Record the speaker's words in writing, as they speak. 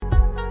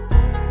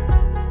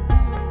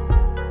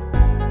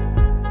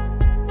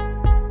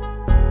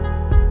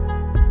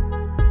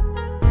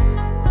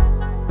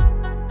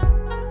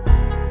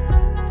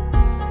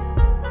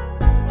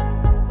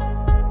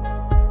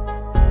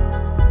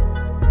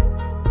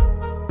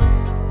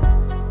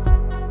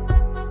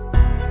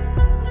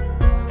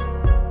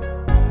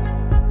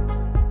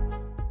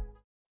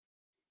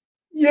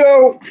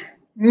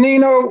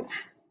Nino,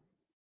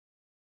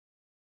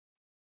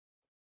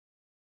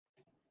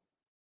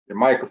 your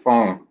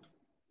microphone.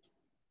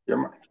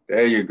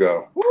 There you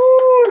go.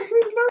 Woo,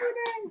 she's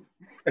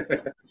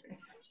learning.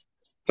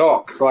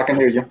 Talk so I can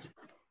hear you.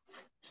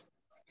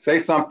 Say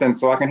something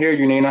so I can hear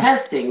you, Nina.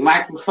 Testing,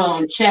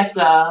 microphone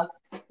checker.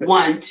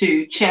 1,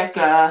 2,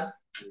 checker.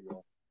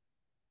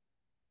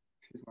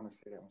 She's gonna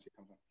say that when she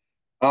comes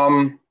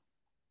on.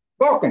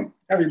 Welcome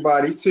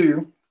everybody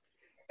to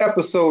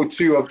episode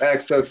 2 of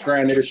Access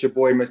Granted. It's your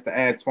boy, Mr.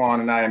 Antoine,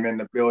 and I am in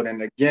the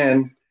building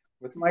again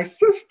with my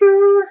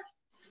sister,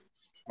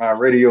 my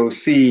radio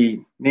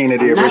seed, Nina,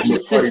 the original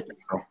party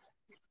girl.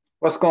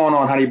 What's going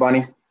on, honey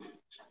bunny?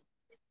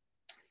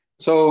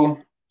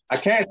 So I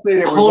can't say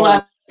that a whole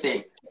lot of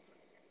everything.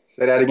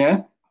 Say that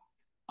again.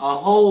 A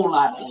whole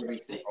lot of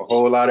everything. A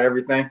whole lot of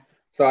everything.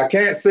 So I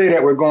can't say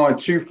that we're going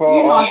too far.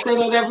 You know, I say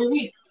that every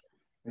week.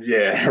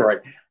 Yeah, right.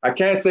 I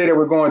can't say that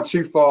we're going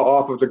too far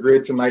off of the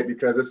grid tonight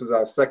because this is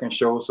our second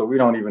show, so we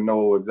don't even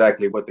know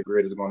exactly what the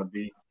grid is going to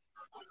be.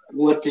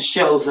 What the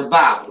show's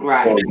about,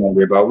 right? What it's going to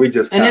be about.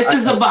 This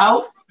is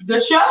about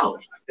the show.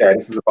 Yeah,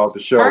 this is about the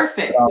show.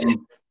 Perfect.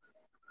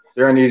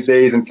 During these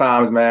days and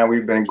times, man,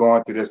 we've been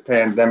going through this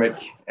pandemic,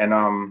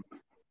 and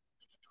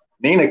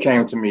Nina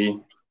came to me,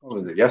 what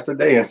was it,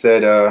 yesterday, and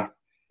said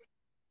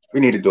we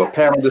need to do a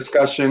panel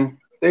discussion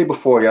day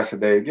before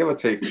yesterday, give or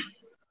take.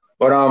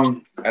 But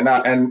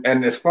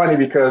and it's funny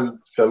because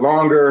the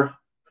longer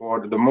or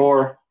the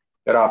more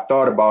that I've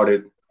thought about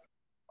it,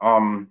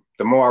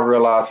 the more I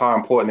realize how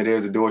important it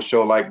is to do a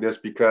show like this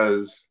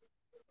because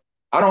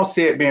I don't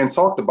see it being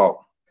talked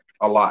about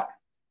a lot.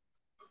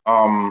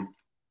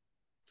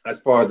 As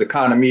far as the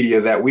kind of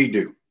media that we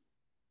do,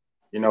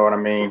 you know what I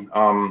mean?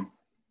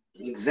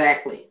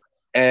 Exactly.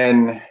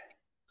 And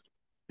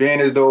being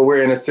as though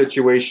we're in a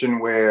situation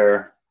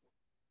where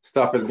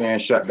stuff is being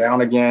shut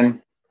down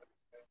again,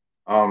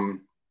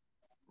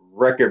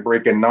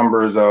 record-breaking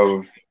numbers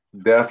of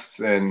deaths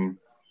and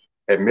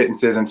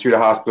admittances into the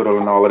hospital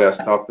and all of that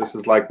stuff. This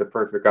is like the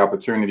perfect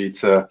opportunity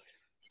to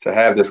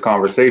have this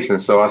conversation.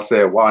 So I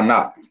said, why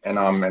not? And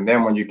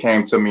then when you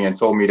came to me and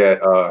told me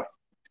that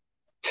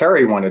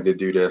Terry wanted to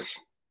do this,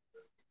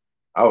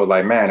 I was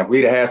like, man, if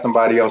we'd have had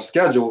somebody else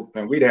scheduled,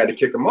 then we'd have had to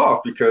kick him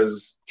off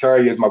because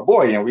Terry is my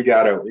boy, and we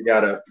gotta, you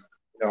know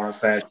what I'm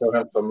saying, show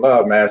him some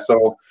love, man.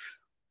 So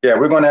yeah,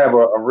 we're gonna have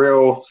a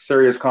real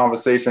serious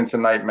conversation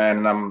tonight,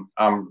 man, and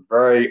I'm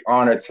very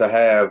honored to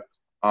have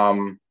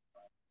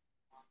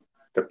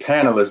the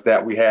panelists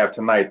that we have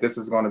tonight. This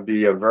is going to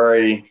be a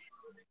very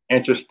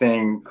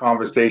interesting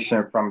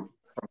conversation from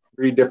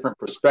 3 different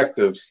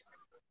perspectives,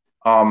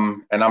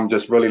 and I'm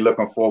just really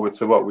looking forward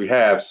to what we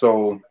have.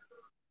 So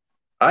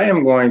I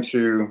am going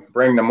to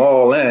bring them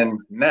all in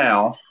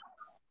now.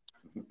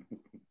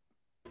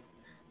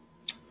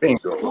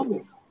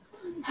 Bingo.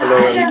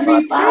 Hello,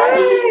 everybody.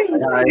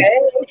 Hi.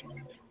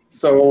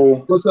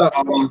 So what's up?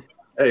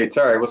 Hey,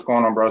 Terry, what's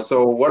going on, bro?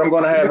 So what I'm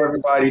going to have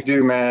everybody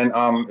do, man,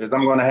 is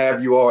I'm going to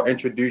have you all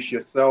introduce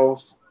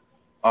yourselves,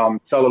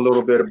 tell a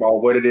little bit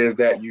about what it is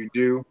that you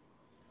do,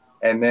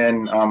 and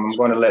then I'm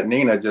going to let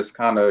Nina just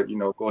kind of,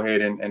 go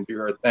ahead and do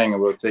her thing,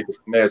 and we'll take it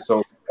from there.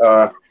 So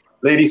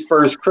ladies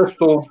first,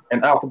 Crystal,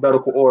 in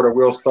alphabetical order,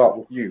 we'll start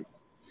with you.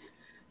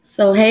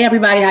 So, hey,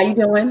 everybody, how you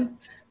doing?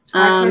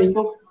 Hi,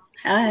 Crystal.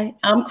 Hi,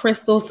 I'm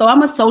Crystal. So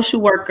I'm a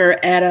social worker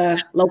at a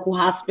local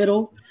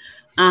hospital.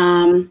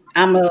 I'm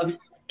a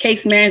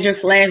case manager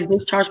 /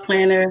 discharge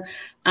planner.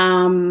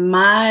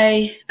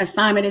 My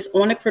assignment is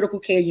on the critical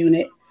care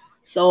unit.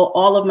 So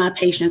all of my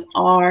patients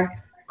are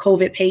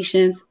COVID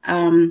patients.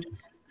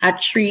 I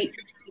treat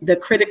the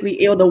critically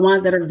ill, the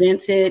ones that are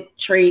vented,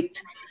 trached,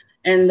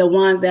 and the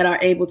ones that are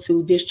able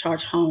to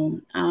discharge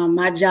home.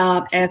 My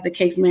job as the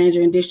case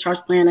manager and discharge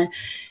planner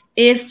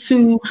is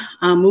to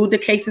move the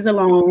cases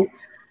along.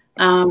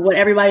 What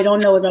everybody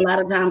don't know is a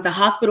lot of times the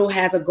hospital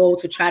has a goal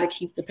to try to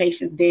keep the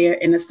patients there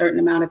in a certain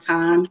amount of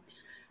time.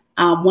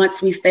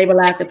 Once we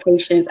stabilize the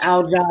patients,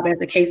 our job as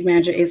the case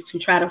manager is to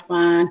try to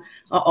find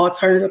an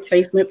alternative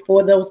placement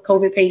for those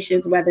COVID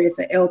patients, whether it's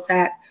an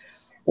LTAC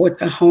or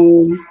it's a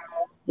home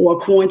or a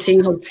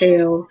quarantine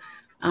hotel.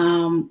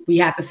 We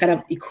have to set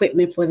up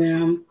equipment for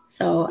them.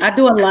 So I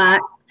do a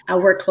lot. I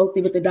work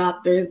closely with the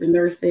doctors, the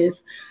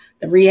nurses,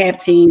 the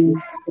rehab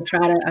team to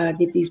try to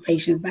get these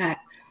patients back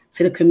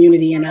to the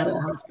community and out of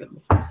the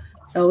hospital.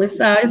 So it's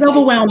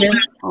overwhelming.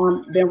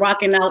 Been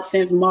rocking out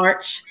since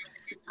March.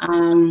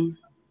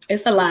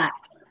 It's a lot.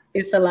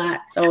 It's a lot.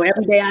 So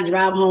every day I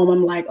drive home,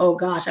 I'm like, oh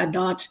gosh, I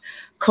dodged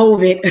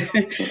COVID.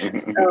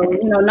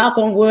 So, knock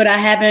on wood, I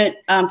haven't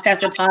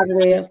tested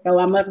positive. So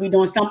I must be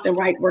doing something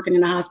right working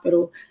in the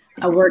hospital.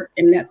 I work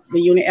in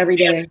the unit every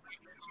day.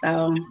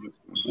 So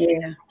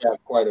yeah. You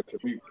have quite a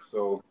commute.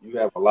 So you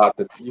have a lot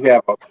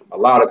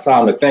of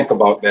time to think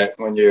about that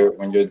when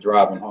you're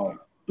driving home.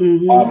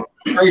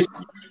 Mm-hmm. Tracy.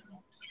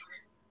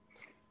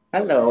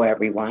 Hello,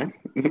 everyone.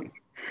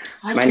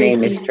 My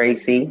name is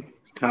Tracy.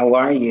 How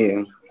are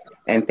you?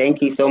 And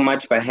thank you so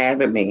much for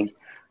having me.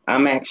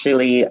 I'm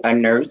actually a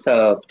nurse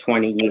of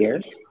 20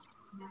 years.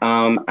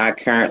 I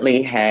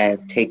currently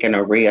have taken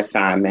a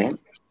reassignment.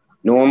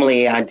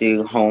 Normally, I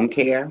do home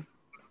care.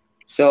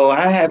 So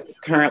I have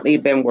currently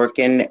been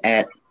working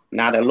at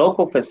not a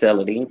local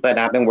facility, but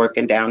I've been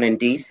working down in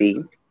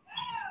DC.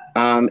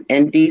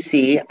 In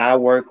DC, I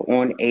work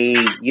on a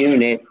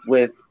unit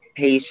with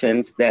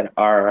patients that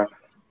are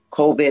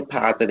COVID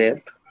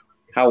positive.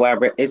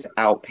 However, it's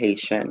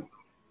outpatient.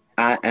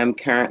 I am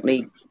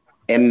currently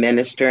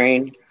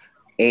administering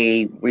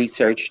a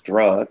research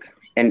drug,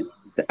 and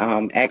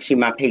actually,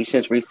 my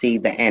patients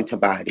receive the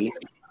antibodies.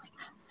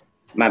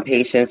 My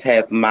patients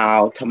have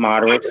mild to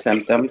moderate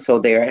symptoms, so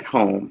they're at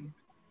home.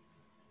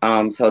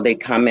 So they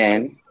come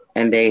in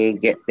and they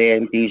get their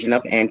infusion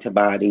of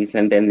antibodies,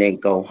 and then they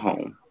go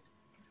home.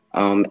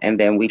 And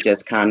then we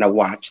just kind of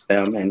watch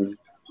them and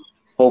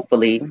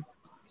hopefully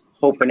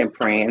hoping and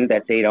praying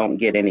that they don't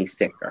get any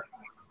sicker.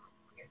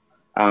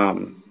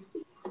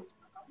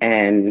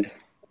 And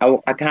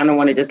I kind of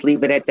want to just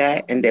leave it at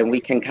that, and then we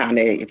can kind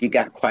of, if you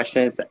got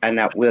questions, and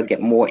we'll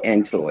get more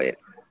into it,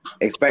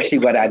 especially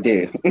what I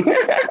do.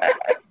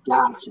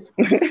 Gotcha.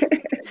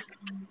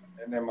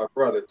 And then my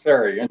brother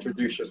Terry,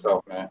 introduce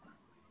yourself, man.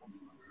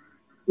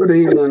 Good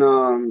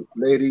evening,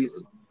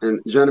 ladies and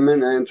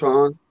gentlemen.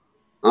 Antoine,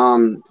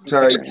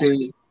 Terry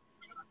T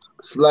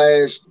 /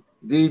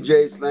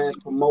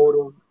 DJ /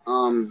 promoter.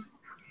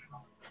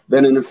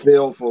 Been in the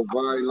field for a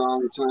very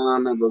long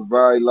time. Have a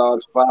very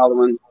large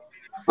following.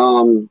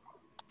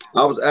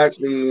 I was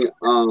actually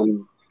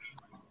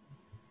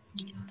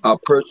a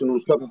person who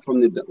suffered from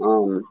the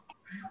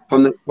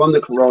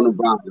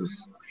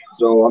coronavirus.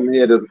 So I'm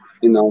here to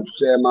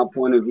share my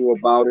point of view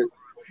about it,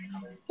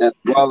 as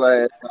well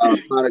as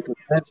try to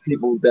convince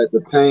people that the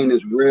pain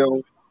is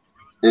real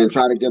and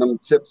try to get them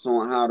tips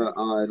on how to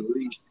at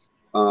least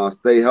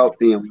stay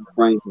healthy and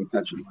refrain from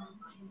catching it.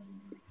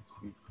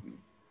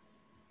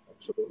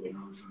 Absolutely.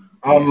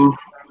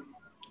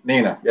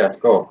 Nina, yes,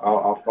 go.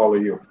 I'll follow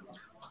you.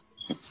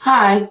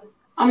 Hi,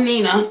 I'm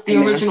Nina, the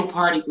original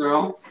party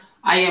girl.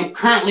 I am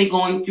currently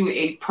going through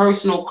a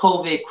personal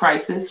COVID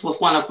crisis with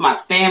one of my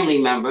family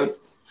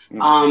members.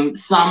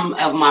 Some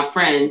of my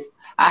friends.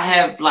 I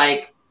have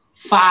like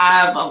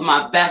 5 of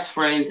my best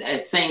friends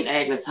at St.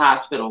 Agnes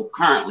Hospital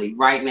currently,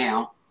 right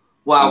now,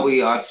 while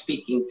we are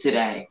speaking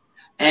today.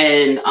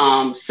 And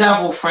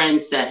several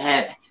friends that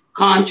have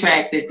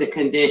contracted the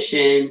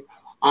condition,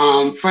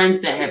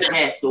 friends that have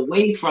passed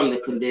away from the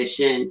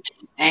condition.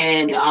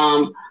 And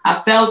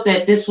I felt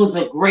that this was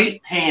a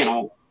great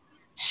panel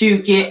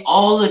to get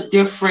all the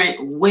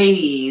different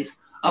ways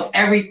of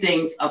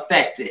everything's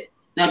affected.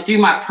 Now, through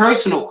my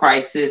personal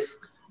crisis,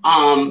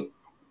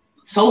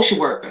 social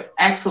worker,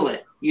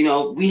 excellent.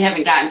 We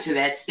haven't gotten to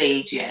that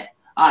stage yet.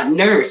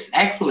 Nurse,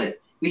 excellent.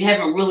 We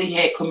haven't really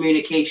had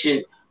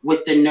communication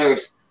with the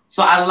nurse.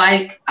 So I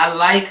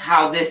like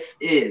how this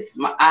is.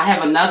 I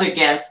have another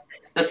guest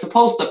that's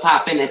supposed to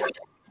pop in at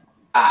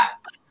 5.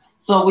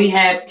 So we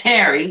have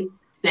Terry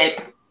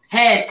that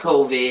had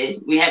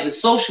COVID. We have the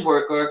social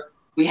worker.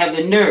 We have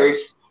the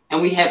nurse.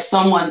 And we have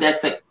someone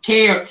that's a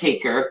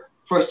caretaker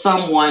for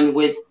someone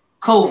with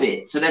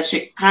COVID. So that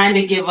should kind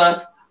of give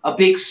us a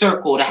big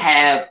circle to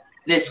have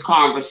this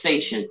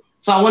conversation.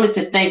 So I wanted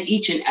to thank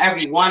each and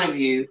every one of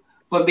you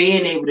for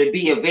being able to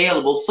be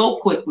available so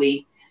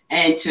quickly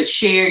and to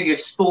share your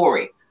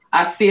story.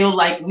 I feel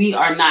like we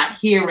are not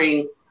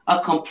hearing a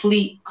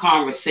complete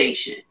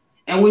conversation.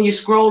 And when you're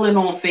scrolling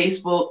on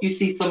Facebook, you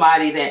see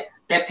somebody that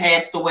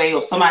passed away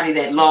or somebody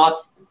that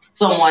lost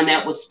someone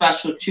that was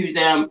special to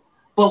them,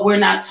 but we're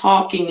not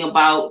talking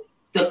about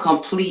the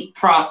complete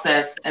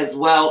process as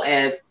well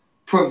as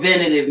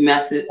preventative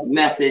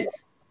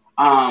methods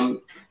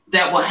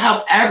that will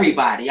help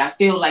everybody. I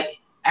feel like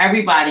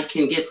everybody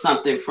can get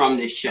something from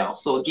this show.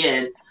 So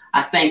again,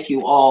 I thank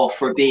you all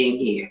for being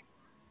here.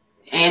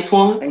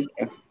 Antoine? Thank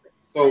you.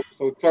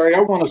 So Terry, I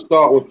want to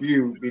start with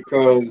you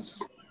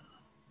because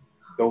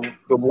the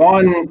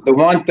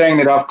one thing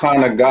that I've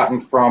kind of gotten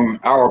from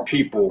our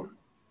people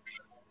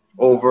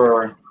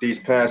over these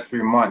past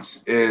few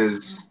months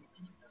is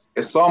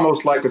it's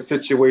almost like a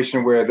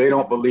situation where they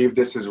don't believe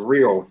this is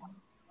real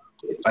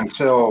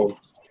until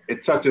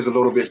it touches a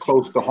little bit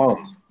close to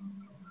home.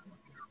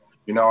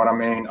 You know what I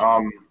mean?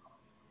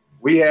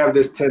 We have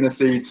this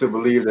tendency to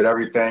believe that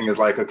everything is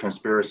like a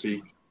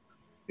conspiracy.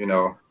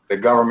 The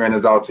government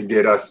is out to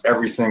get us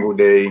every single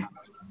day.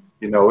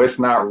 It's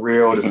not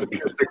real. The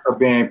statistics are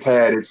being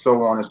padded,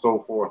 so on and so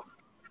forth.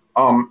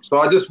 So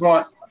I just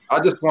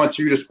want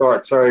you to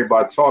start, Terry,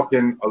 by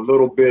talking a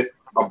little bit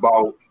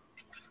about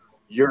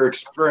your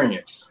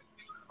experience.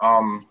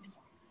 How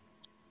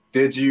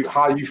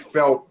you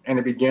felt in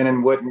the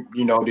beginning?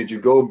 Did you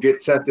go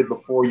get tested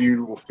before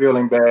you were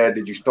feeling bad?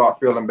 Did you start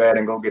feeling bad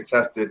and go get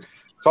tested?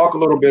 Talk a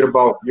little bit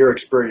about your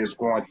experience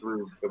going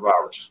through the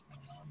virus.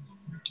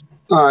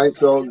 All right,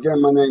 so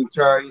again, my name's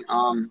Terry.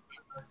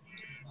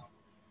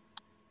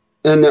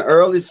 In the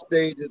early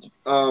stages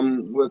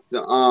with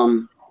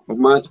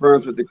my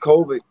experience with the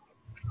COVID,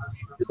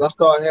 is I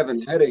started having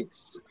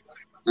headaches,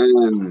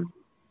 and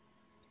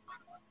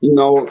we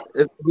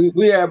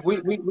have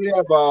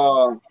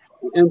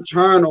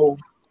internal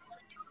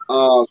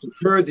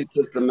security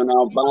system in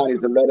our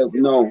bodies to let us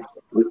know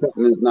when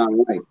something is not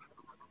right.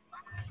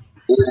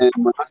 And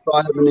when I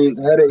started having these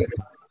headaches,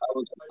 I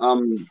was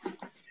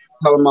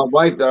telling my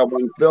wife that I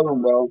wasn't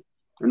feeling well,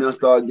 and then I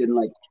started getting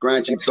like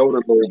scratchy throat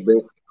a little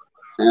bit.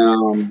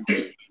 And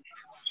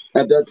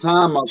at that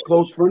time, a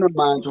close friend of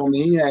mine told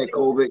me he had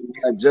COVID and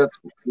had just,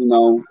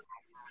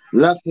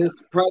 left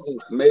his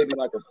presence maybe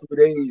like a few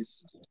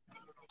days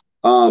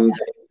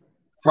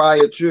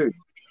prior to.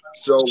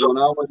 So when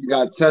I went and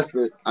got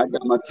tested, I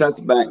got my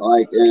test back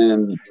like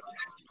in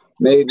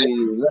maybe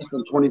less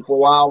than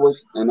 24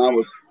 hours, and I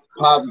was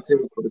positive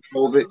for the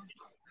COVID.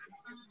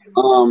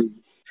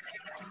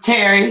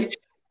 Terry,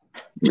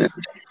 Yeah.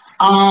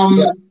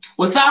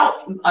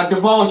 Without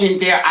divulging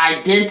their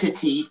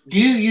identity, do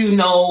you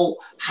know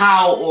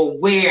how or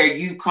where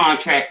you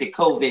contracted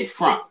COVID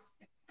from?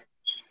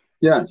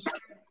 Yes.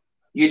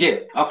 You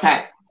do?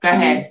 Okay. Go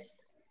ahead.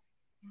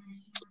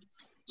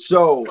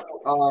 So,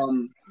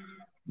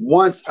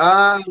 once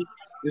I,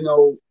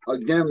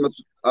 again,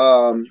 was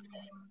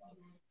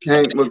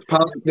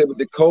positive with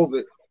the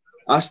COVID,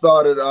 I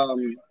started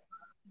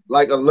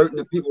like alerting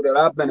the people that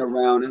I've been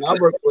around, and I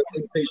work for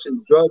an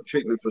inpatient drug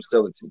treatment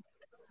facility.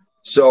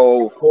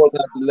 So, of course,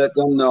 I have to let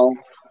them know.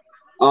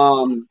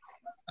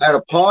 I had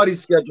a party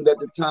scheduled at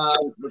the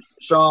time, which was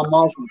Sean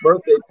Marshall's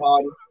birthday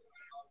party.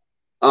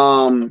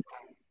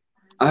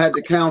 I had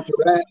to cancel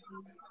that,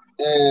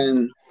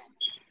 and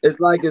it's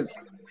like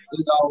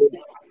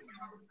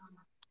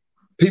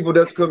people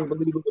just couldn't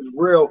believe it was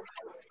real.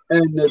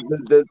 And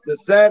the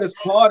saddest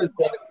part is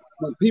that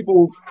when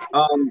people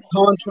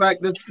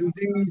contract this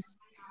disease,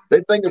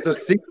 they think it's a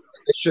secret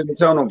they shouldn't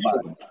tell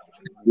nobody.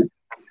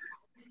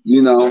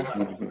 It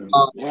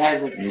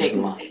has a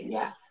stigma,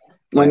 yeah.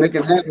 When it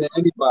can happen to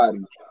anybody.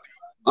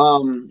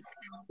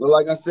 But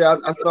like I said,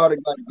 I started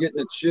like getting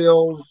the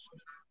chills,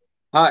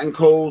 hot and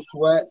cold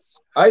sweats.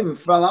 I even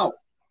fell out.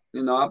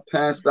 I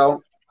passed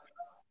out.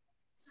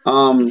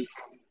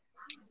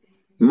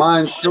 My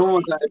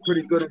insurance, I had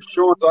pretty good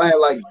insurance. So I had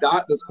like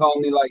doctors call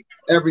me like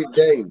every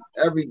day,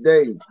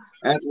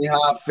 ask me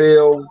how I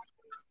feel,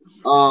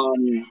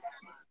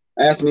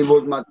 ask me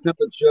what was my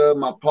temperature,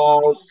 my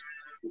pulse,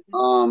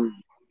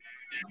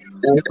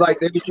 and it's like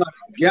they were trying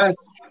to guess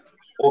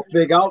or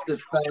figure out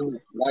this thing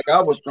like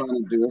I was trying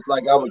to do. It's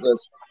like I was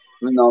just,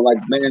 like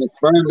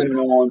experimenting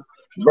on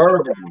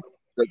verbally,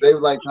 because they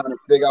were like trying to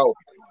figure out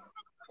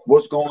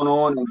what's going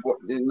on and what,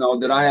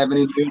 did I have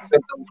any new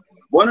symptoms?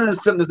 One of the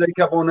symptoms they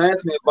kept on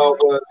asking me about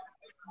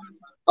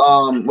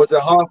was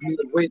it hard for me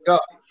to wake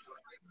up?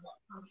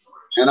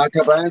 And I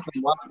kept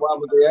asking them, why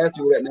would they ask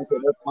me that? And they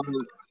said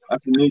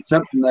that's a new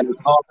symptom, that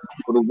it's hard for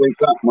people to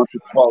wake up once they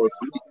fall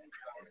asleep.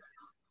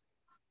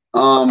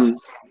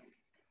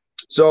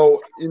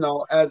 So,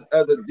 as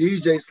a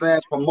DJ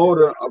 /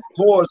 promoter, of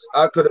course,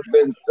 I could have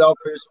been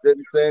selfish,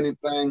 didn't say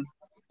anything,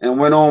 and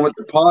went on with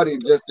the party,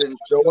 just didn't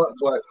show up.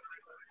 But,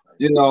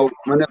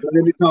 when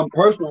it become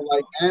personal,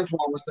 like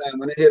Antoine was saying,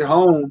 when it hit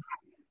home, and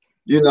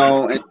you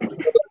feel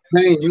that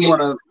pain, you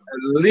want to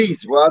at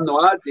least, well, I know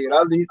I did,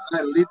 I at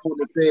least want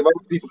to save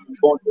other people from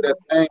going through that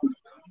pain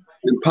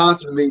and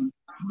possibly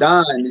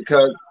dying,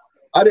 because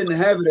I didn't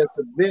have it as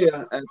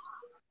severe as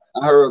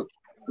I heard,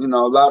 a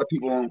lot of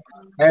people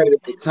had it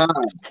at the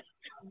time.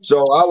 So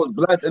I was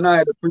blessed, and I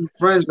had a few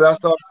friends, but I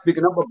started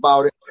speaking up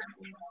about it.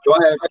 So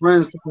I had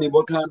friends telling me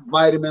what kind of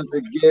vitamins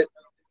to get,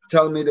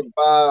 telling me to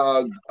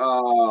buy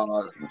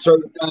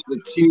certain kinds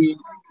of tea,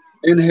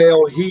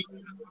 inhale heat,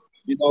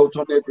 told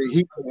me that the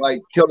heat would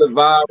like kill the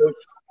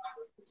virus,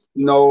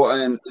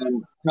 and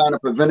trying to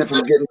prevent it from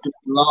getting to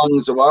the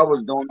lungs. So I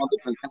was doing all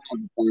different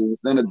kinds of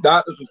things. Then the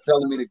doctors was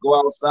telling me to go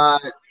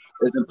outside.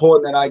 It's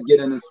important that I get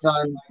in the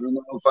sun.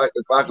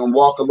 If I can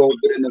walk a little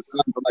bit in the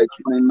sun for like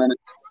 20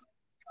 minutes,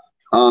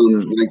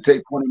 like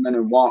take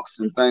 20-minute walks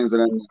and things of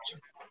that nature.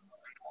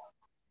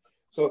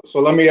 So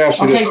let me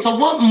ask you. Okay, so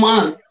what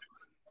month?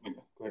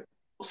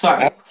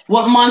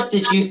 What month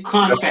did you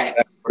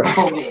contract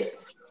COVID?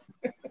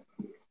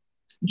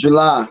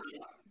 July.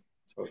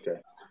 Okay.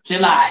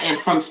 July, and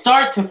from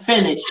start to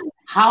finish,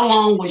 how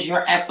long was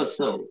your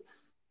episode?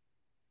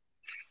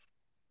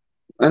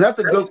 And that's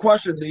a good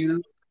question, Nina.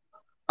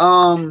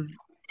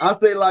 I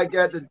say like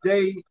at the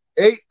day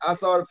 8, I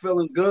started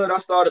feeling good. I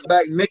started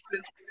back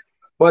mixing,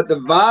 but the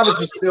virus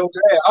was still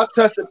there. I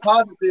tested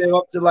positive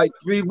up to like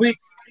 3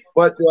 weeks,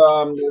 but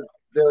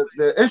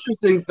the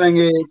interesting thing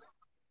is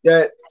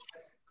that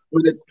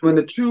when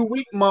the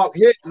 2-week mark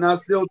hit and I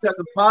still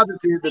tested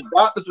positive, the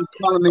doctors were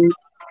telling me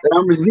that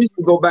I'm released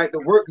to go back to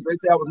work, because they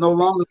said I was no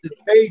longer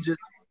contagious,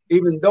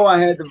 even though I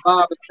had the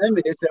virus in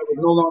me. They said I was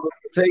no longer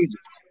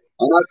contagious,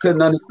 and I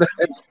couldn't understand.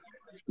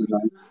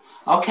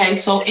 Okay,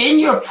 so in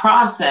your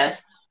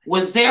process,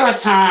 was there a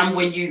time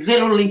when you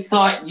literally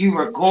thought you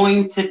were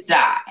going to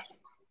die?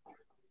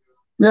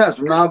 Yes,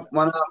 when I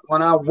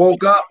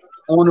woke up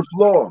on the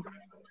floor,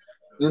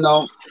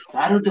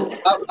 That'll do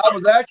it. I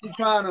was actually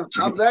trying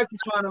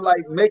to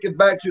like make it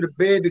back to the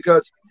bed,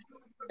 because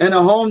in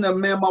a home that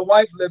me and my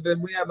wife live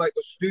in, we have like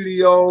a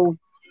studio,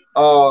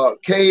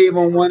 cave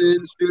on one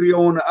end,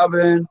 studio on the other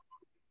end,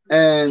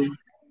 and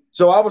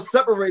so I was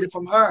separated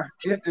from her,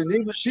 and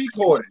even she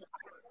caught it,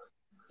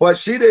 but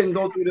she didn't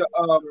go through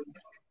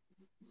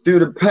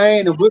the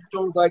pain and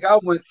withdrawals like I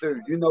went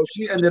through. You know,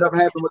 she ended up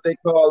having what they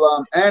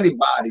call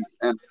antibodies,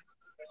 and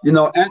you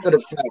know, after the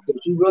fact, so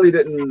she really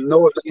didn't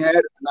know if she had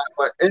it or not.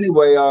 But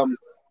anyway,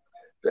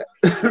 to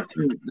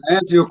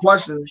answer your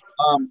question,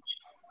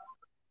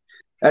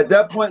 at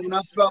that point when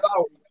I fell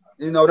out,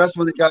 you know, that's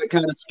when it got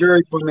kind of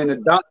scary for me. And the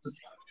doctors,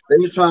 they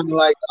were trying to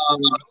like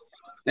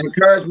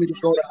encourage me to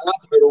go to the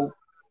hospital,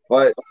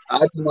 but I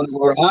didn't want to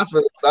go to the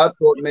hospital. I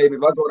thought maybe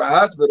if I go to the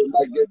hospital, it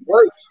might get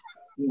worse.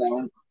 You know,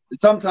 and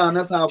sometimes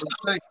that's how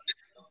we think,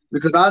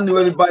 because I knew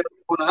everybody that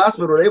was in the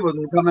hospital, they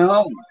wasn't coming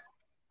home.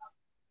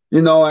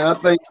 You know, and I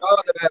thank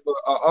God that I have an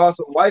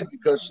awesome wife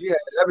because she had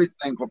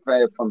everything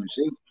prepared for me.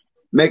 She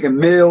making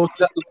meals,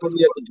 checking for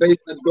me at the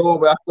basement door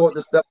where I caught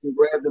the steps and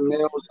grabbed the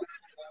meals.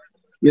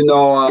 You know,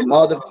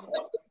 all the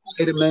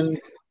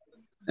vitamins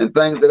and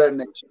things of that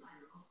nature.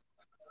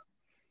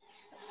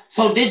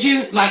 So did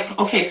you like,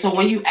 okay, so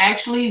when you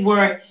actually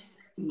were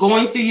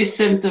going through your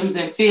symptoms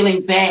and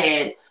feeling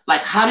bad,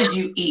 like how did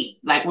you eat?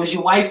 Like was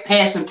your wife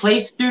passing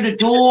plates through the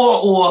door,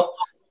 or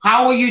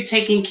how were you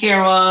taken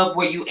care of?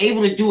 Were you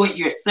able to do it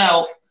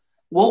yourself?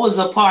 What was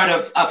a part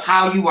of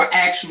how you were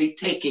actually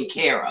taken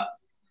care of?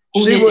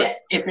 Who did that,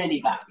 if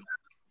anybody?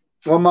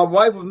 Well, my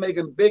wife was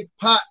making big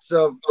pots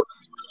of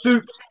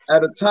soup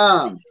at a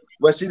time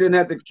where she didn't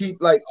have to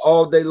keep like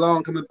all day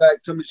long coming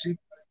back to me.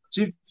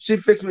 She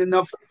fixed me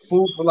enough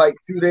food for like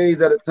 2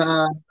 days at a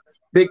time.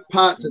 Big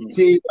pots of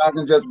tea. I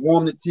can just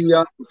warm the tea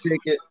up and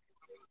take it.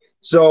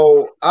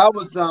 So I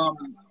was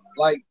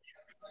like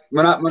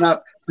when I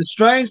the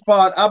strange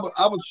part, I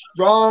was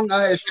strong.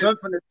 I had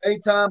strength in the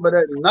daytime, but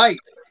at night,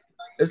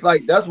 it's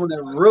like that's when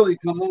it really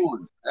come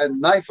on. At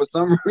night, for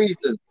some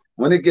reason,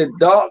 when it get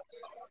dark,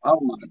 oh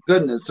my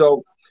goodness.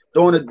 So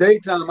during the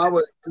daytime, I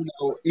would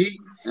eat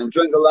and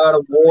drink a lot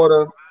of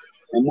water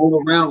and move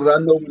around because I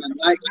know when the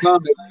night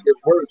comes, it would get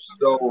worse.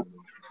 So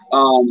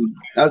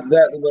that's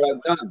exactly what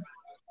I've done.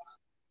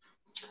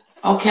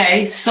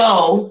 Okay,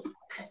 so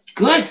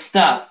good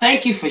stuff.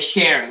 Thank you for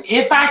sharing.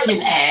 If I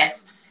can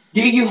ask,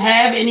 do you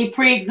have any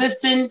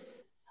pre-existing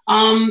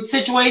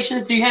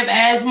situations? Do you have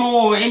asthma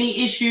or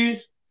any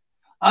issues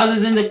other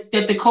than that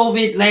the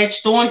COVID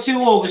latched onto,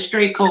 or was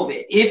straight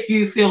COVID? If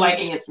you feel like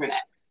answering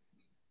that.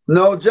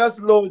 No, just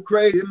a little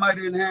crazy. It might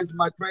enhance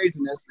my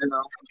craziness, you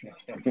know.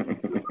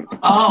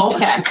 Oh,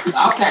 okay.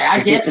 Okay, I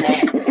get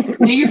that.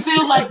 Do you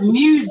feel like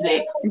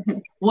music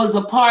was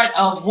a part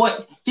of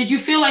what? Did you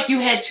feel like you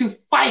had to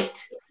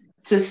fight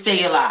to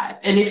stay alive?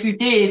 And if you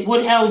did,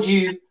 what held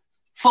you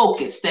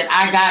focused that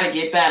I got to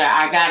get better?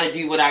 I got to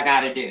do what I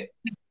got to do?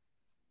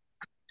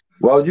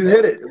 Well, you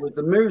hit it. It was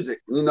the music,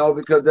 you know,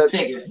 because at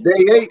day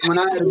 8, when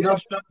I had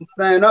enough strength to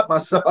stand up, I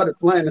started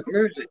playing the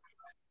music,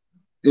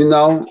 you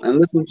know, and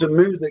listening to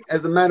music.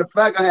 As a matter of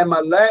fact, I had my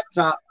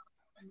laptop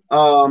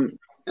on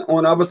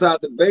the other side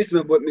of the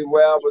basement with me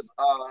where I was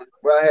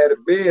where I had a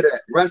bed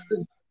at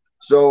resting.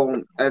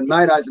 So at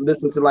night I just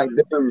listen to like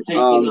different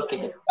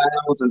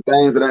sounds and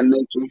things of that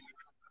nature,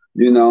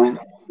 you know.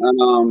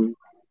 And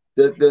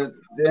the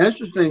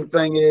interesting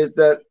thing is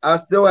that I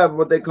still have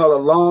what they call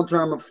a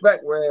long-term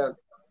effect where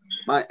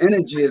my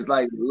energy is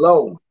like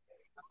low,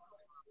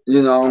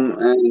 you know,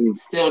 and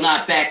still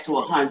not back to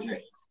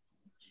 100.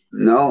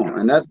 No,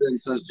 and that's been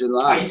since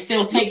July. Are you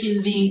still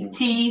taking the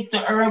teas, the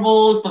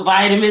herbals, the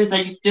vitamins?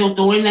 Are you still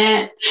doing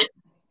that?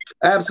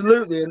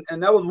 Absolutely,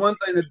 and that was one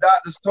thing the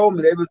doctors told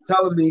me. They were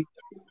telling me,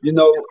 you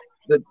know,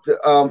 that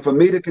for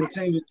me to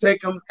continue to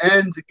take them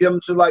and to give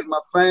them to like my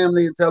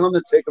family and tell them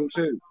to take them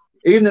too,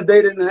 even if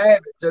they didn't have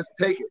it, just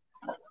take it.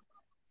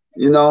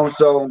 You know,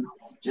 so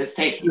just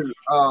take it.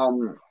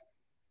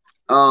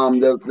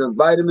 The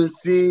vitamin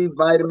C,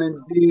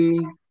 vitamin D,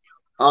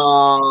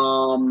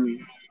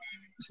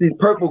 these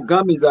purple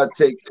gummies I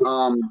take,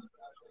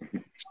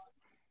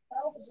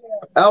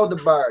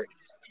 elderberries,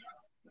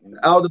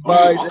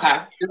 okay.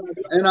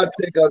 and I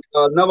take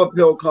another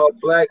pill called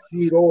black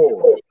seed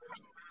oil.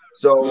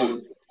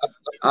 So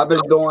I've been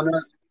doing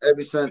that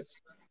ever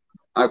since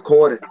I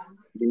caught it.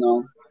 You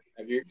know.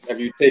 Have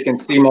you taken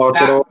sea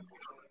moss at all?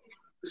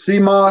 Sea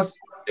moss?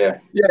 Yeah.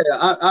 Yeah,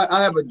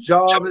 I have a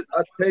jar of it.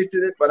 I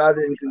tasted it, but I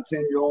didn't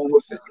continue on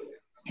with it.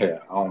 Yeah,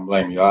 I don't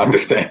blame you. I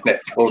understand that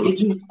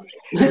totally.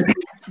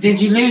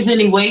 Did you lose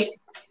any weight?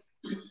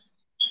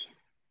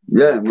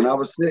 Yeah, when I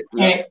was sick.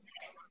 Yeah.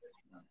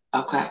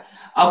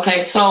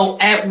 Okay. So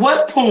at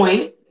what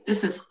point,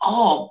 this is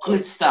all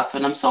good stuff,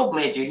 and I'm so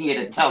glad you're here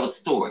to tell a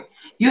story.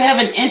 You have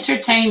an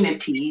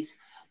entertainment piece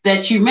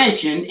that you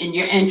mentioned in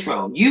your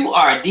intro. You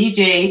are a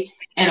DJ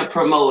and a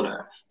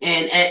promoter,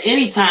 and at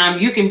any time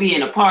you can be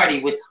in a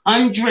party with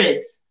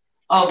hundreds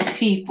of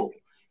people.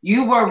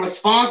 You were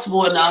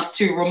responsible enough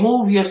to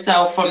remove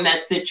yourself from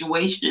that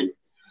situation.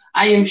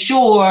 I am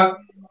sure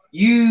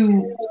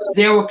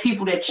there were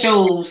people that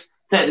chose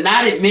to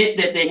not admit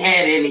that they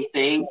had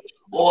anything,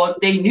 or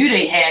they knew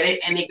they had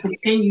it and they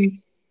continued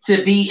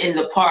to be in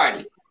the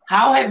party.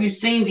 How have you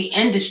seen the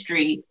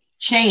industry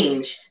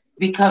change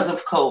because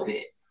of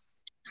COVID?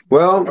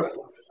 Well,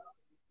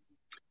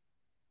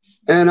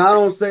 and I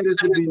don't say this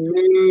to be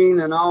mean,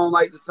 and I don't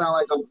like to sound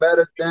like I'm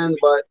better than,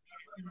 but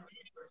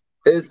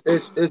it's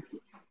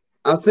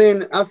I seen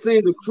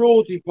the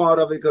cruelty part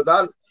of it because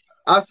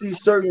I see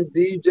certain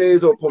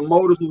DJs or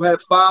promoters who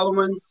have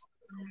followings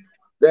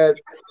that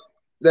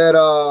that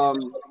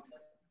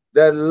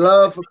that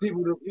love for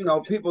people to,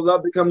 people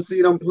love to come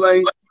see them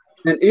play.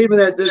 And even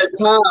at this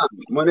time,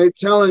 when they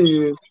telling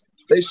you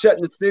they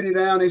shutting the city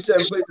down, they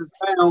shutting places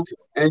down,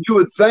 and you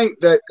would think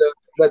that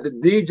the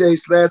DJ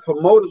slash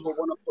promoters would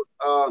want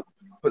to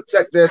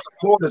protect their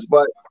supporters,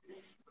 but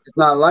it's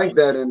not like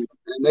that. And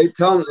they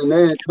tell them and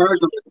they encourage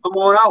them to come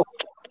on out.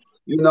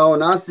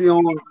 And I see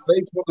on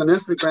Facebook and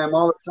Instagram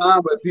all the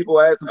time where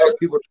people asking for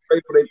people to pray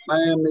for their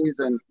families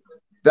and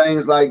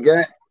things like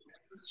that.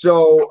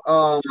 So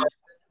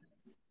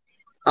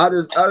I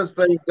just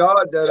thank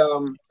God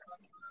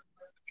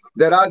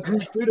that I grew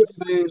through the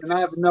pain and I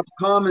have enough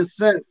common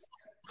sense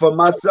for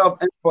myself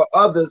and for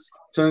others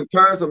to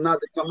encourage them not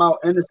to come out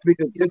and to speak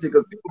against it.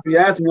 Because people be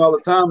asking me all the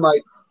time,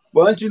 like,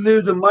 well, aren't you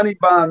losing money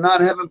by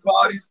not having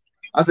parties?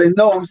 I say,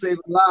 no, I'm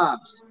saving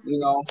lives.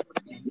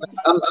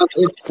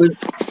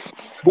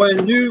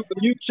 When you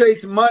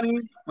chase money,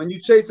 when you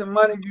chasing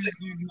money,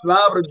 you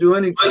liable to do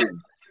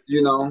anything.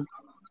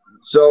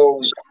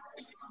 So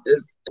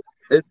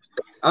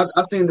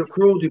I seen the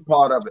cruelty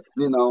part of it.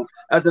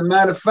 As a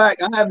matter of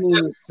fact, I haven't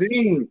even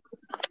seen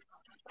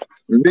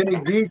many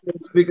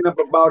DJs speaking up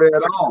about it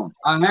at all.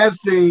 I have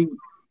seen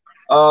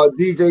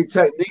DJ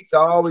Techniques. I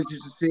always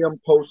used to see him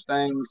post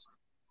things,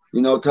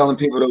 telling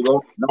people to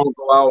don't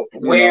go out.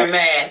 Wear a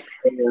mask.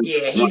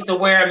 Yeah, he's the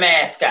wear a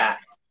mask guy.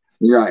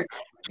 Right.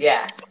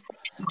 Yeah.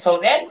 So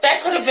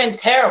that could have been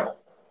terrible.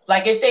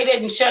 Like if they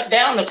didn't shut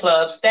down the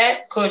clubs,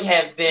 that could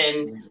have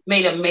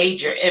made a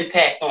major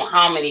impact on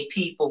how many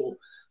people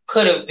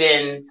could have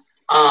been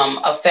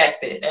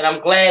affected. And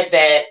I'm glad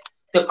that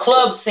the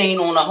club scene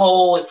on the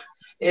whole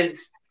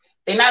is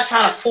they're not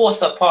trying to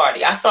force a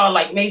party. I saw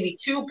like maybe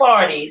 2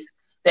 parties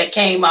that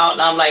came out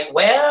and I'm like,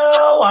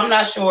 well, I'm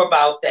not sure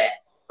about that.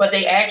 But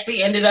they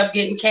actually ended up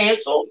getting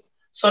canceled.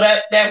 So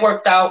that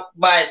worked out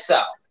by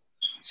itself.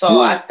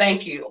 So I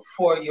thank you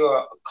for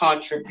your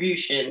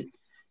contribution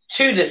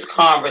to this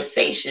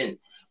conversation.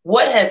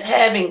 What has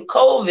having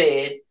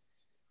COVID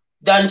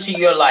done to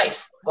your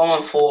life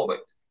going forward?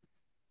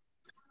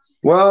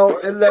 Well,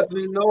 it lets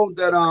me know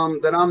that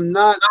I'm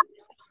not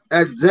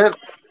exempt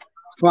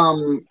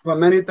from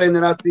anything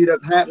that I see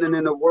that's happening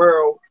in the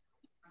world,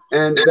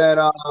 and that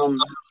I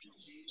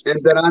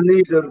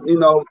need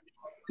to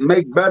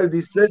make better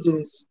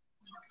decisions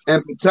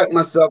and protect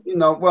myself.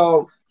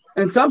 Well,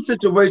 in some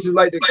situations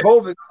like the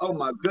COVID, oh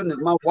my goodness,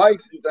 my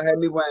wife used to have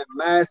me wearing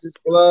masks,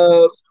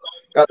 gloves,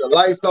 got the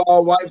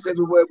Lysol wipes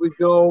everywhere we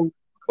go,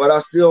 but I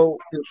still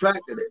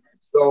contracted it.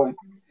 So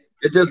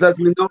it just lets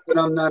me know that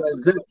I'm not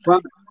exempt from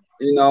it.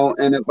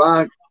 And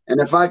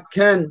if I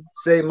can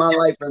save my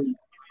life and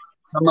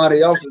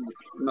somebody else's,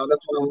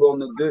 that's what I'm willing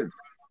to do.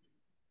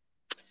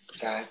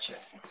 Gotcha.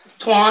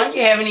 Twan,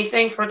 you have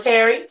anything for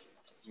Terry?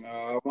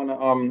 No,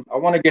 I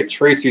wanna get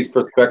Tracy's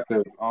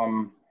perspective.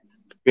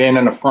 Being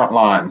in the front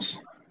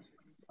lines.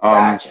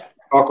 Gotcha.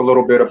 Talk a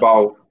little bit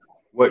about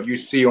what you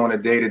see on a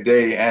day to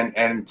day,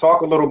 and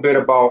talk a little bit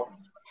about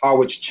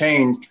how it's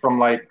changed from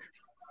like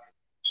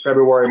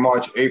February,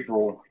 March,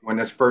 April when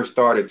this first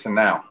started to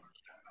now.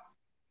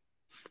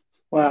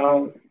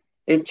 Well,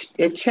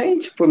 it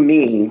changed for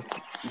me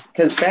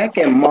because back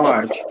in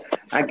March,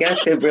 I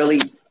guess it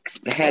really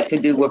had to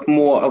do with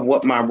more of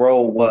what my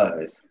role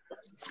was.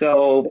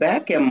 So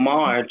back in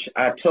March,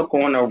 I took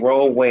on a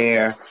role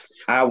where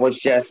I was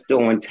just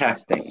doing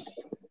testing.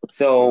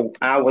 So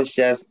I was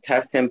just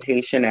testing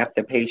patient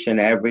after patient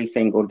every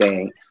single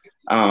day.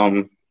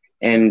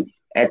 And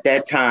at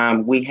that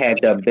time, we had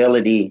the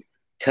ability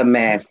to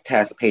mass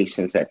test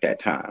patients at that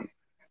time.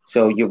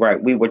 So you're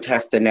right, we were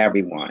testing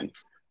everyone.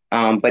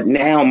 But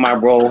now my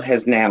role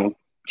has now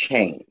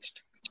changed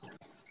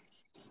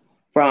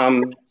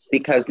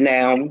because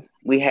now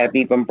we have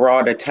even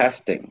broader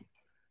testing.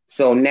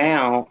 So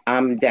now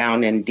I'm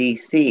down in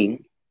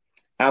DC.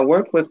 I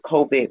work with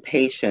COVID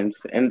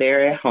patients and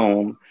they're at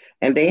home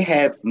and they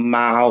have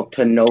mild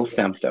to no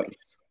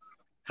symptoms.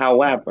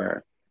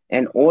 However,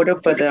 in order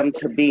for them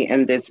to be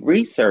in this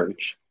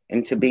research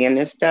and to be in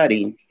this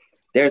study,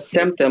 their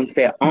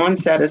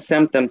onset of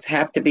symptoms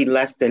have to be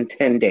less than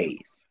 10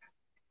 days.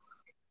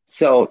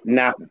 So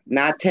not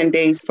 10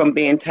 days from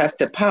being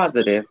tested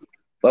positive,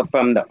 but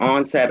from the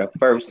onset of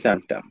first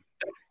symptom.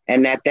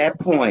 And at that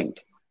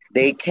point,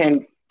 they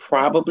can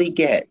probably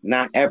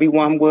not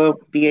everyone will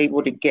be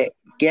able to get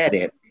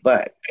it,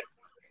 but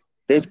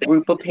this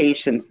group of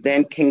patients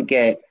then can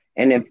get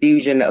an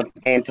infusion of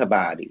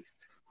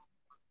antibodies.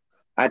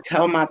 I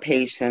tell my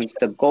patients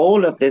the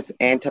goal of this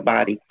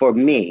antibody for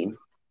me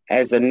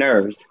as a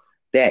nurse,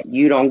 that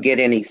you don't get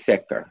any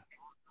sicker,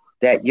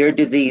 that your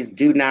disease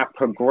do not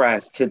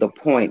progress to the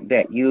point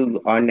that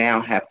you are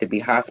now have to be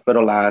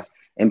hospitalized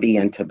and be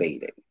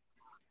intubated.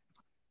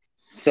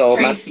 So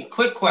Tracy,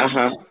 quick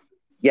question.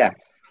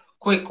 Yes.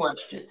 Quick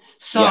question.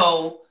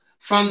 So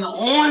from the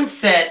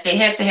onset, they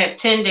have to have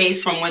 10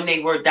 days from when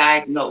they were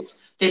diagnosed.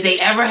 Did they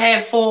ever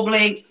have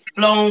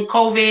full-blown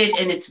COVID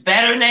and it's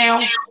better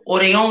now? Or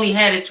they only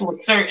had it to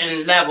a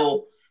certain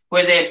level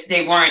where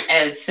they weren't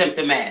as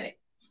symptomatic?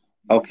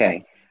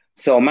 Okay.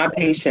 So my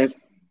patients,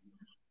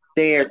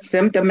 they're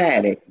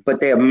symptomatic, but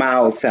they're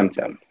mild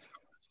symptoms.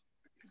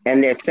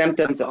 And their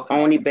symptoms have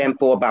only been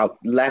for about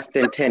less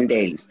than 10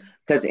 days.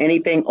 Because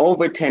anything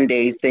over 10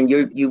 days, then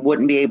you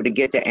wouldn't be able to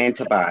get the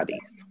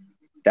antibodies.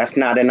 That's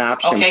not an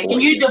option. Okay,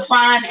 can you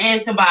define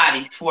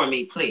antibodies for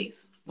me,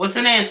 please? What's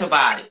an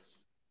antibody?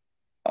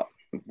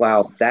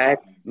 Wow,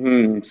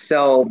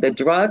 so the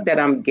drug that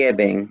I'm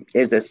giving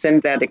is a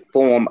synthetic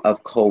form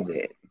of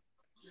COVID.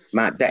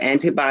 The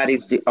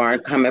antibodies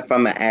aren't coming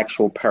from an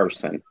actual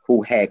person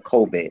who had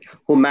COVID,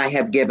 who might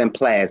have given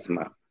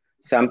plasma.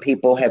 Some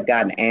people have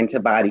gotten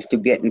antibodies to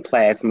getting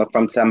plasma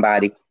from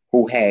somebody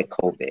who had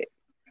COVID.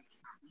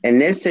 In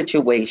this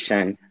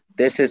situation,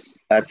 this is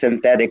a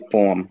synthetic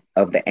form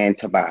of the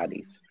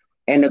antibodies.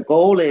 And the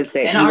goal is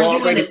that and are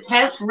you in a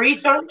test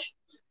research?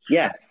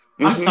 Yes.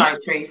 I'm sorry,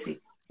 Tracy.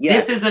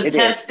 Yes, this is a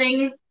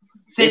testing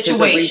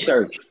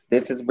situation.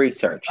 This is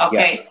research.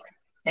 Okay. Yes.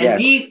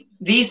 And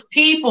these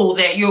people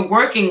that you're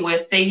working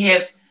with, they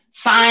have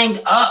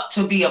signed up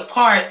to be a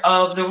part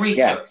of the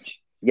research.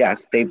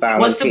 Yes, they volunteer.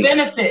 What's the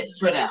benefits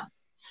for them?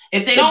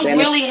 If they don't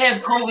really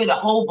have COVID a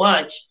whole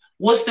bunch,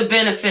 what's the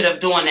benefit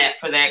of doing that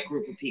for that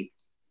group of people?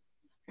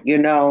 You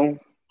know,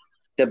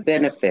 the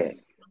benefit,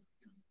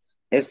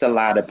 it's a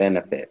lot of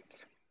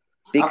benefits.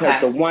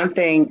 Because the one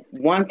thing,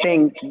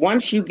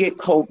 once you get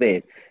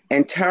COVID,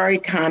 and Terry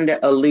kind of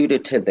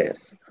alluded to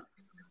this,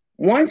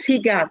 once he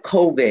got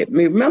COVID,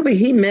 remember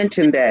he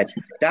mentioned that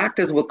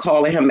doctors were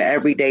calling him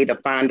every day to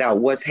find out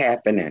what's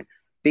happening.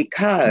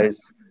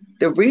 Because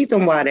the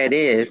reason why that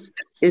is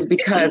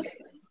because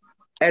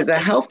as a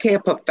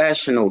healthcare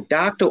professional,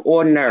 doctor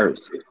or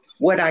nurse,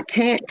 what I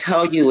can't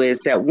tell you is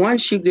that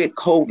once you get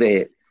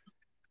COVID,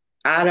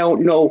 I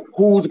don't know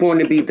who's going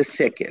to be the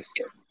sickest.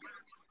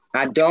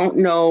 I don't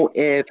know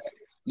if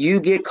you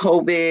get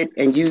COVID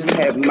and you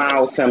have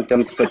mild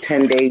symptoms for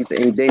 10 days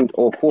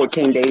or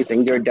 14 days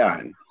and you're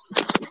done.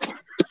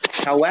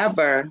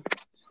 However,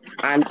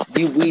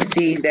 we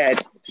see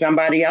that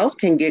somebody else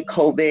can get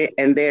COVID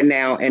and they're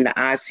now in the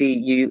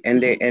ICU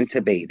and they're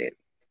intubated.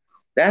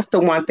 That's the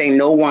one thing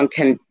no one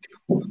can,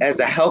 as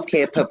a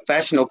healthcare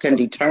professional, can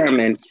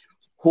determine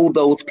who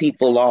those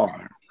people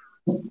are.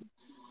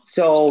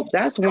 So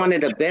that's one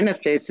of the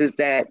benefits, is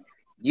that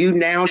you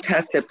now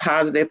tested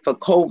positive for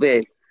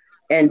COVID,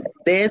 and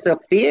there's a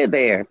fear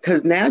there,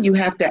 because now you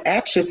have to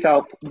ask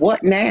yourself,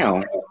 what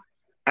now?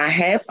 I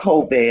have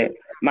COVID,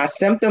 my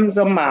symptoms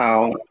are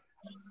mild,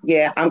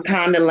 yeah, I'm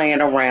kind of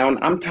laying around,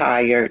 I'm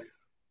tired,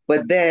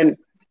 but then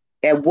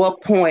at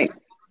what point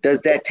does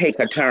that take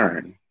a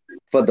turn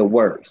for the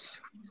worse?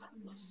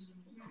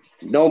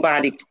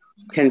 Nobody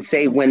can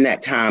say when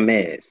that time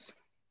is,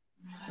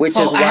 which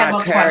is why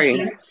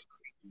Terry.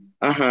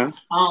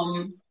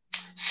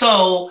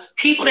 So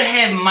people that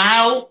have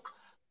mild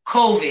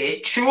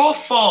COVID, true or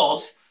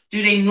false,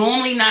 do they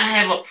normally not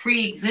have a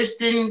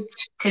pre-existing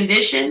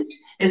condition?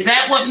 Is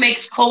that what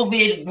makes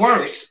COVID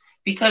worse,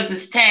 because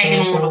it's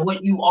tagging on to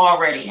what you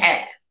already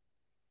have?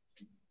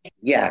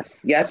 Yes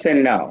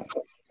and no.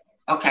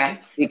 Okay.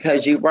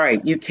 Because you're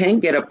right. You can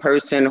get a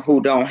person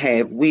who don't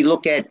have, we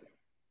look at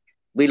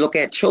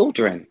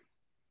children.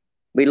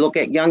 We look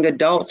at young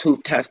adults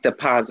who've tested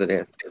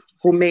positive,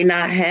 who may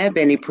not have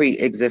any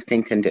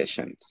pre-existing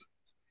conditions.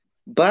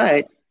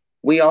 But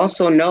we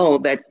also know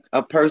that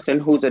a person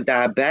who's a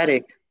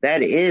diabetic,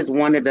 that is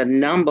one of the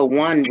number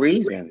one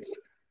reasons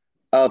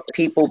of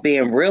people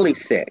being really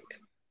sick.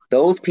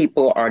 Those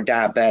people are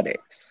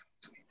diabetics.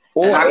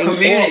 Or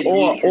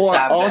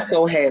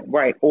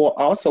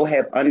also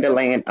have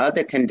underlying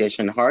other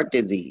condition, heart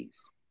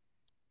disease.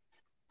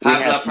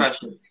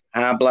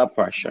 High blood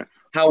pressure.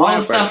 However, all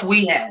the stuff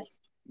we have.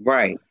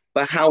 Right.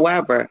 But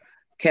however,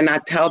 can I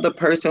tell the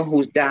person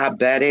who's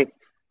diabetic,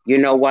 you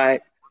know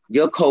what,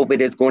 your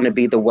COVID is going to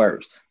be the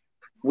worst?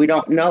 We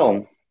don't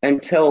know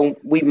until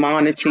we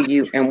monitor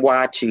you and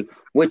watch you,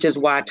 which is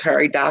why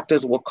Terry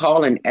doctors were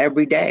calling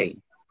every day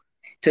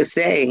to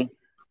say,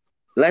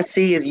 let's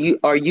see,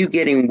 are you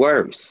getting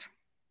worse?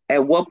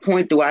 At what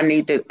point do I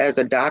need to, as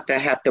a doctor,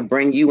 have to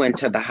bring you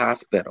into the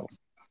hospital?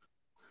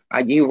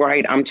 Are you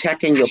right? I'm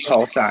checking your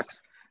pulse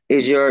ox.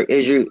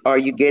 Are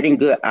you getting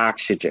good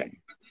oxygen?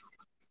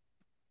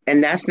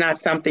 And that's not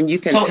something you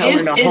can tell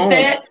in a home.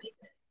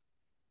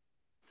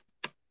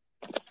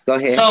 Go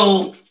ahead.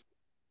 So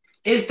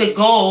is the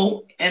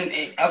goal, and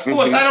of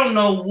course, I don't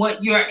know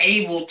what you're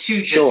able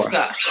to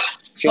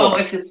discuss. So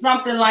if it's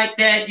something like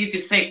that, you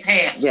could say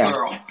pass,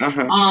 girl.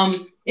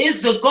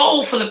 Is the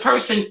goal for the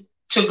person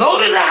to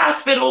go to the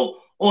hospital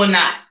or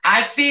not?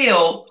 I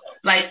feel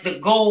like the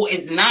goal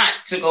is not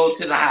to go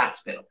to the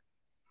hospital.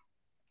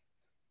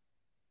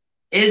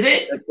 Is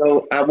it?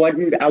 So I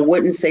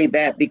wouldn't say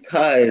that,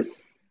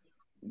 because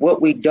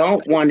what we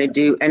don't want to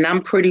do, and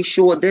I'm pretty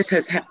sure this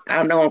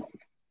I don't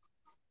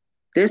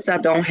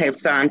have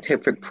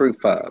scientific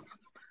proof of.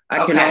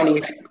 I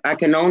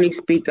can only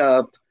speak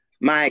of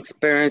my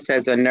experience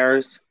as a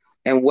nurse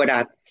and what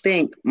I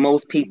think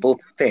most people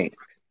think.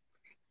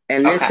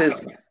 And this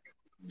is,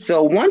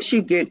 so once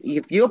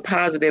if you're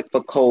positive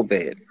for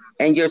COVID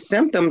and your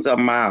symptoms are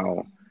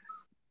mild,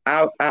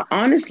 I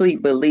honestly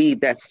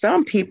believe that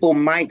some people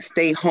might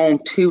stay home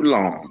too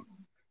long.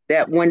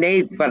 That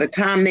by the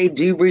time they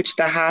do reach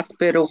the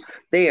hospital,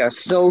 they are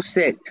so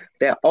sick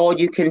that all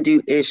you can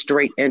do is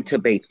straight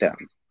intubate them.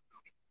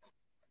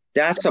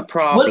 That's a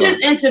problem. What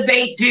does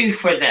intubate do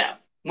for them?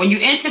 When you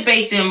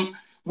intubate them,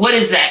 what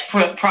is that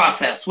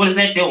process? What is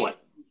that doing?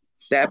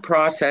 That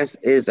process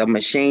is a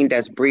machine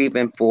that's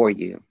breathing for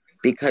you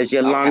because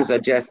your lungs are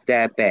just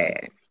that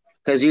bad.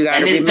 Because you got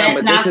to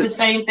remember, this is the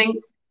same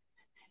thing.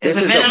 This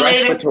is a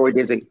respiratory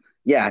disease.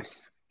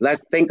 Yes.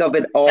 Let's think of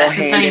it all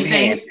hand in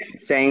hand.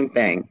 Same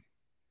thing.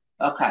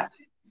 Okay.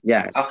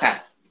 Yes. Okay.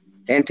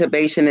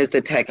 Intubation is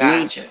the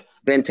technique. Gotcha.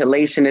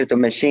 Ventilation is the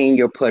machine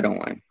you're put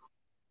on.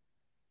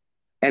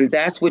 And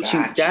that's what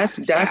that's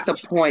the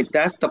point.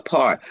 That's the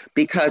part.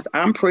 Because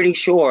I'm pretty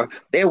sure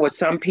there were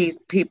some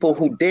people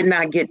who did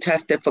not get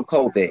tested for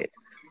COVID,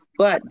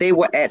 but they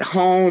were at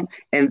home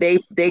and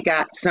they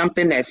got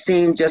something that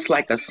seemed just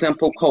like a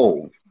simple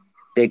cold.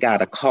 They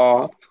got a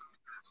cough.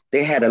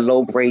 They had a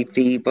low-grade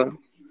fever.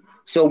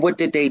 So what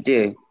did they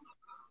do?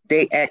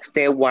 They asked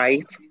their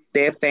wife,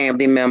 their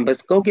family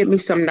members, go get me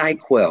some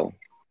NyQuil.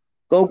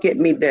 Go get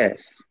me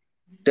this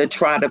to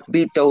try to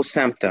beat those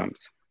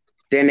symptoms.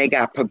 Then they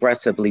got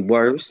progressively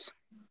worse.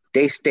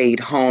 They stayed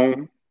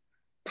home.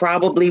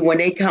 Probably when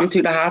they come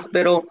to the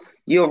hospital,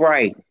 you're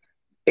right.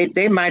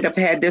 They might have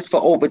had this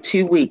for over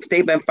 2 weeks.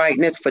 They've been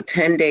fighting this for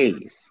 10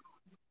 days.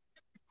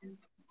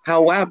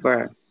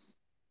 However,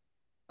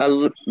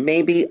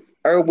 maybe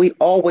are we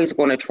always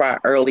going to try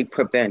early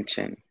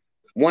prevention?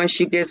 Once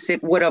you get sick,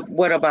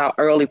 what about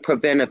early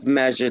preventive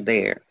measure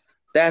there?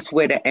 That's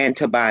where the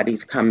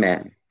antibodies come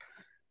in.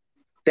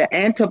 The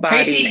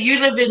antibodies. Tracy, you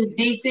live in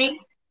DC?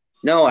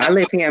 No, I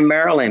live here in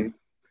Maryland.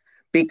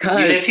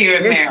 Because you live here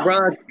in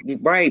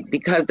Maryland.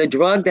 Because the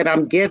drug that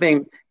I'm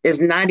giving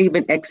is not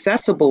even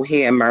accessible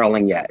here in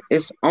Maryland yet.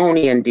 It's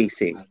only in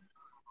DC.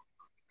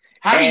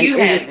 How do you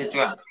have the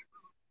drug?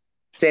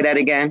 Say that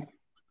again.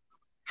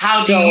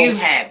 How do you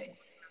have it?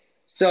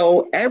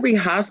 So every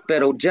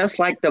hospital, just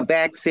like the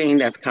vaccine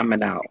that's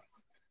coming out,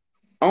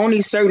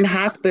 only certain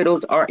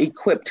hospitals are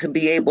equipped to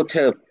be able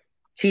to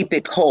keep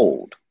it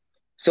cold.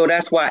 So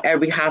that's why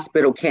every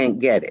hospital can't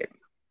get it.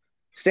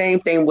 Same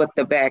thing with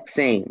the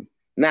vaccine.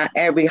 Not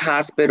every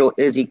hospital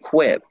is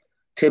equipped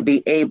to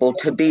be able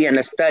to be in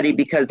a study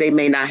because they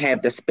may not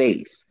have the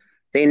space.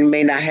 They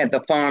may not have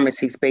the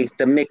pharmacy space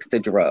to mix the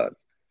drug.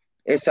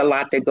 It's a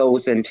lot that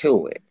goes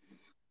into it.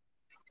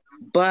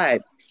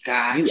 But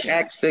you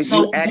asked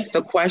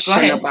the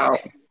question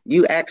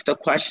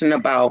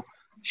about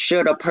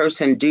should a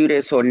person do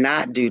this or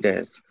not do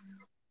this?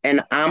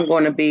 And I'm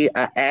going to be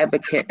an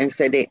advocate and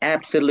say they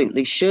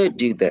absolutely should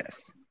do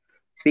this.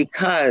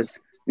 Because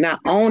not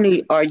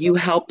only are you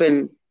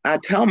helping, I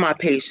tell my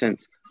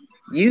patients,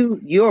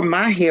 you're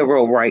my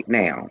hero right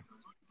now.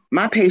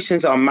 My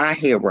patients are my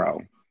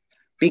hero.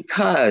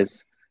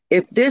 Because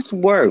if this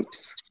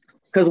works,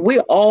 because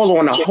we're all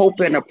on a hope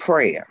and a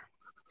prayer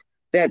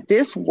that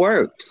this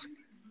works,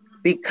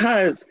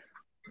 because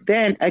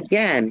then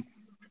again,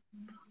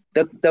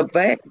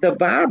 the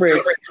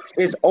virus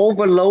is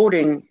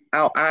overloading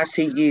our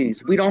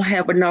ICUs. We don't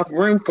have enough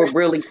room for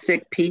really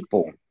sick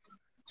people.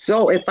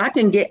 So if I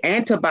can get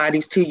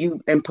antibodies to you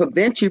and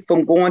prevent you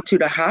from going to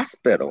the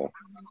hospital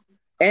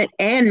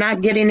and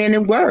not getting any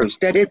worse,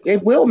 that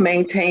it will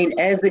maintain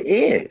as it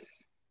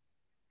is.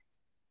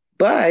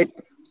 But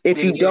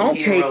if you don't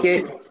take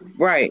it,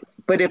 right,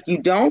 but if you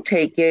don't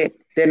take it,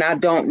 then I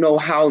don't know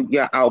how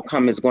your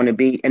outcome is going to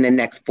be in the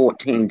next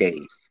 14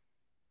 days.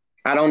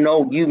 I don't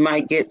know, you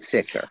might get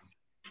sicker.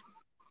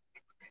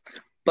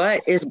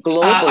 But it's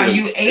globally. Are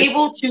you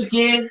able to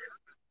give?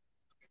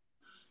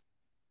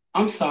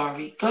 I'm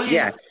sorry, go ahead.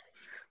 Yes,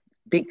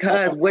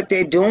 because what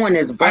they're doing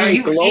is very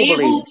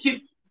globally. Able to?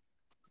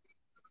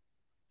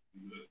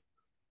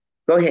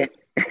 Go ahead.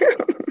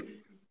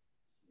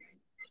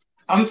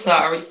 I'm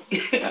sorry.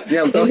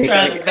 No, go ahead. I'm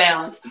trying to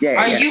balance. Yeah,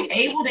 Are you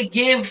able to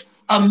give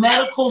a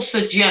medical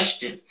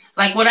suggestion?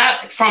 Like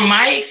from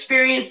my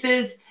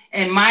experiences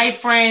and my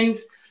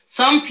friends,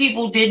 some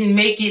people didn't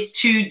make it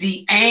to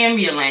the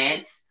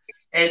ambulance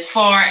as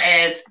far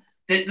as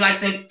the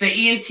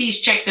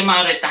EMTs checked them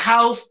out at the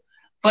house,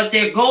 but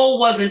their goal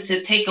wasn't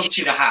to take them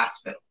to the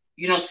hospital.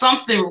 You know,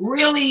 something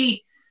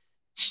really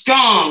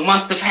strong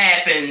must have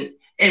happened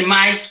in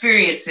my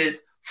experiences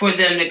for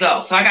them to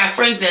go. So I got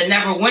friends that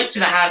never went to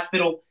the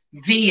hospital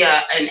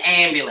via an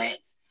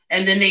ambulance.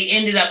 And then they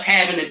ended up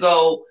having to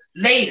go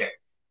later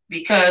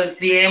because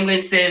the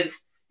ambulance says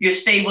you're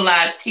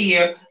stabilized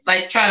here,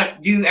 like try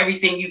to do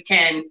everything you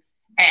can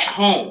at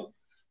home.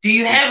 Do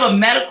you have a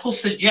medical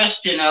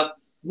suggestion of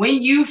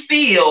when you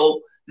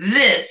feel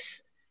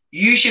this,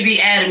 you should be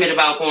adamant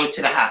about going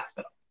to the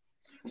hospital.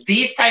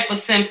 These type of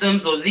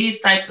symptoms or these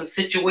types of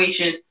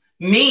situation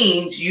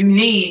means you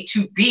need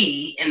to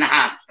be in the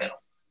hospital.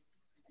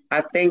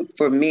 I think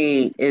for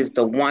me is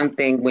the one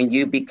thing when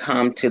you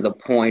become to the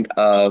point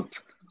of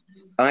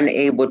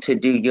unable to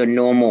do your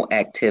normal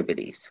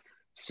activities.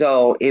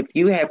 So if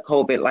you have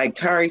COVID, like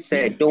Terry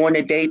said, during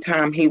the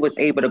daytime, he was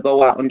able to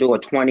go out and do a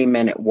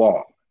 20-minute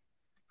walk.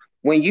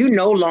 When you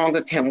no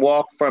longer can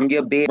walk from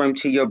your bedroom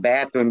to your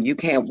bathroom, you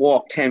can't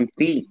walk 10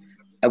 feet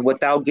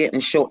without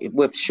getting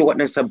with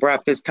shortness of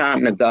breath. It's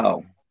time to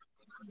go.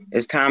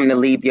 It's time to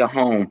leave your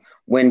home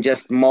when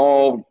just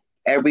small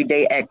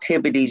everyday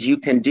activities you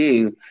can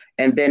do,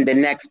 and then the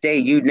next day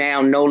you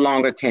now no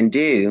longer can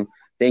do,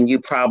 then you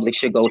probably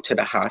should go to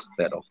the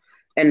hospital.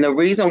 And the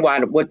reason why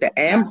when the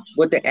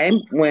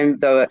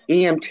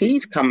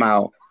EMTs come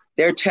out,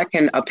 they're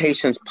checking a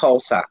patient's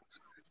pulse ox.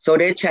 So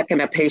they're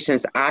checking a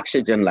patient's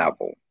oxygen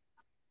level.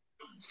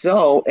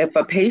 So if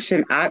a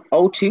patient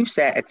O2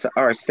 sats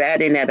are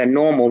sitting at a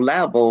normal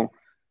level,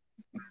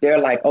 they're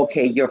like,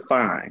 okay, you're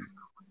fine.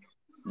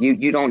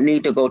 You don't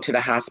need to go to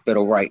the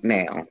hospital right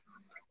now.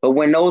 But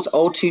when those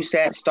O2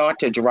 sats start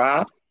to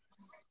drop,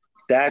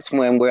 that's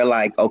when we're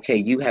like, okay,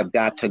 you have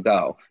got to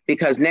go.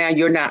 Because now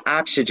you're not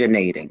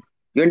oxygenating.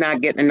 You're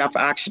not getting enough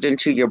oxygen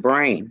to your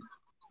brain.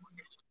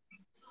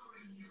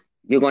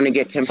 You're going to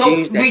get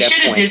confused. So we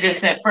should have did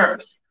this at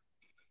first.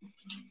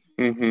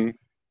 Mm-hmm.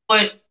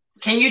 But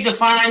can you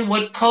define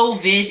what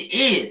COVID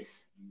is?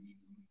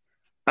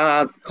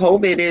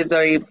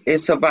 COVID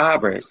is a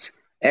virus,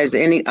 as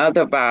any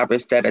other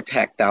virus that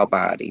attacked our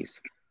bodies.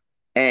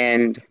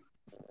 And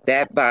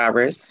that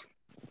virus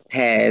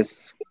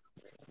has,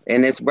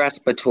 and it's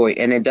respiratory,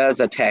 and it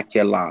does attack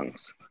your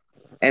lungs.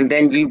 And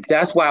then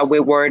that's why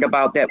we're worried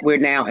about that we're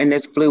now in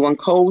this flu and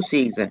cold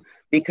season,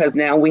 because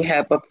now we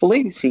have a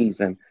flu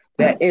season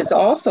that is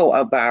also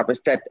a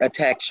virus that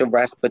attacks your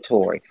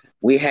respiratory.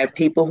 We have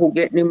people who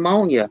get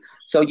pneumonia.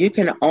 So you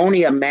can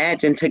only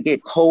imagine to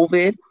get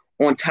COVID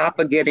on top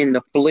of getting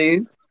the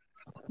flu,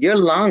 your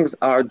lungs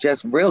are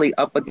just really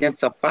up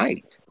against a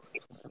fight.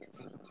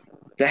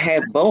 To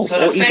have both,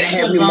 so or even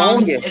have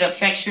pneumonia. Lungs, it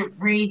affects your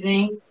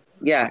breathing.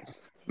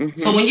 Yes.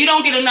 Mm-hmm. So when you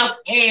don't get enough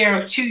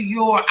air to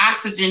your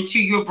oxygen to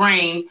your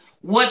brain,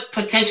 what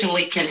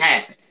potentially can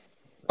happen?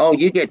 Oh,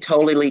 you get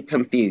totally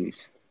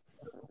confused.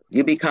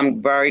 You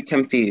become very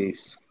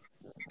confused.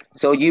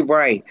 So you're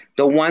right.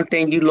 The one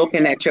thing you're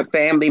looking at your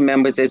family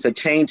members is a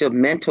change of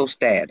mental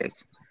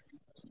status.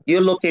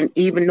 You're looking,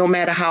 even no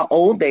matter how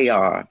old they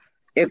are,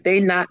 if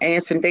they're not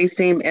answering, they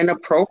seem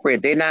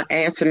inappropriate. They're not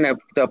answering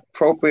the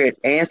appropriate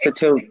answer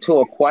to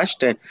a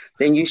question,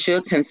 then you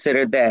should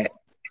consider that,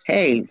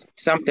 hey,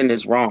 something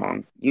is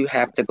wrong. You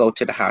have to go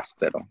to the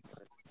hospital.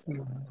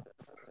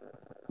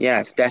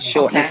 Yes, that's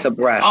shortness of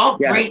breath. All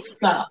yes. Great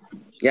stuff.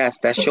 Yes,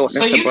 that's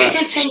shortness of breath. So you can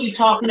continue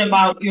talking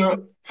about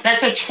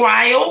that's a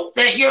trial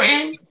that you're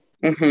in?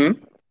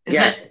 Mm-hmm.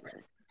 Yes.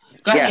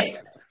 Go ahead.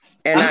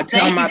 And I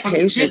tell my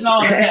patients,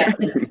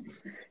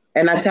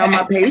 and I tell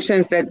my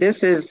patients that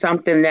this is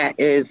something that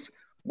is,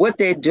 what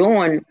they're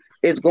doing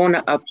is going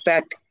to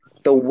affect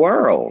the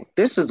world.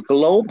 This is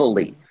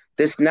globally.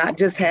 This not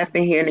just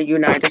happening here in the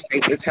United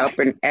States, it's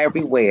happening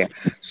everywhere.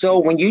 So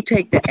when you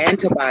take the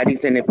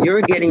antibodies and if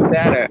you're getting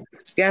better,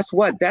 guess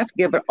what? That's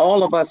giving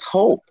all of us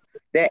hope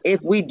that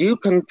if we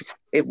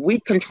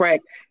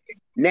contract,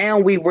 now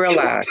we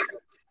realize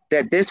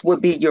that this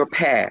would be your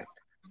path.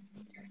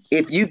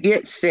 If you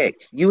get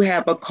sick, you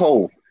have a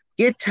cold,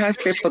 get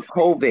tested for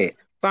COVID.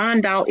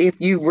 Find out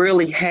if you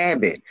really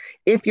have it.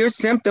 If your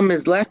symptom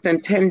is less than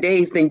 10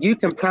 days, then you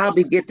can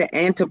probably get the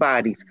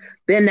antibodies.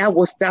 Then that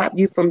will stop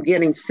you from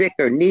getting sick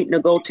or needing to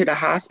go to the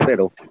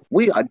hospital.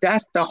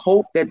 That's the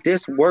hope that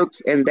this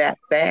works in that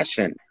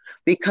fashion.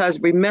 Because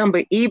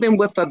remember, even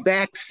with a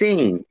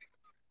vaccine,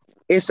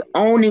 it's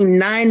only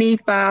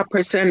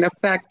 95%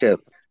 effective.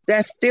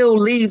 That still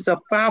leaves a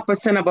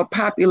 5% of a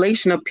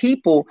population of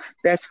people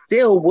that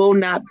still will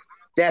not,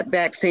 that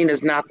vaccine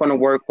is not going to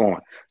work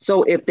on.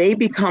 So if they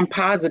become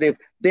positive,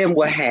 then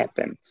what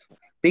happens?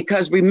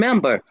 Because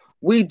remember,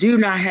 we do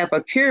not have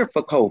a cure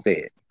for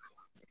COVID.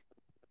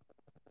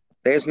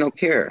 There's no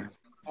cure.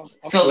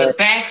 So the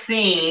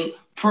vaccine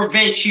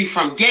prevents you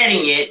from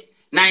getting it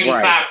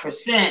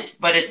 95%,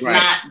 but it's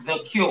not the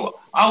cure.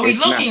 Are we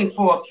looking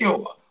for a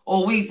cure?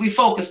 Or we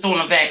focused on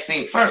the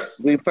vaccine first?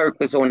 We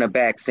focus on the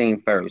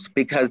vaccine first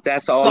because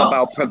that's all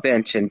about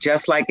prevention.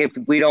 Just like if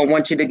we don't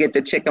want you to get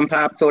the chicken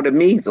pox or the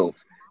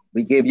measles,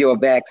 we give you a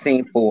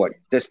vaccine for it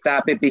to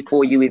stop it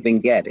before you even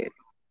get it.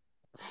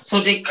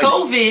 So did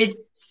COVID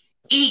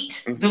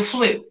eat the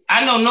flu?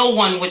 I know no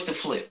one with the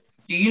flu.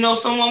 Do you know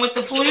someone with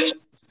the flu?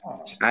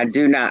 I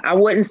do not. I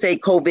wouldn't say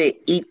COVID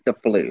eat the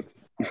flu.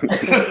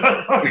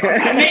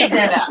 I made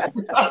that up.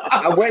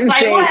 I wouldn't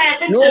say,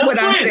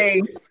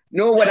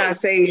 nor would I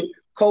say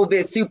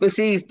COVID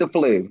supersedes the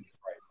flu.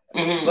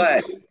 Mm-hmm.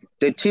 But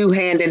the two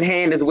hand in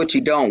hand is what you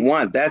don't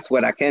want. That's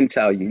what I can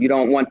tell you. You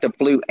don't want the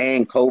flu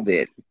and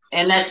COVID.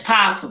 And that's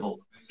possible.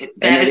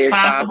 That and it is is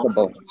possible.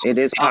 possible. It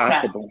is Okay,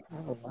 possible,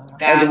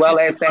 as gotcha. well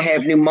as to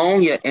have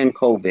pneumonia and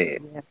COVID.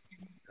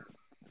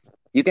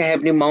 You can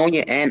have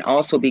pneumonia and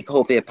also be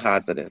COVID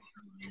positive.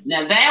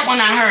 Now that one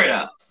I heard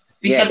of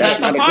Yeah, because that's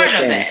that's a not a part good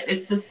of thing. that.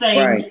 It's the same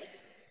Right,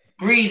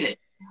 breathing.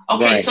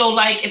 Okay, right. so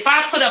like if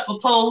I put up a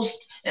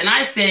post and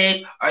I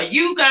said, "Are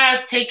you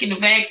guys taking the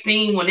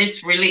vaccine when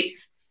it's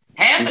released?"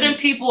 Half of them Hmm.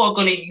 people are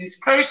going to use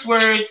curse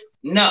words.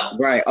 No.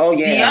 Right. Oh The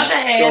yeah, other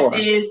half sure.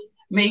 is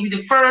maybe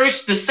the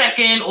first, the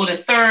second, or the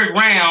third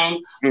round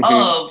Hmm.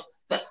 of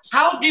the.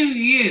 How do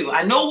you?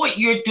 I know what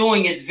you're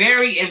doing is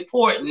very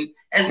important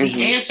as the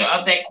Hmm. answer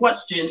of that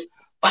question,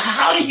 but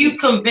how do Hmm. you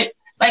convince?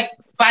 Like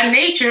by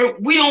nature,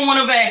 we don't want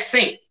a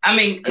vaccine. I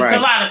mean, it's a Right,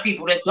 lot of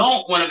people that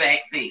don't want a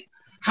vaccine.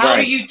 How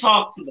do right. you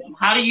talk to them?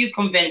 How do you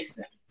convince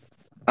them?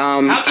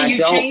 How can I you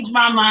don't. change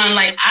my mind?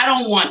 Like I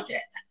don't want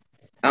that.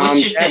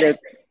 What's your That thing?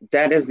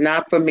 is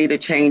not for me to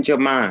change your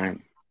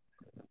mind.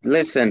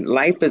 Listen,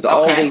 life is Okay.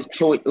 always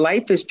choice.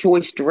 Life is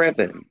choice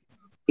driven.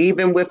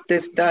 Even with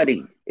this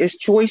study, it's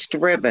choice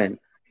driven.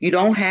 You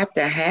don't have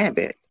to have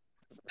it.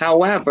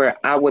 However,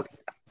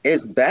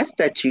 it's best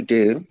that you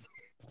do,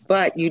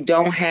 but you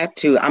don't have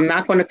to. I'm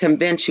not going to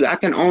convince you. I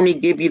can only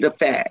give you the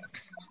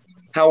facts.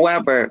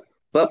 However,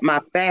 but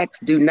my facts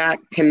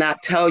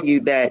cannot tell you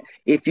that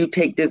if you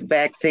take this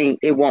vaccine,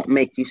 it won't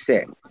make you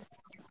sick.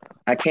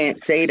 I can't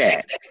say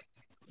that.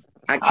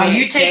 I Are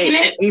you can't taking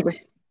say it? even.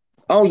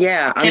 Oh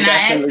yeah, I'm Can I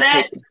ask definitely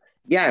that? taking.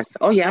 Yes.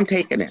 Oh yeah, I'm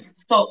taking it.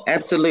 So,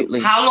 Absolutely.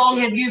 how long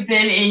have you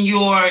been in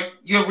your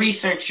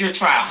research, your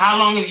trial? How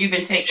long have you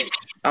been taking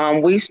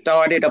it? We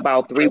started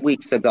about 3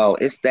 weeks ago.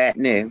 It's that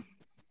new.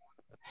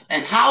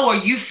 And how are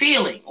you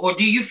feeling? Or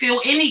do you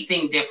feel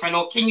anything different?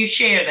 Or can you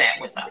share that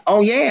with us?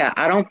 Oh yeah,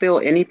 I don't feel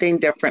anything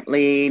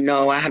differently.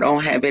 No, I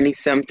don't have any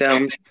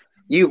symptoms.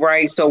 You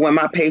right. So when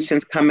my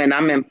patients come in,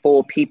 I'm in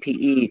full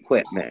PPE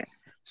equipment.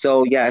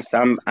 So yes,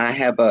 I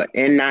have a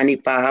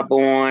N95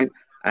 on.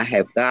 I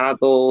have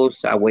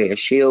goggles. I wear a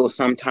shield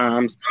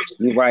sometimes.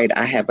 You right.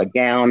 I have a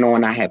gown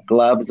on. I have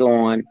gloves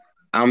on.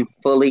 I'm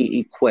fully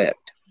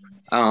equipped.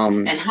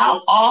 Um, And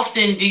how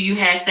often do you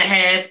have to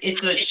have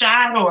it's a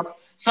shot or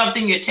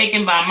something you're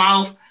taking by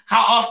mouth?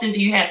 How often do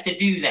you have to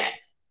do that?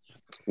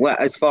 well,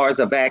 as far as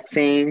a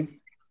vaccine,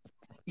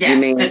 you Yes,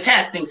 the mean?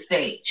 testing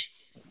stage.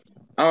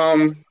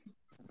 Um,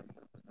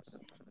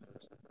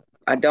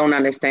 I don't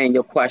understand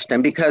your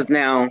question because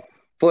now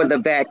for the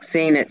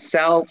vaccine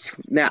itself,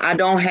 now I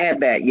don't have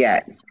that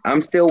yet.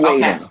 I'm still Okay.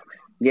 waiting.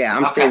 Yeah,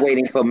 I'm still Okay.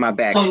 waiting for my So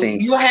vaccine.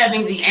 you're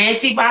having the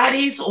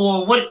antibodies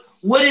or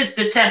what is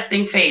the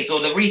testing phase or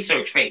the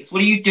research phase?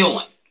 What are you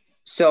doing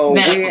So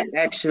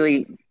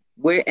medically?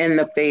 we're in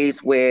the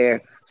phase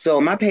where so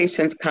my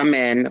patients come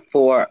in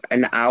for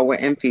an hour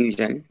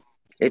infusion.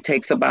 It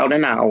takes about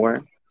an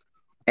hour.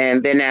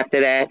 And then after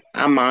that,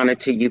 I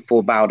monitor you for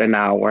about an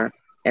hour.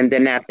 And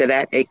then after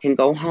that, it can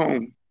go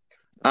home.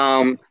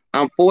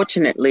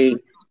 Unfortunately,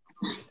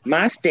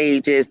 my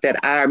stage is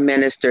that I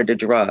administer the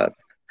drug.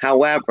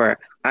 However,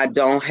 I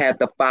don't have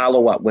the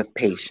follow up with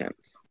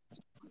patients.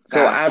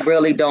 So I Gotcha.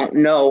 really don't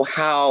know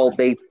how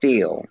they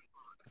feel.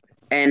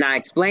 And I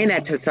explain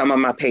that to some of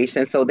my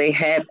patients. So they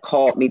have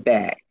called me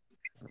back.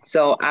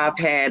 So I've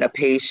had a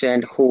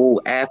patient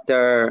who,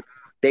 after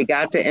they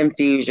got the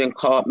infusion,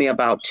 called me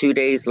about 2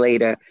 days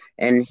later.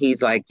 And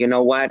he's like, you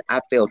know what? I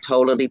feel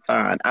totally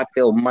fine. I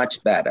feel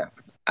much better.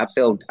 I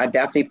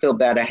definitely feel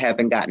better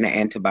having gotten the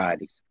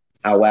antibodies.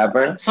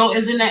 However, So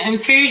isn't that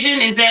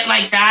infusion? Is that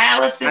like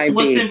dialysis?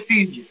 What's IV.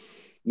 infusion?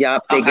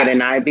 Yup, they get Okay.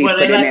 an IV Well,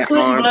 they put in like their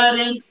putting arm. blood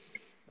in.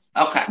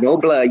 Okay. No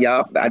blood,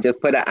 yup. I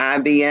just put an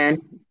IV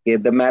in,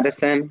 give the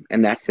medicine,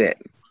 and that's it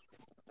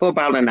for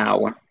about an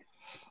hour.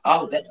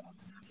 Oh, that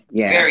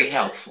Yeah, very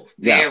helpful.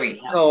 yeah. Very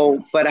helpful.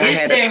 So, but I Is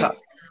had a there? cou-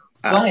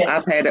 Go ahead.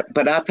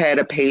 I've had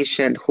a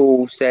patient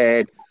who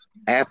said,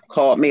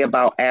 called me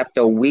about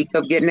after a week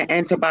of getting the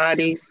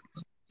antibodies,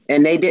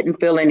 and they didn't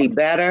feel any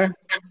better,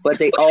 but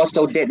they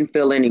also didn't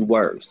feel any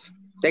worse.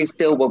 They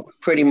still were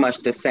pretty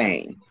much the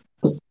same.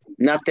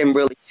 Nothing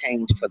really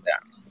changed for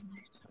them.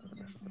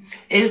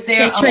 Is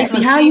there Okay, a Yeah.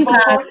 Tracy, how you placebo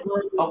guys? part?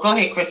 Oh, go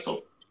ahead,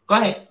 Crystal. Go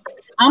ahead.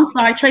 I'm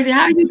sorry, Tracy.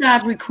 How are you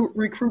guys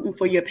recruiting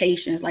for your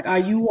patients? Like, are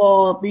you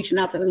all reaching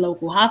out to the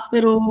local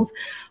hospitals?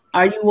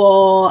 Are you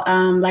all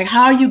like,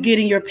 how are you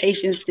getting your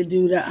patients to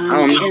do the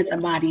Um,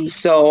 antibody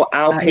so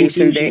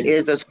outpatient, there infusion?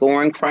 is a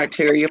scoring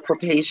criteria for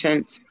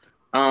patients.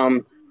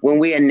 When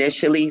we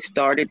initially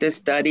started this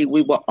study,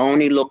 we were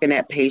only looking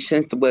at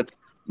patients with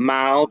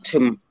mild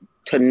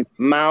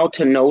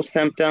to no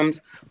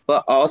symptoms,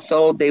 but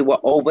also they were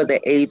over the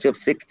age of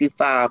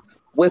 65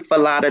 with a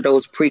lot of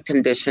those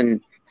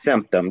preconditioned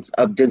symptoms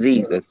of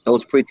diseases,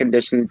 those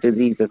preconditioned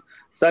diseases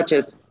such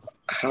as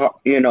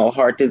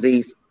heart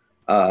disease,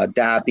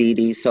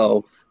 diabetes.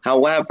 So,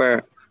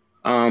 however,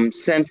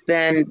 since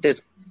then,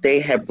 they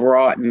have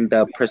broadened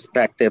the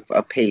perspective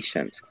of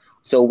patients.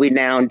 So we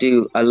now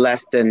do a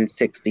less than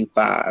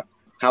 65.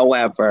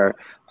 However,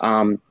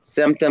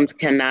 symptoms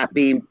cannot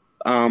be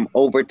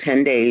over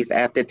 10 days.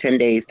 After 10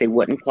 days, they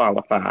wouldn't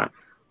qualify.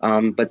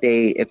 But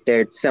if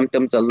their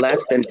symptoms are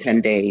less than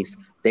 10 days,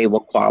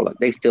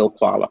 they still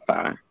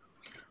qualify.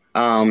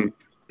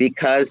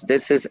 Because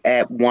this is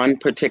at one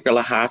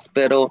particular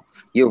hospital,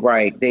 you're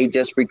right. They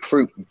just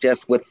recruit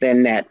just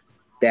within that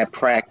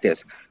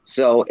practice.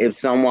 So if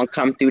someone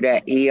come through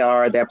that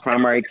ER, that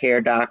primary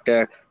care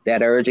doctor,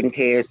 that urgent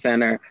care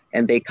center,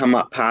 and they come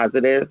up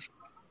positive,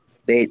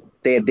 they're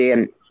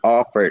then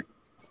offered.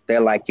 They're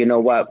like, you know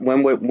what?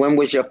 When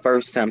was your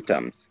first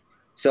symptoms?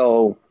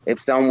 So if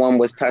someone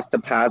was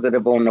tested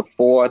positive on the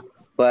 4th,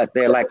 but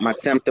they're like, my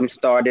symptoms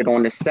started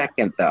on the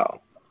 2nd,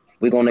 though.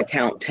 We're going to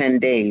count 10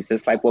 days.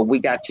 It's like, well, we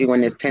got you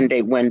in this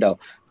 10-day window.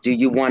 Do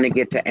you want to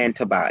get to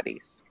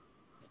antibodies?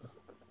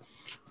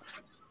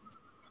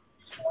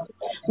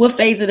 What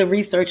phase of the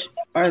research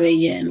are they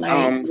in?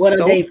 Like, what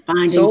are they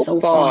finding so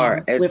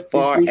far? As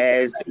far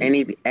as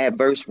any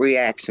adverse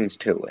reactions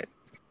to it.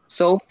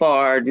 So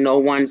far, no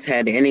one's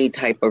had any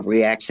type of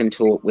reaction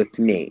to it with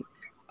me.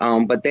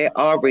 But there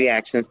are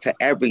reactions to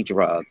every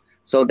drug.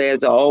 So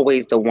there's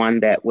always the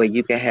one where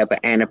you can have an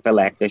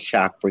anaphylactic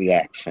shock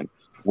reaction,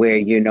 where,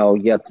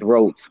 your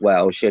throat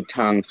swells, your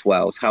tongue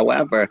swells.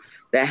 However,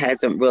 that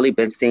hasn't really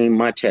been seen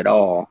much at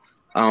all.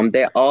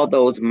 There are all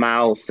those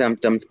mild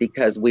symptoms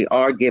because we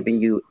are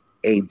giving you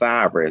a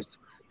virus.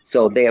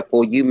 So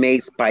therefore, you may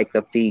spike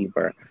a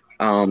fever.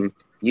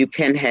 You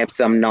can have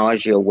some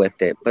nausea with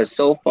it. But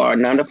so far,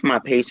 none of my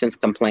patients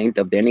complained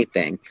of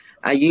anything.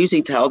 I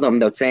usually tell them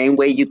the same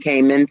way you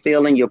came in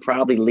feeling, you'll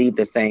probably leave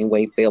the same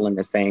way feeling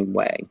the same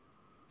way,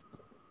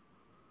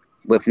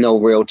 with no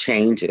real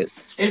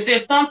changes. Is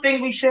there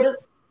something is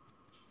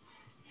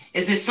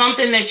it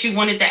something that you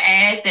wanted to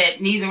add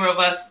that neither of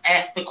us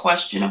asked the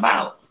question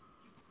about?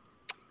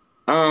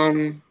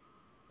 I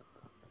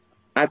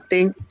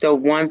think the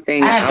one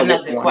thing I have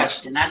another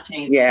question. I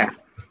changed. Yeah.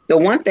 The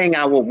one thing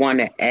I would want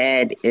to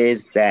add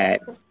is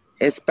that,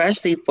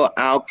 especially for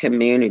our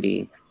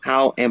community,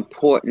 how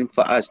important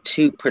for us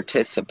to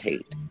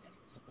participate.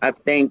 I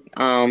think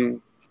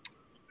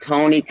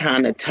Tony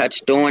kind of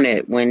touched on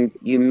it when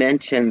you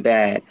mentioned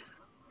that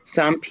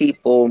some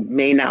people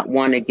may not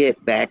want to get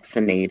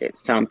vaccinated.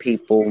 Some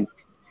people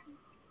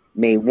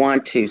may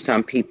want to.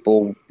 Some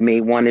people may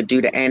want to do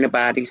the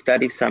antibody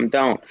study. Some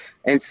don't.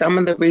 And some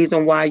of the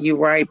reason why you're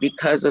right,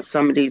 because of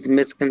some of these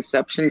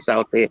misconceptions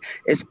out there,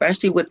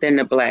 especially within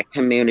the Black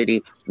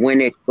community,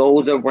 when it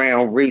goes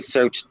around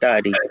research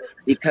studies,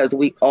 because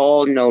we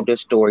all know the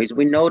stories.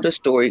 We know the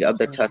story of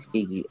the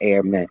Tuskegee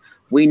Airmen.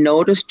 We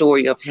know the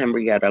story of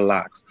Henrietta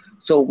Lacks.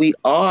 So we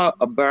are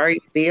very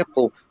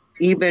fearful.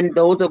 Even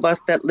those of us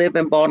that live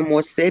in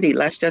Baltimore City,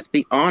 let's just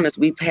be honest,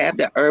 we've had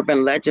the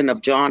urban legend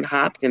of John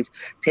Hopkins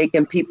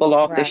taking people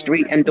off the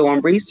street and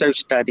doing research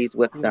studies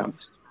with them.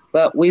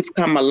 But we've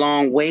come a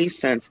long way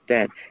since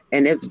then.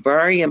 And it's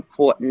very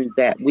important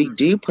that we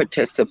do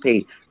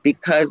participate,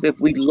 because if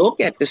we look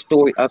at the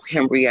story of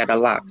Henrietta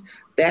Lacks,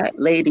 that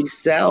lady's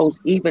cells,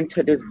 even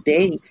to this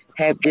day,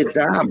 have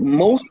designed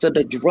most of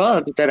the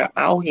drugs that are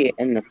out here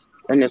in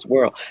this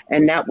world.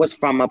 And that was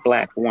from a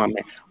Black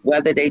woman.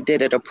 Whether they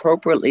did it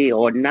appropriately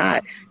or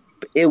not,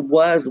 it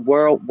was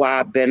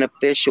worldwide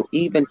beneficial,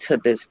 even to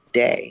this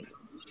day.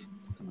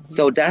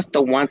 So that's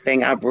the one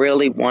thing I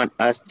really want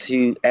us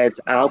to, as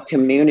our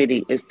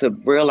community, is to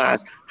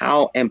realize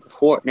how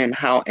important and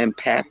how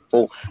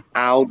impactful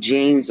our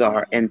genes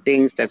are and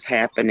things that's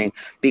happening.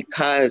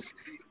 Because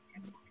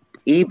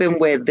even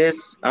with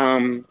this,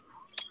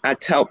 I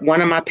tell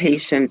one of my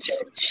patients,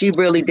 she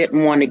really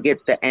didn't want to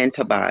get the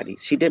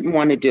antibodies. She didn't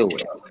want to do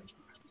it.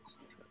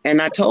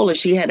 And I told her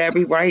she had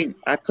every right.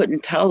 I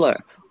couldn't tell her.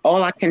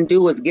 All I can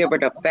do is give her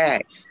the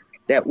facts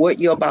that what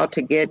you're about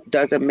to get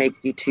doesn't make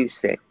you too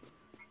sick.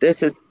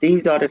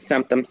 These are the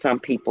symptoms some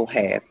people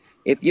have.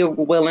 If you're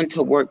willing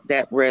to work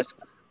that risk,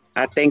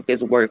 I think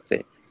it's worth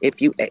it.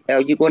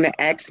 Are you going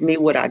to ask me,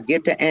 would I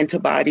get the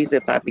antibodies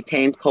if I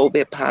became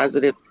COVID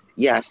positive?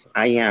 Yes,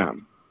 I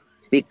am.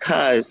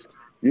 Because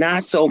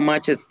not so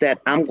much as that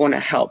I'm going to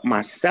help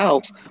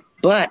myself,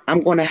 but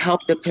I'm going to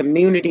help the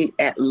community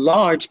at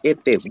large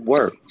if it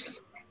works.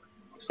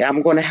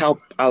 I'm going to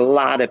help a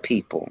lot of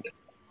people.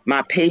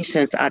 My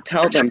patients, I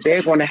tell them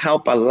they're going to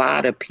help a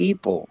lot of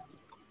people,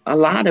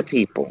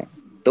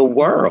 the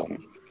world.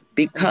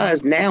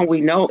 Because now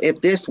we know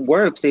if this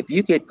works, if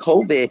you get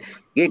COVID,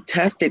 get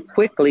tested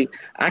quickly,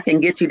 I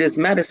can get you this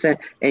medicine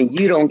and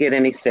you don't get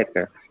any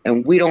sicker.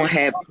 And we don't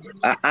have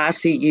an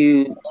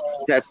ICU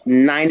that's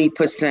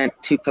 90%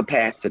 to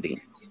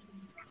capacity.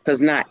 Because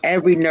not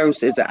every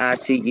nurse is an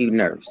ICU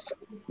nurse.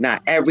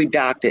 Not every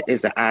doctor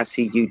is an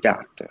ICU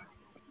doctor.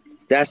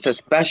 That's a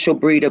special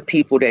breed of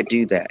people that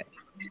do that.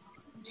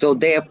 So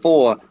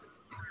therefore,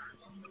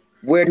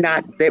 we're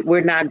not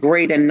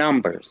great in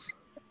numbers.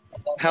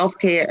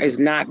 Healthcare is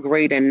not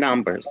great in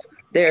numbers.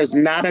 There's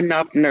not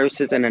enough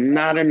nurses and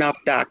not enough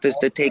doctors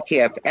to take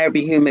care of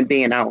every human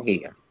being out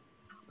here.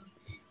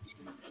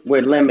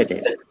 We're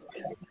limited.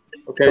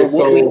 Okay, but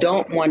what we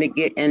don't want to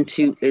get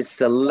into is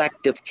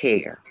selective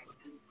care.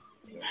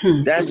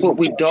 That's what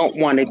we don't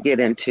want to get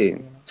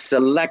into,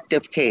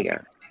 selective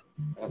care.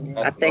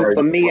 I think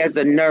for me as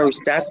a nurse,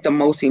 that's the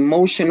most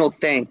emotional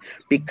thing,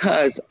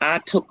 because I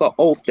took an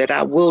oath that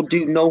I will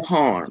do no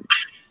harm.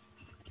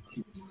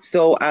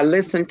 So I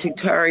listened to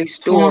Terry's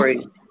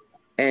story,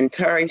 and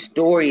Terry's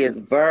story is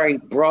very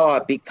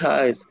broad,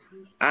 because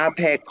I've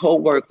had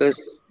coworkers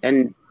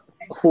and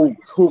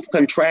who've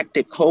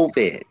contracted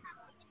COVID,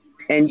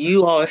 and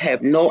you all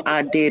have no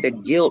idea the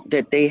guilt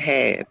that they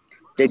have,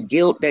 the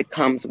guilt that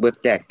comes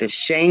with that, the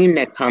shame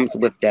that comes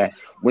with that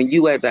when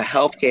you as a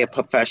healthcare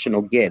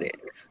professional get it.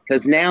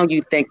 Because now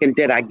you thinking,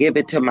 did I give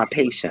it to my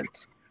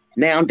patients?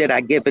 Now did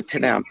I give it to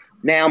them?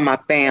 Now my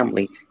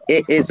family.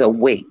 It is a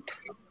weight.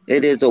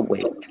 It is a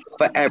weight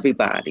for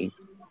everybody.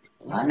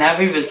 I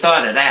never even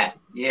thought of that.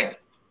 Yeah.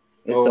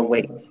 It's a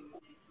weight.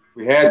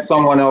 We had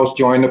someone else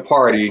join the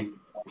party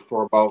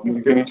for about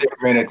 15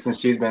 minutes, and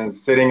she's been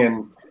sitting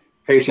and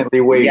patiently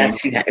waiting. Yes,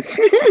 she has.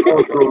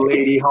 Hello,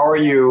 lady. How are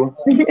you?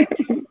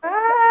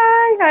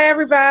 Hi,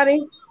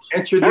 everybody.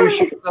 Introduce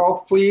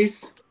yourself,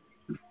 please.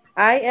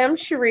 I am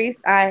Sharice.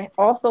 I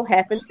also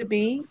happen to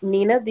be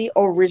Nina, the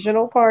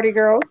original Party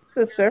Girl's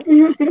sister.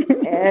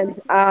 And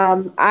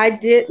I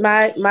did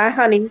my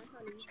honey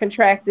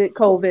contracted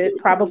COVID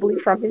probably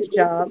from his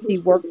job. He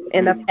worked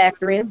in a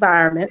factory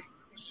environment.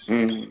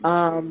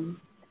 And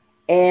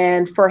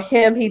for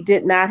him, he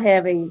did not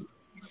have a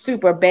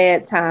super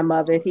bad time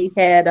of it. He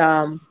had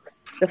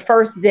the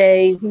first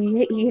day,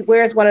 he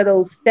wears one of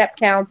those step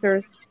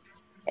counters.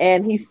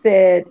 And he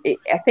said,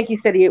 I think he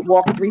said he had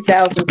walked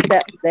 3,000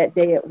 steps that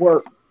day at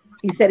work.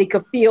 He said he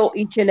could feel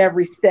each and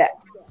every step.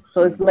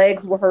 So his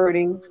legs were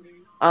hurting.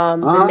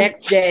 The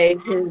next day,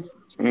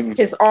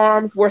 his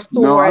arms were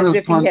sore as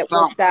if he had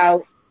worked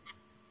out.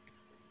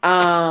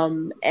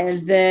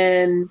 And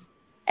then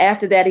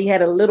after that, he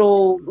had a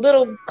little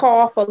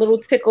cough, a little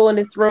tickle in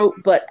his throat,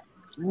 but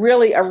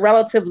really a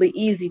relatively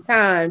easy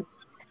time.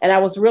 And I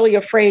was really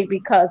afraid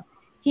because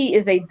he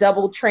is a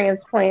double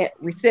transplant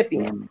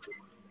recipient.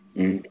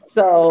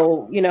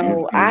 So, you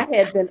know, I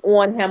had been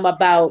on him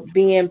about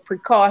being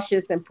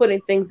precautious and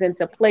putting things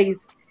into place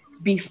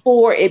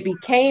before it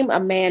became a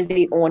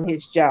mandate on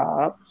his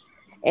job.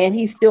 And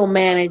he still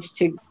managed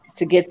to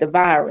get the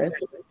virus.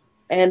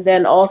 And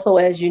then also,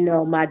 as you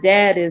know, my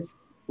dad is,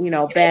 you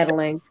know,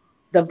 battling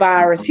the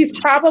virus. He's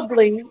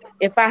probably,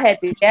 if I had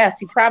to guess,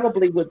 he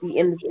probably would be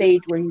in the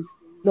stage where he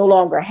no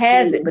longer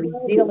has it, but he's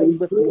dealing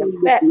with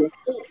the effects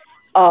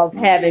of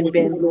having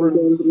been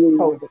through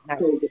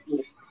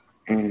COVID-19.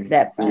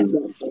 That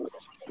virus.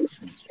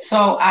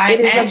 So it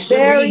is a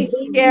very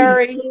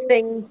scary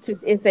thing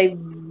it's a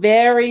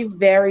very,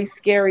 very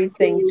scary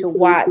thing to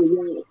watch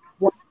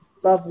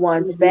loved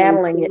ones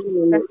battling it,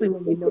 especially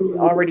when you know you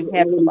already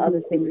have some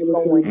other things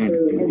going,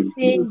 and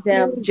seeing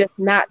them just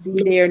not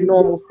be their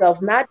normal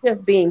selves, not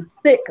just being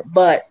sick,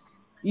 but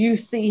you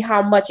see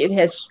how much it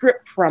has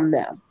stripped from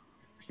them.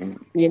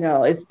 You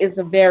know, it's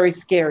a very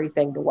scary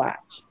thing to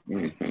watch.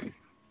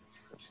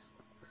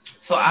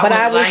 So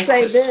I would like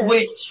to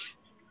switch.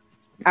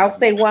 I'll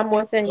say one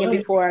more thing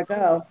before I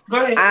go.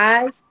 Go ahead.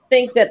 I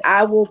think that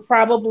I will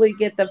probably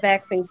get the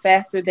vaccine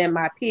faster than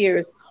my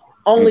peers,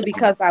 only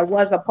because I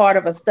was a part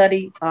of a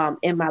study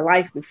in my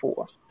life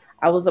before.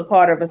 I was a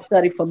part of a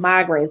study for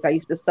migraines. I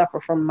used to suffer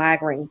from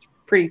migraines,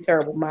 pretty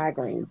terrible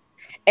migraines.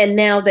 And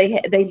now they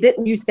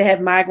didn't used to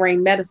have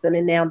migraine medicine,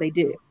 and now they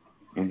do.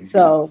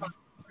 So,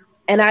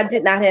 and I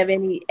did not have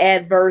any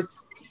adverse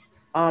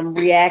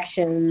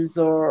reactions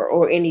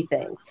or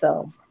anything.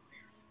 So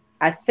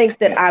I think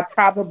that I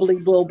probably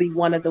will be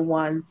one of the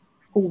ones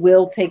who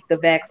will take the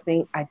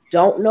vaccine. I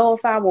don't know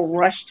if I will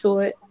rush to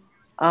it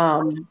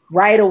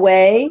right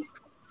away,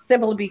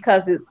 simply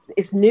because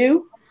it's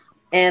new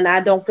and I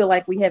don't feel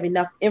like we have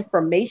enough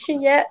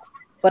information yet.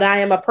 But I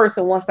am a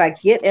person, once I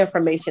get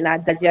information, I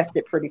digest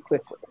it pretty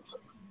quickly.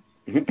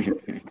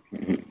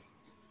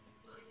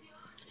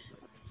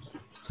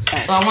 So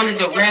I wanted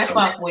to wrap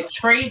up what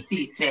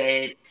Tracy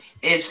said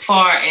as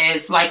far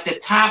as like the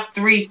top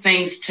 3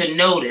 things to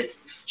notice.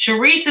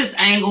 Sharice's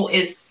angle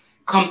is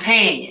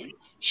companion.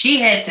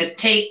 She had to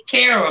take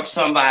care of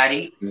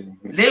somebody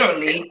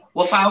literally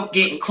without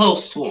getting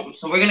close to them.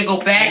 So we're going to go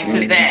back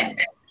to that.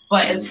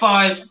 But as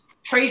far as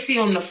Tracy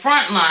on the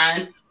front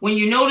line, when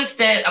you notice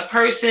that a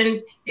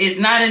person is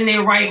not in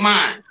their right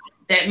mind,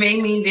 that may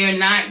mean they're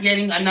not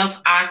getting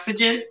enough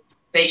oxygen.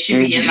 They should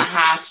be in the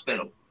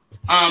hospital.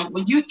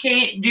 When you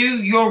can't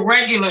do your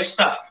regular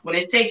stuff, when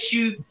it takes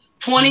you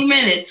 20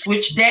 minutes,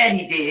 which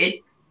Daddy did,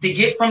 to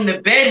get from the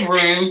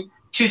bedroom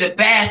to the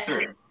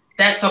bathroom,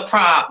 that's a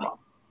problem.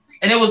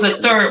 And there was a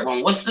third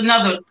one. What's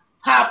another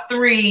top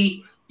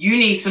 3? You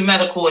need some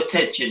medical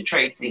attention,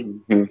 Tracy.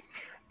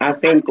 I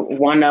think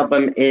one of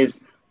them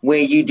is where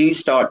you do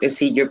start to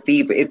see your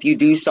fever. If you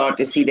do start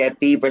to see that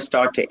fever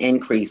start to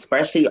increase,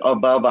 especially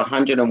above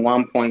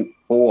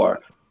 101.4,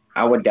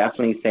 I would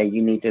definitely say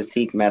you need to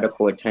seek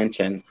medical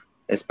attention,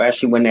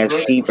 especially when that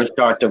fever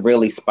start to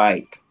really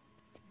spike.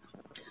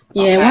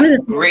 Yeah, okay. one of the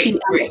great.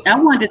 I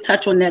wanted to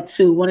touch on that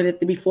too. One of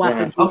the before I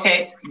forget.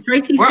 Okay.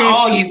 Tracy We're said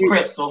all you,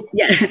 Crystal.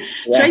 Yeah.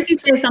 Tracy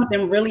said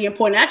something really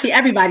important. Actually,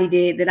 everybody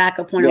did that I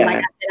could point out. Like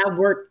I said, I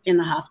work in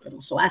the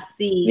hospital, so I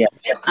see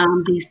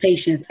these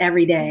patients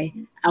every day.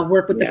 I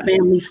work with the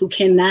families who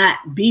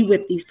cannot be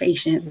with these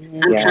patients.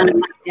 I'm kind of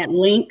like that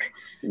link,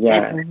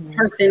 that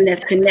person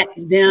that's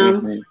connected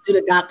them to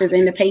the doctors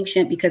and the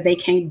patient because they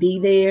can't be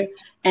there.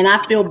 And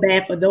I feel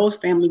bad for those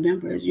family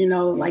members. You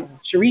know, like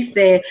Sharice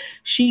said,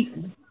 she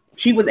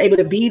was able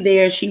to be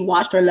there. She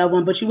watched her loved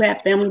one, but you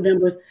have family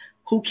members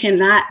who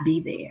cannot be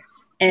there.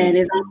 And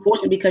it's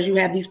unfortunate because you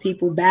have these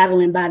people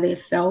battling by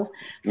themselves.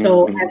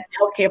 So as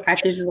healthcare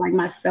practitioners like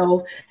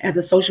myself, as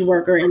a social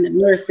worker and the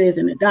nurses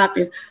and the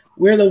doctors,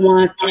 we're the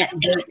ones at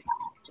work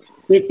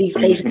with these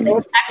patients.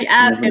 So actually,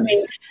 I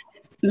mean,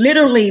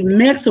 literally,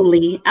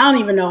 mentally, I don't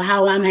even know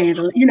how I'm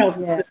handling,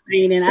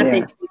 sustaining. I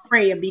think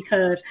prayer,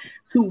 because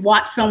to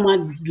watch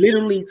someone,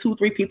 literally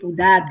 2-3 people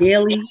die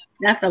daily,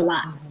 that's a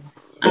lot.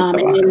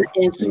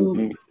 And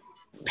to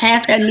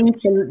pass that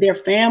news to their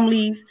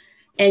families,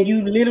 and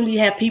you literally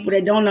have people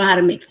that don't know how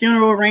to make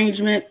funeral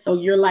arrangements, so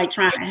you're like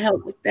trying to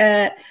help with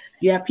that.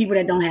 You have people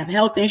that don't have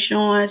health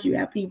insurance. You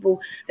have people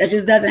that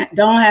just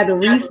don't have the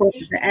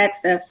resources to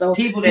access. So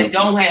people that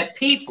don't have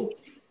people.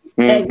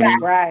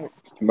 Exactly.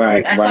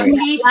 Right. That's a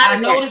piece. I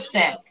noticed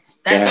that.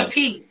 That's a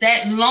piece.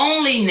 That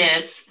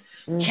loneliness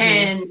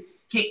can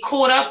get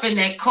caught up in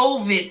that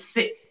COVID,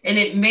 and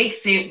it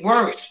makes it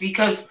worse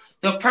because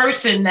the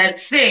person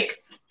that's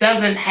sick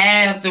doesn't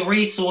have the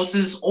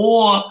resources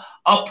or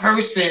a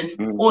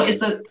person, or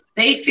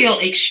they feel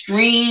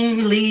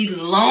extremely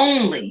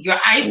lonely. You're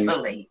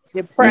isolated.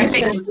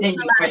 Depression,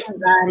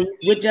 anxiety,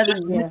 which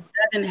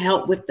doesn't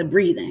help with the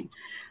breathing.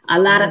 A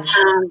lot of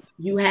times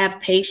you have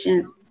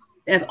patients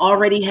that's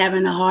already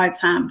having a hard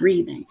time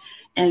breathing,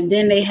 and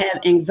then they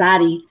have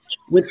anxiety,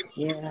 which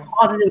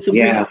causes them to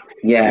breathe.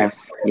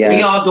 Yes.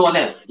 We all doing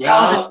this.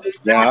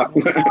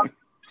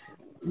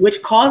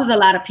 Which causes a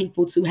lot of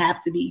people to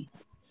have to be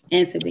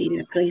intubated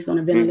and placed on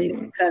a ventilator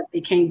because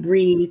they can't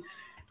breathe.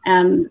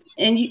 And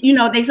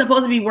they're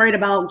supposed to be worried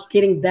about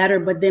getting better,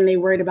 but then they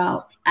worried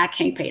about, I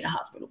can't pay the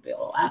hospital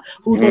bill.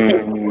 Who's going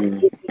to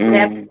take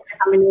I'm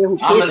going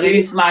to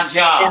lose my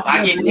job.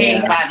 I get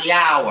paid by the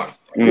hour.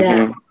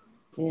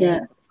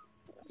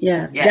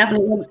 Yes,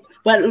 definitely.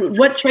 But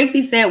what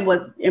Tracy said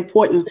was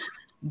important.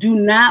 Do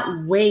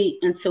not wait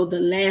until the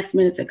last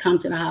minute to come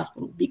to the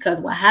hospital, because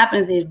what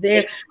happens is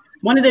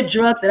one of the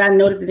drugs that I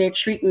noticed that they're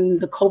treating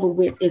the COVID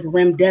with is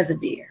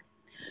remdesivir.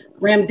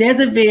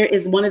 Remdesivir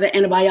is one of the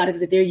antibiotics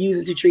that they're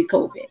using to treat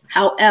COVID.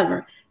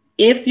 However,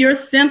 if your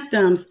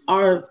symptoms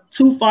are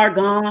too far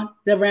gone,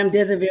 the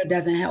remdesivir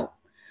doesn't help.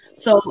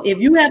 So if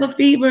you have a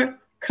fever,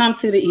 come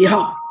to the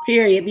ER,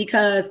 period,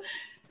 because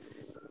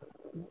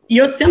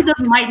your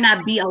symptoms might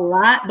not be a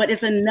lot, but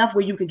it's enough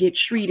where you could get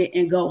treated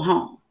and go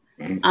home.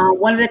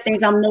 One of the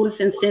things I'm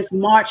noticing since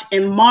March,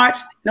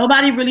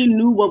 nobody really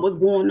knew what was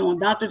going on.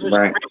 Doctors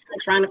were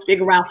trying to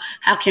figure out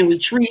how can we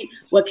treat,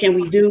 what can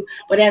we do.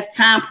 But as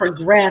time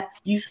progressed,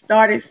 you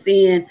started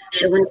seeing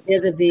the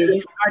remdesivir.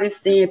 You started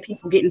seeing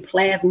people getting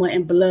plasma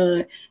and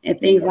blood and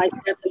things like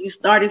that. So you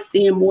started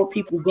seeing more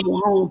people go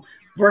home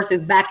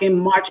versus back in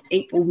March,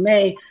 April,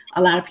 May,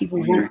 a lot of people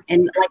weren't.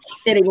 And like you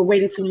said, they were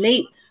waiting too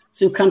late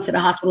to come to the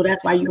hospital.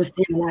 That's why you were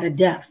seeing a lot of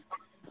deaths,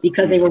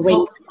 because they were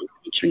waiting to be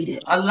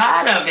treated. A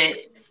lot of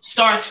it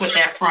starts with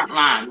that front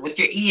line, with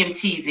your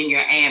EMTs and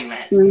your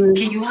ambulance. Can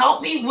you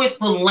help me with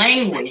the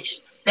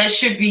language that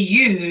should be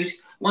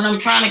used when I'm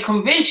trying to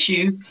convince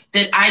you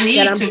that I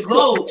need to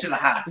go to the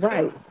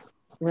hospital?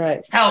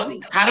 Right. Help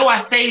me. How do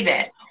I say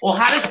that? Or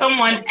how does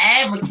someone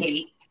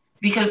advocate?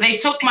 Because they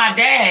took my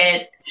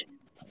dad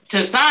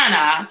to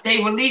Sinai,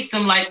 they released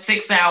him like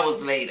 6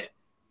 hours later.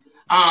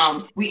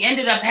 We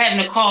ended up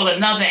having to call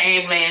another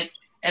ambulance,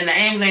 and the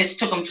ambulance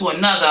took him to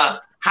another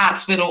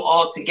hospital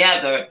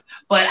altogether.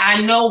 But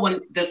I know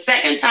when the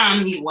second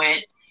time he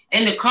went,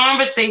 in the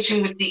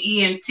conversation with the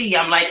EMT,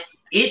 I'm like,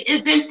 it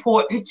is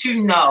important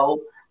to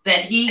know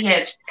that he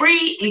has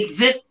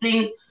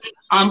pre-existing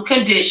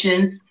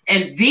conditions,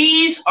 and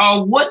these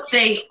are what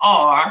they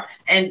are,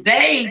 and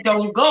they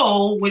don't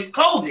go with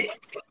COVID.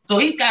 So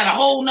he's got a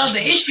whole nother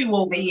issue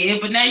over here,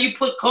 but now you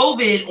put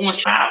COVID on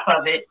top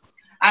of it.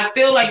 I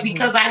feel like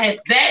because I had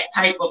that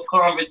type of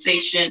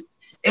conversation,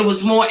 it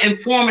was more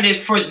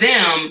informative for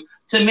them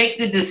to make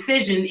the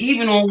decision,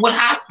 even on what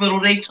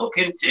hospital they took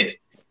him to,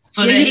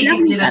 so that he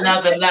can get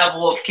another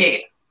level of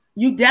care.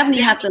 You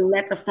definitely have to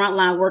let the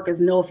frontline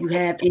workers know if you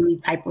have any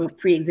type of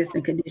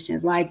pre-existing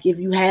conditions, like if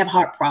you have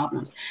heart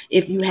problems,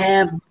 if you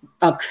have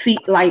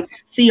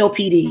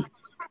COPD,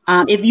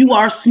 if you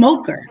are a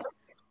smoker,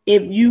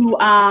 if you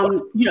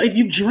if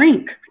you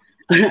drink.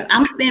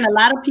 I'm saying a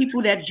lot of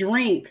people that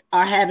drink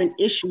are having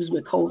issues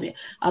with COVID.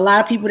 A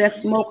lot of people that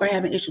smoke are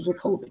having issues with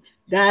COVID.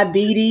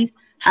 Diabetes,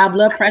 high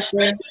blood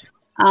pressure.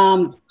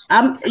 Those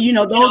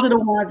are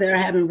the ones that are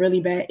having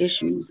really bad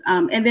issues.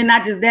 And then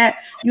not just that,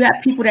 you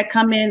have people that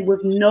come in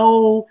with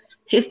no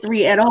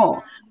history at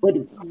all, but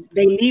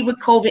they leave with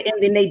COVID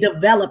and then they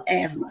develop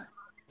asthma.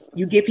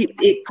 You get people,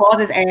 it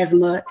causes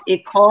asthma,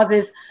 it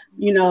causes,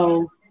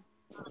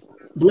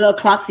 blood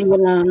clots in your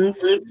lungs.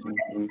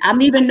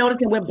 I'm even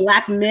noticing with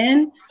Black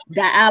men,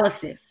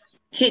 dialysis,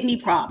 kidney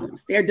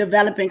problems. They're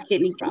developing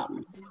kidney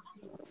problems.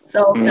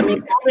 So,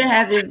 COVID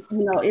has this,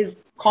 is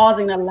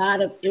causing a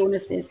lot of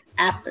illnesses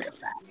after the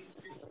fact.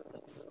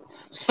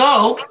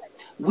 So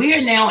we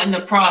are now in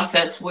the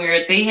process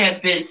where they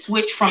have been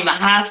switched from the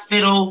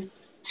hospital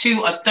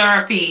to a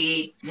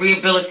therapy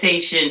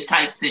rehabilitation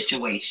type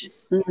situation.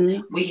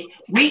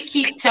 We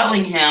keep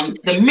telling him,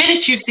 the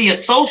minute you see a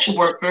social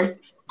worker,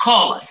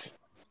 call us,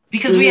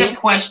 because we have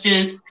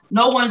questions.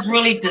 No one's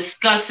really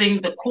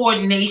discussing the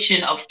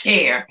coordination of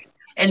care,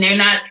 and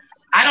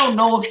I don't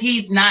know if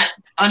he's not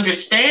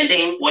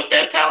understanding what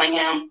they're telling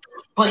him,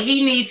 but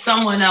he needs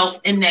someone else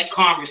in that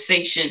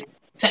conversation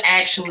to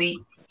actually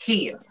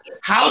hear.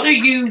 How do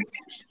you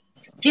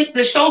get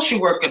the social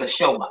worker to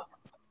show up?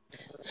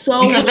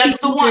 So because that's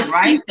the one,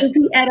 right?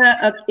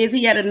 Is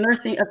he at a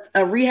nursing,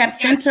 a rehab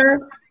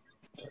center?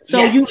 So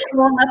yes. You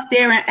go up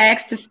there and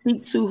ask to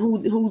speak to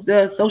who's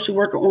the social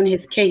worker on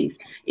his case.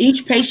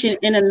 Each patient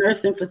in a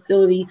nursing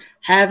facility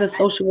has a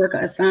social worker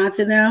assigned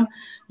to them.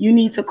 You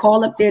need to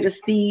call up there to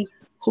see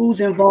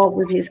who's involved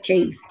with his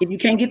case. If you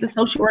can't get the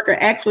social worker,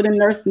 ask for the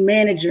nurse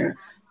manager.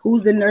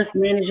 Who's the nurse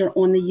manager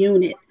on the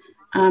unit?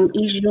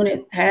 Each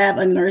unit have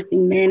a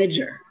nursing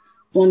manager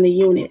on the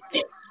unit.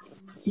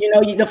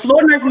 The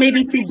floor nurse may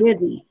be too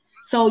busy.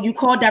 So you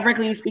call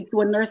directly and speak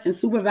to a nursing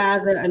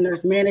supervisor, a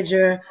nurse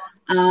manager,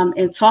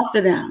 and talk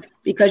to them,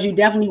 because you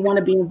definitely want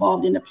to be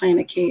involved in the plan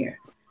of care.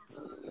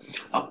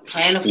 A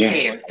plan of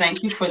care.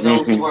 Thank you for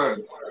those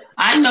words.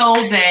 I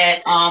know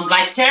that,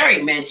 like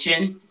Terry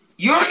mentioned,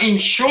 your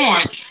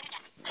insurance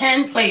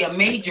can play a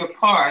major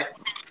part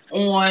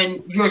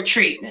on your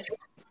treatment.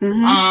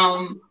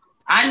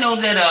 I know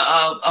that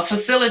a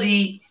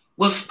facility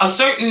with a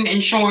certain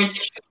insurance,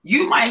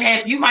 you might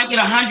get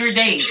 100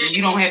 days and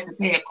you don't have to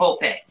pay a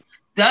copay.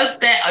 Does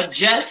that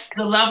adjust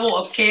the level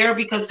of care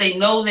because they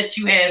know that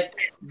you have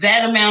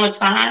that amount of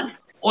time,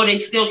 or they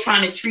still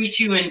trying to treat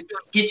you and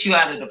get you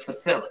out of the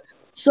facility?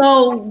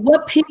 So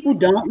what people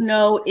don't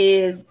know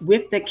is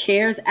with the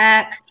CARES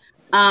Act,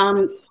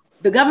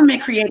 the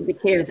government created the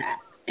CARES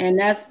Act, and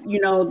that's,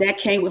 that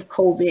came with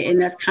COVID,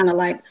 and that's kind of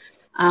like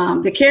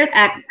the CARES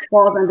Act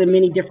falls under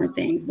many different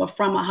things. But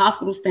from a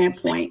hospital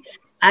standpoint,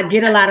 I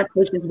get a lot of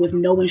patients with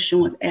no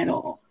insurance at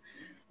all.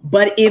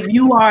 But if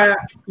you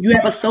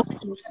have a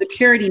social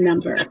security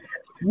number,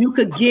 you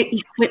could get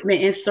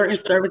equipment and certain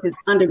services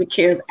under the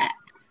CARES Act.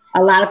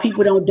 A lot of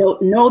people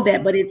don't know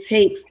that, but it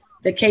takes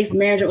the case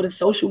manager or the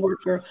social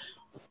worker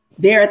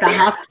there at the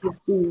hospital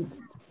to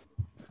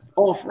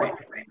offer it.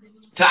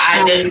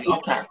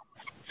 Okay.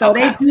 So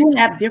they do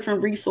have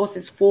different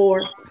resources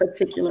for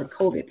particular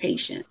COVID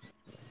patients.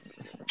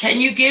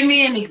 Can you give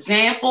me an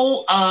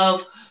example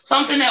of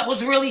something that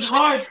was really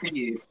hard for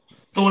you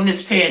during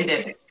this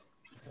pandemic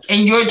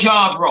in your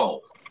job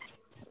role?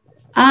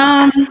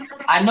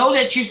 I know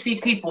that you see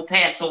people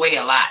pass away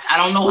a lot. I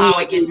don't know how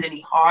it gets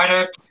any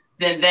harder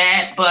than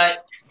that,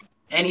 but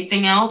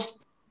anything else?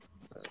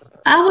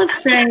 I would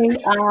say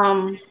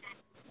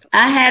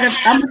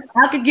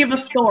I could give a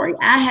story.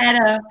 I had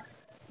a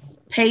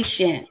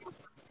patient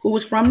who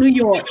was from New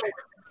York.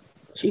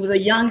 She was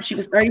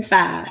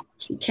 35.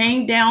 She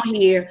came down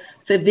here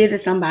to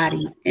visit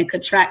somebody and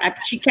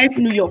she came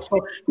from New York. So,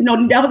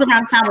 that was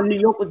around the time when New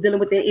York was dealing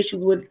with their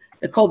issues with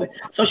the COVID.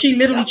 So she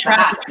literally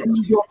traveled to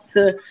New York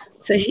to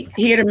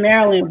here to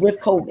Maryland with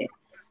COVID.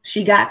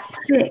 She got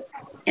sick,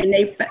 and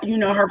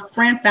her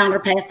friend found her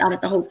passed out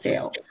at the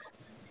hotel.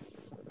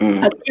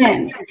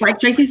 Again, it's like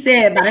Tracy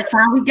said, by the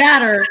time we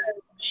got her,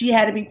 she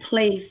had to be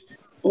placed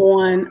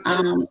on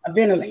a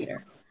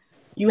ventilator.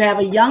 You have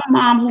a young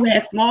mom who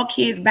has small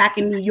kids back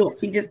in New York.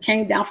 She just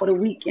came down for the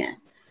weekend.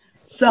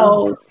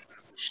 So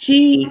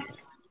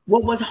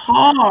what was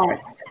hard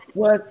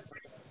was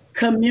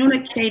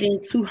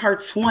communicating to her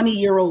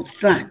 20-year-old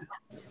son,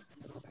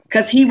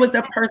 because he was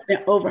the person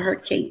over her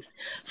case.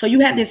 So you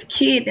have this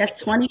kid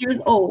that's 20 years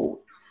old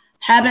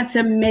having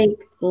to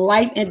make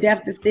life and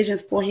death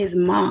decisions for his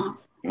mom.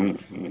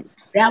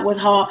 That was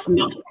hard for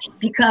me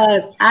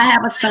because I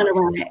have a son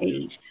around that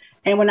age.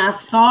 And when I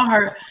saw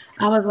her,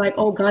 I was like,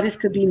 oh God, this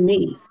could be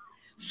me.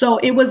 So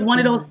it was one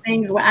of those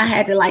things where I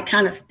had to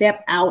kind of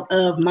step out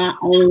of my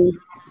own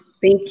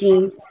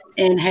thinking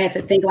and had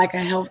to think like a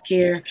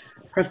healthcare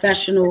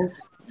professional.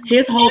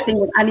 His whole thing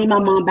was, I need my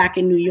mom back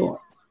in New York.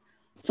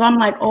 So I'm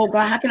like, oh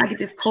God, how can I get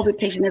this COVID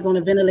patient that's on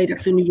a ventilator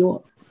to New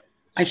York?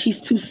 Like,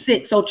 she's too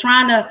sick. So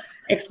trying to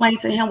explain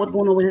to him what's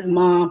going on with his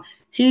mom.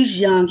 He's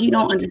young. He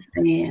don't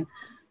understand.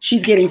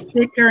 She's getting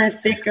sicker and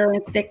sicker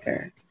and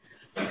sicker.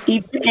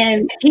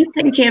 And he's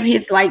taking care of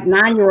his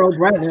 9-year-old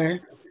brother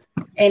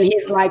and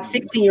his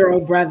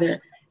 16-year-old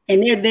brother.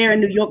 And they're there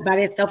in New York by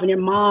themselves, and their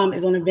mom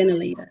is on a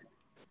ventilator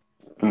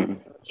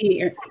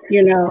here,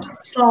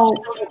 So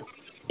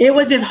it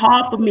was just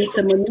hard for me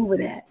to maneuver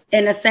that.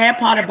 And the sad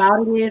part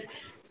about it is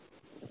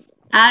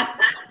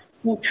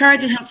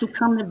encouraging him to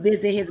come to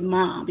visit his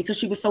mom because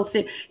she was so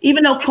sick.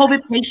 Even though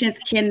COVID patients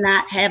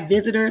cannot have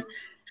visitors,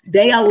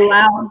 they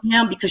allowed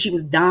him because she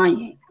was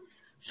dying.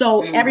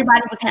 So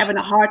everybody was having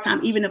a hard time,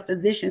 even the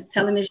physicians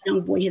telling this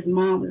young boy his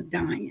mom was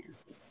dying.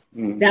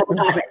 That was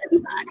hard for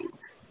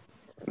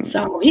everybody.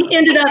 So he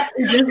ended up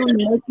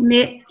making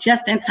it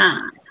just in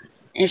time.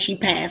 And she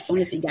passed as soon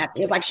as he got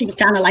there. It's like she was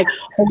kind of like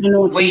holding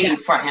on, waiting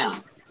for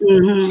him.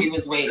 She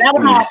was waiting. That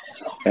was hard.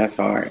 That's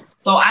hard.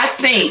 So I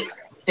think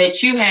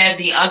that you have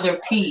the other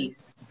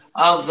piece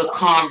of the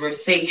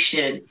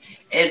conversation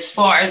as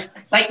far as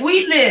like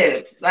we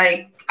live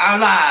like our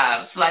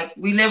lives, like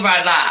we live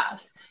our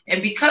lives.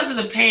 And because of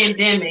the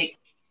pandemic,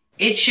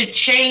 it should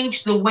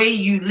change the way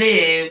you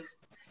live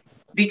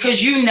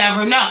because you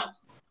never know.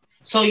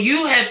 So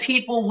you have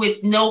people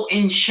with no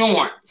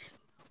insurance.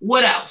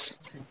 What else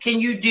can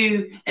you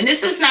do? And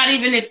this is not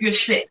even if you're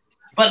sick,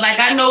 but like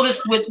I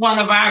noticed with one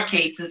of our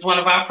cases, one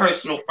of our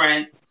personal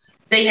friends,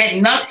 they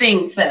had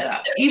nothing set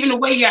up. Even the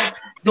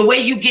way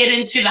you get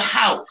into the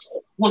house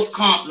was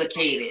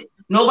complicated.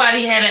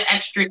 Nobody had an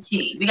extra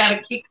key. We got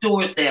to kick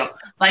doors down.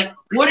 Like,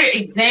 what are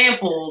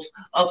examples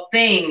of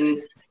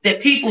things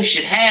that people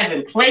should have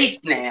in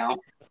place now,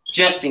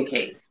 just in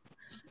case?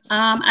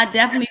 I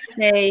definitely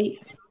say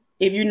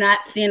if you're not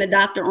seeing a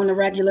doctor on the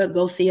regular,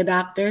 go see a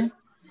doctor.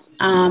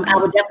 I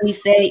would definitely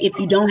say if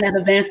you don't have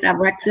advanced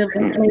directives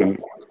in place,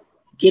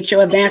 get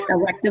your advanced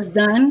directives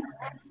done.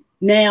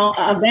 Now,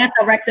 advanced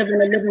directive in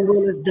the living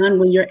will is done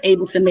when you're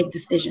able to make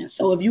decisions.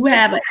 So if you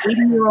have an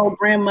 80-year-old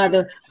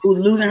grandmother who's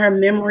losing her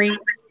memory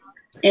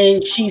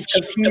and she's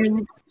confused,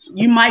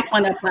 you might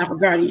want to apply for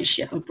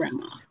guardianship of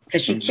grandma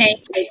because she can't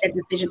make that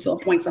decision to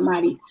appoint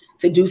somebody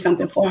to do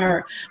something for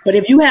her. But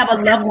if you have a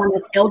loved one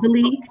that's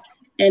elderly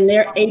and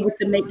they're able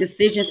to make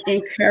decisions,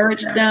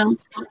 encourage them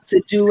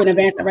to do an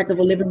advanced directive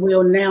of living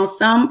will. Now,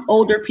 some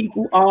older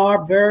people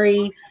are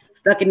very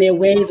stuck in their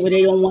ways where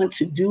they don't want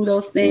to do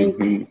those things,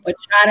 but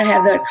try to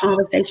have that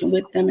conversation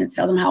with them and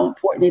tell them how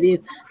important it is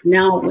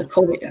now with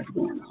COVID that's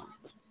going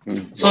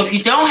on. So if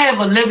you don't have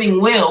a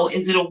living will,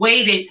 is it a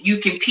way that you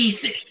can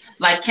piece it?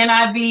 Like, can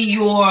I be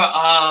your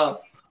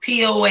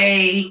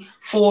POA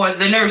for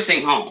the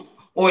nursing home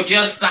or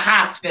just the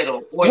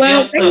hospital or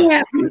just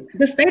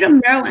the state of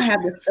Maryland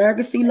have the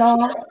surrogacy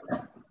law,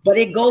 but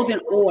it goes in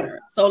order.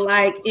 So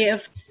like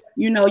if,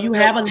 you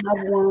have a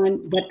loved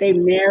one, but they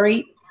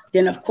married,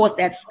 then of course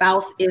that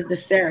spouse is the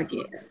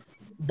surrogate.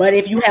 But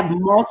if you have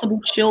multiple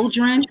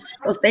children,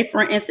 so say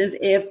for instance,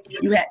 if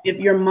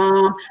your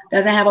mom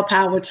doesn't have a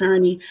power of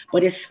attorney,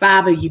 but it's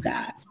 5 of you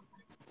guys,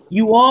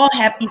 you all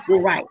have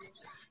equal rights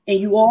and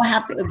you all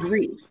have to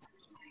agree.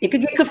 It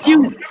could get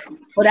confusing.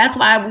 So that's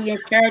why we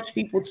encourage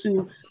people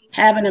to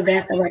have an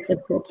advanced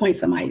directive to appoint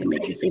somebody to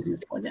make decisions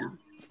for them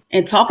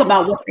and talk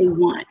about what they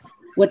want,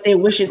 what their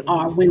wishes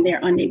are when they're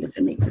unable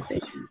to make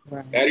decisions.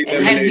 And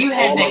have you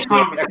had that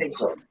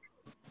conversation?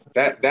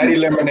 That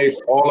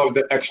eliminates all of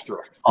the extra.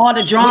 All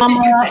the drama.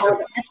 All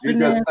the you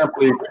just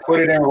simply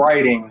put it in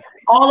writing.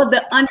 All of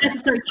the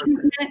unnecessary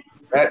treatment.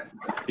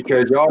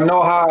 Because y'all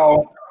know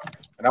how,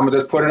 and I'm going to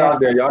just put it out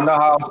there, y'all know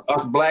how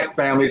us Black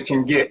families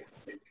can get.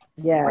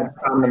 Yeah. It's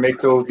time to make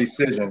those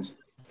decisions.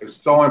 It's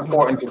so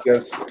important to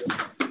just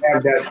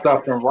have that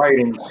stuff in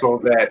writing so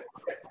that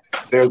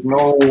there's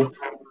no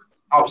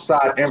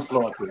outside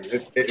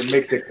influences. It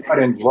makes it cut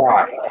and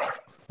dry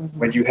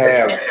when you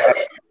have that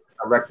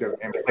directive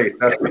in place.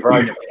 That's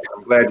brilliant.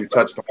 I'm glad you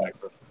touched on that.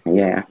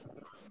 Yeah.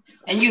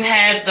 And you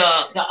have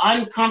the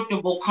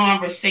uncomfortable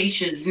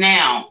conversations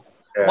now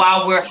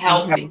while we're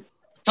healthy.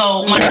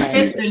 So my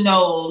sister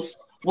knows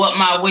what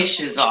my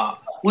wishes are,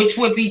 which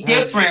would be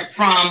different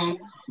from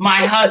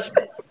my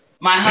husband.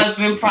 My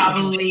husband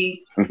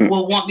probably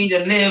will want me to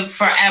live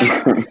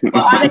forever,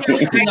 but my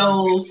sister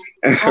knows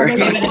give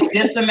it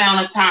this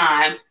amount of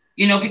time,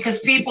 because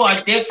people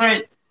are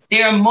different.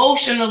 They're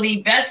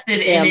emotionally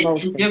vested in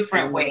it in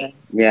different ways.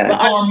 Yeah.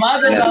 So a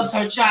mother loves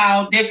her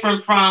child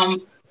different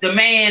from the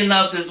man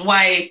loves his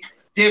wife,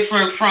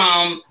 different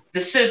from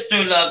the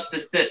sister loves the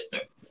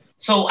sister.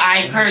 So I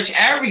encourage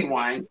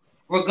everyone,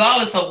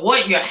 regardless of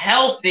what your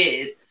health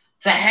is,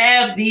 to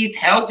have these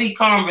healthy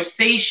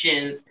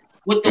conversations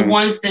with the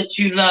ones that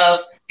you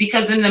love,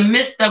 because in the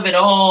midst of it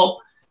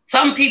all,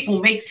 some people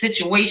make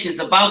situations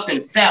about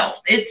themselves.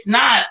 It's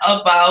not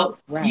about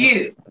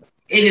you.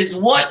 It is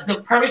what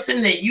the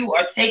person that you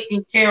are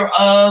taking care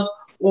of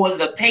or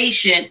the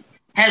patient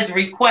has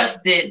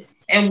requested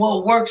and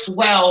what works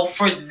well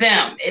for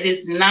them. It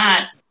is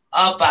not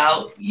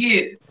about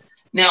you.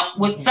 Now,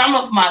 with some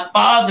of my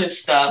father's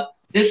stuff,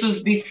 this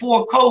was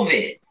before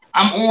COVID.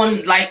 I'm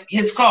on like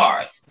his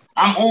cars.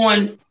 I'm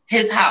on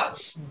his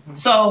house.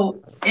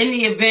 So in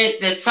the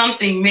event that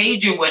something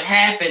major would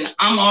happen,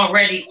 I'm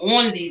already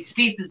on these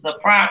pieces of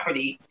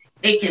property.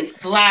 It can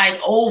slide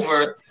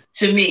over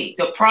to me.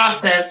 The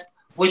process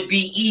would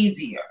be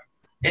easier.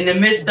 In the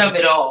midst of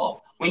it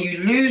all, when you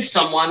lose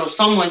someone or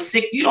someone's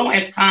sick, you don't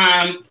have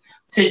time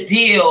to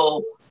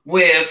deal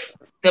with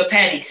the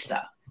petty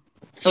stuff.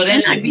 So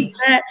that should be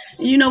that,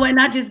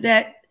 not just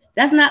that,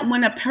 That's not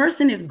when a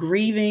person is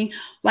grieving.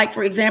 Like,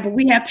 for example,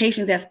 we have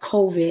patients that's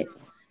COVID.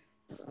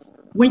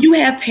 When you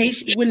have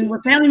patients, when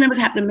family members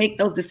have to make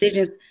those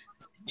decisions,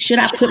 should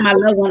I put my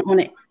loved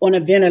one on a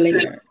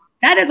ventilator?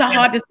 That is a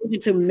hard decision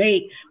to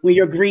make when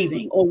you're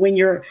grieving or when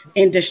you're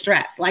in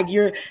distress. Like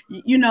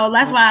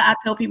that's why I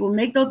tell people,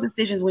 make those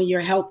decisions when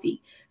you're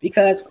healthy,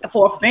 because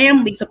for a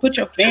family to put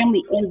your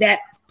family in that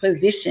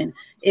position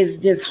is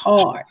just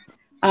hard.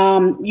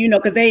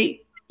 Because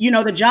they,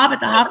 the job at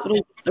the hospital,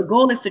 the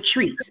goal is to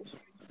treat,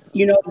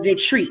 they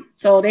treat.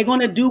 So they're going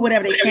to do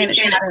whatever they can to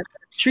try to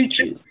treat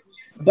you.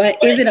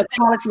 But is it a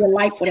quality of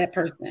life for that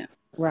person?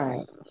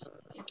 Right.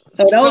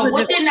 So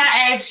what didn't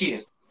I ask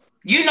you?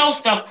 You know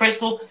stuff,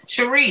 Crystal.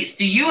 Sharice,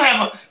 do you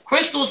have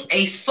Crystal's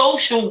a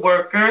social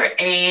worker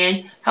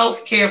and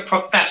healthcare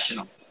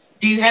professional.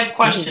 Do you have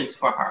questions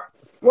for her?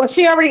 Well,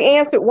 she already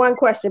answered one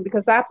question,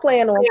 because I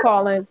plan on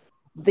calling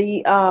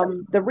the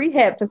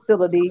rehab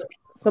facility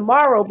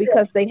tomorrow,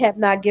 because they have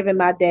not given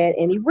my dad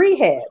any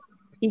rehab.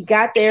 He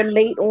got there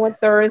late on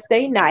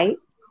Thursday night,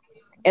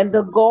 and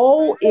the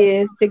goal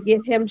is to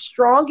get him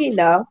strong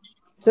enough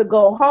to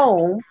go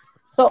home.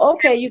 So,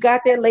 okay, you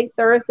got there late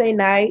Thursday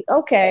night.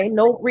 Okay,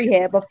 no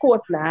rehab, of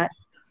course not.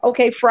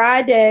 Okay,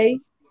 Friday,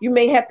 you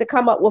may have to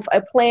come up with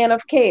a plan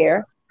of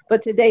care,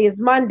 but today is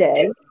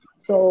Monday.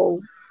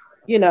 So,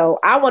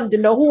 I wanted to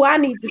know who I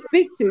need to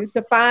speak to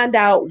find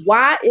out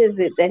why is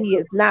it that he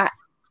has not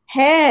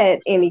had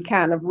any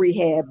kind of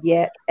rehab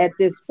yet at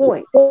this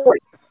point.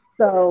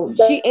 So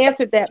she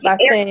answered that by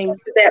saying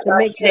to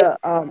make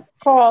the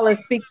call and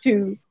speak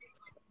to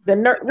the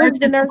nurse. What's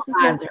the nurse?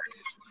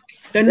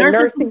 The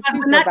nursing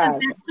supervisor. Not just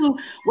that too.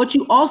 What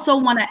you also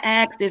want to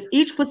ask is,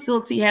 each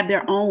facility have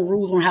their own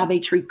rules on how they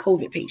treat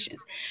COVID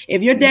patients.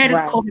 If your dad is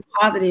COVID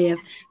positive,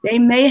 they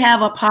may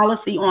have a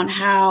policy on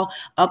how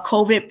a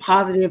COVID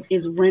positive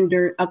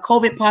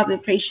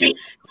patient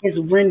is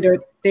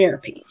rendered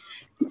therapy.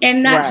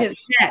 And not just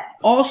that.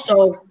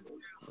 Also,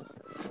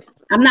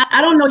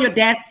 I don't know your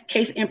dad's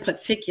case in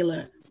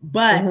particular,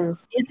 but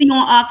is he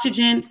on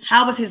oxygen?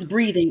 How is his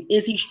breathing?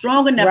 Is he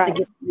strong enough to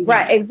get breathing?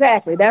 Right,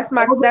 exactly. That's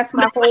my whole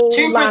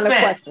 2%. Line of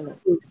questioning.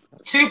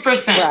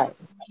 2%. Right.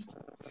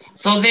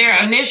 So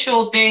their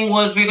initial thing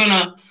was, we're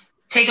gonna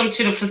take them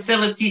to the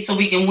facility so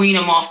we can wean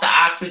them off the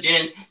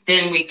oxygen,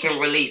 then we can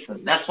release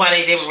them. That's why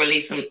they didn't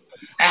release them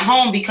at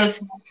home,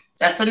 because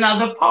that's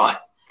another part.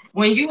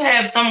 When you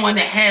have someone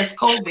that has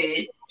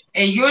COVID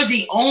and you're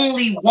the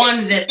only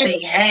one that they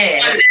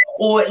have,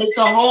 or it's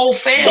a whole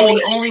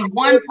family, only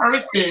one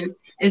person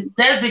is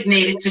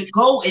designated to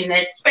go in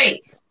that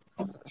space.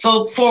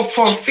 So for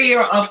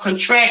fear of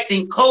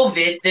contracting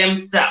COVID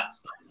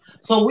themselves.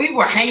 So we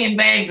were hanging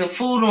bags of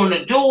food on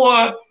the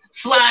door,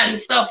 sliding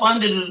stuff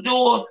under the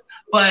door,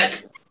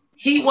 but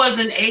he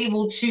wasn't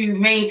able to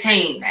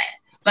maintain that.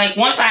 Like,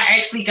 once I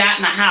actually got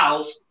in the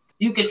house,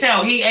 you could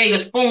tell he ate a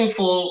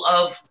spoonful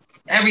of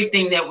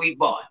everything that we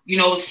bought.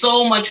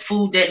 So much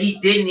food that he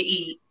didn't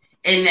eat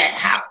in that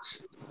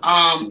house.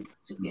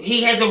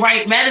 He had the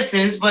right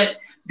medicines, but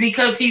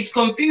because he's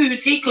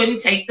confused, he couldn't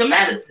take the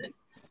medicine.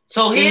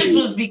 So his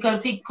was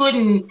because he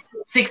couldn't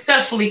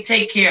successfully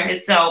take care of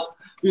himself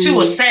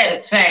to a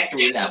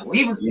satisfactory level.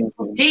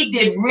 He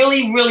did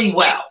really, really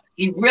well.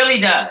 He really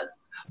does.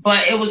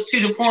 But it was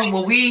to the point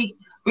where we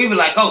were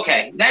like,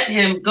 okay, let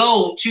him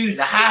go to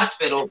the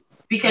hospital,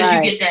 because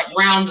you get that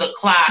round the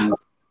clock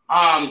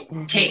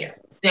care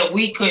that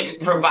we couldn't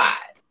provide.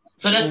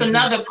 So that's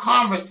another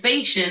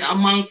conversation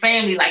among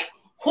family, like,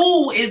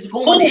 who is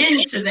going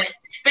into that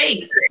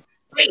space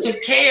to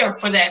care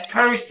for that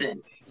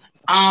person?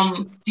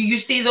 Do you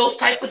see those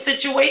type of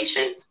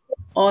situations?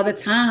 All the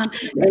time.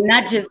 And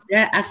not just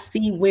that, I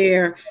see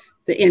where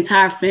the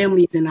entire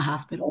family is in the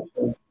hospital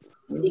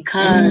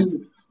because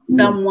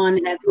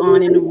someone has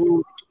gone in the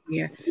room to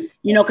care.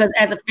 Because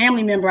as a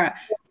family member,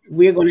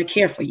 we're going to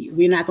care for you.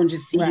 We're not going to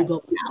just see you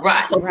go out.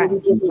 Right. So we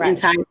get the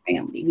entire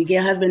family. We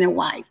get husband and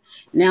wife.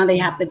 Now they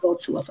have to go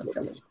to a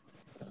facility.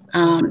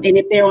 And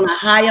if they're on a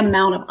high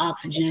amount of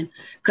oxygen,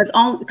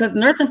 because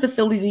nursing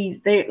facilities,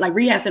 they like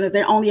rehab centers,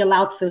 they're only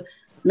allowed to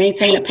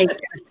maintain a patient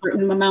at a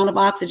certain amount of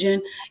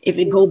oxygen. If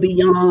it go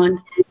beyond,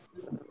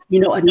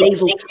 a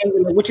nasal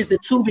cannula, which is the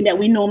tubing that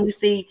we normally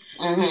see,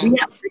 we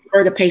have to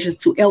refer the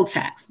patients to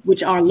LTACs,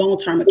 which are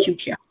long-term acute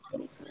care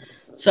hospitals.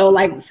 So,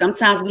 like,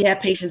 sometimes we have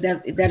patients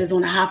that is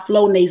on a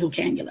high-flow nasal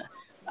cannula.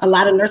 A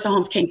lot of nursing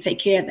homes can't take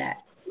care of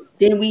that.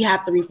 Then we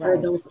have to refer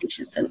those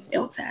patients to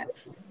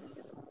LTACs.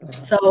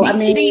 So I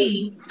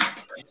mean,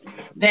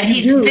 that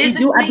he's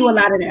physically. I do a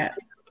lot of that.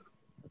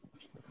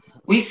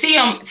 We see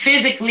him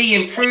physically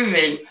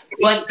improving,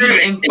 but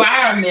the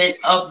environment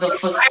of the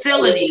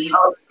facility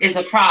is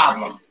a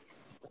problem.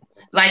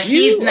 Like,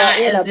 he's not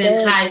as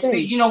in high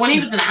speed. When he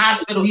was in the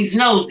hospital, he's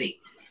nosy.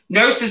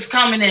 Nurses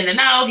coming in and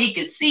out. He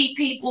could see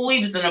people.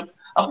 He was in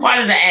a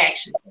part of the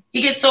action.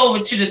 He gets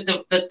over to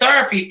the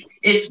therapy.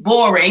 It's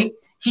boring.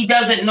 He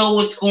doesn't know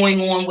what's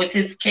going on with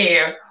his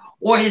care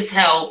or his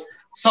health.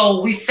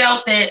 So we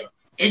felt that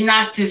it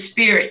knocked his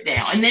spirit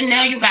down. And then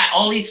now you got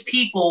all these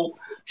people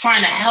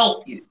trying to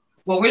help you.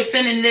 well, we're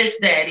sending this,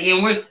 Daddy,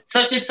 and we're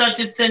such and such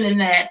is sending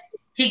that.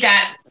 He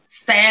got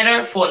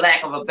sadder, for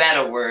lack of a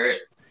better word,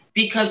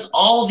 because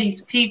all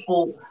these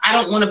people, I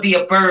don't want to be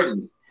a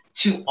burden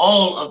to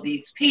all of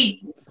these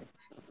people.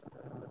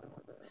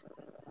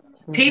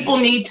 People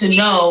need to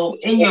know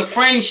in your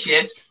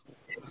friendships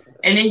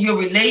and in your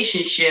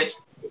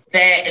relationships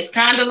that it's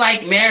kind of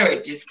like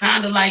marriage. It's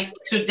kind of like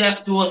to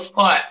death do us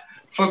part,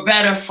 for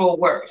better, for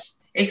worse.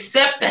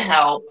 Accept the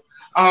help.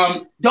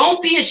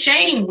 Don't be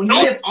ashamed when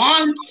you have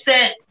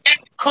onset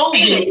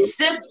COVID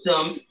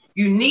symptoms.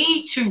 You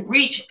need to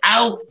reach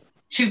out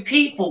to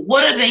people.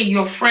 What are they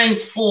your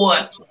friends for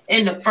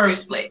in the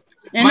first place?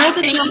 And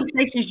those are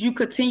conversations you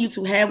continue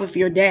to have with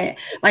your dad.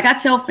 Like I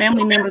tell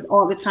family members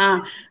all the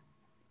time,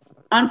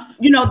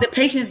 you know, the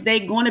patients,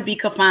 they're going to be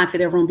confined to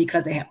their room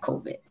because they have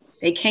COVID.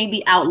 They can't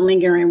be out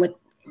lingering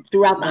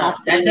throughout the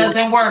hospital. That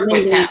doesn't work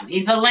with him.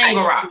 He's a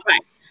lingerer.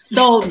 Right.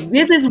 So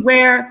this is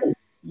where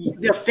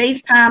the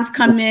FaceTimes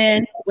come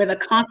in, where the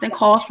constant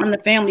calls from the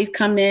families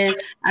come in.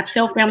 I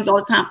tell families all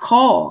the time,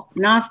 call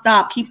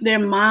nonstop, keep their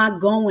mind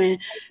going,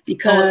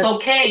 because it's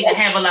okay to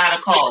have a lot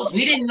of calls.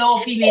 We didn't know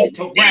if he needed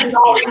to rest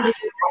or not.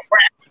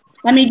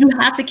 I mean, you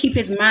have to keep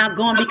his mind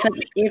going, because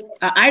if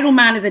an idle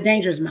mind is a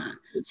dangerous mind.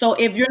 So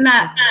if you're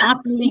not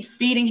constantly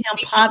feeding him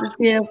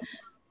positive,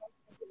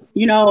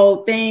 you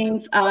know,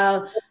 things,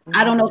 I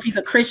don't know if he's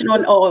a Christian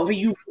or if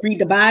you read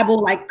the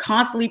Bible, like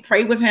constantly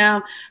pray with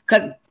him,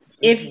 because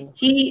if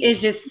he is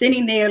just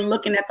sitting there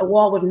looking at the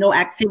wall with no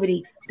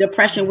activity,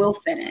 depression will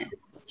set in.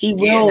 He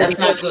will. Yeah, that's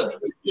not good.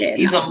 Yeah,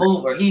 he's a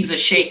mover. He's a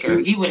shaker.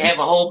 He would have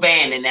a whole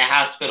band in that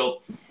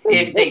hospital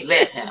if they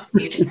let him.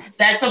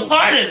 That's a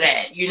part of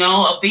that, you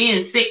know, of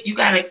being sick. You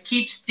got to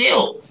keep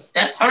still.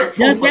 That's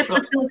hurtful. Does that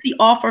facility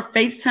offer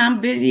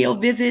FaceTime video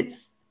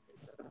visits?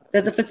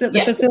 Does the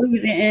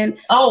facilities in?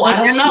 Oh,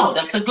 I don't know.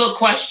 That's a good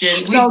question.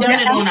 We've done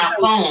it on our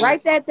phone.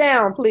 Write that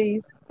down,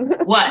 please.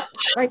 What?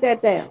 Write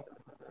that down.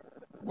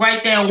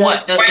 Write down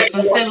what? Does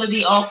the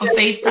facility offer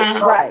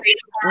FaceTime? Right.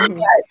 Mm-hmm.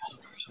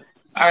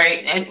 All right.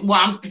 And well,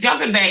 I'm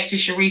jumping back to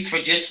Sharice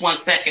for just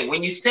 1 second.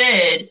 When you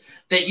said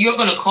that you're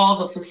going to call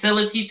the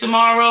facility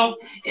tomorrow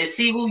and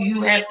see who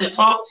you have to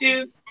talk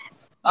to,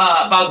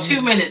 about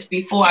 2 minutes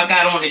before I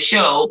got on the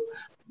show,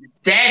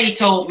 Daddy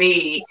told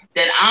me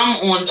that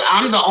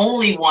I'm the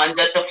only one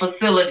that the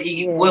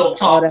facility will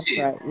talk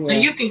to. Right. Yeah. So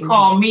you can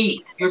call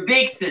me, your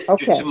big sister,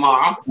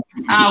 tomorrow.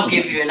 I'll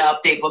give you an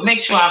update, but make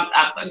sure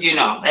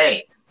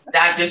hey,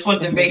 I just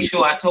want to make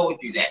sure I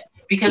told you that,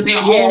 because they're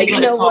only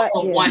going to talk to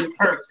one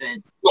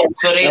person.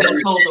 So they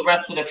have told the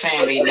rest of the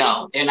family,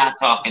 no, they're not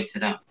talking to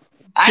them.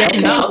 I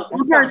didn't know.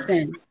 One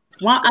person.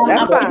 One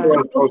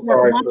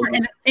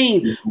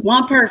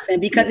person,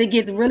 because it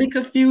gets really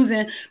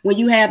confusing when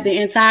you have the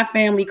entire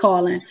family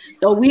calling.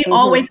 So we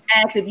always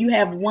ask if you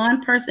have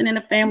one person in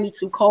the family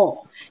to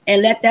call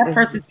and let that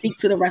person speak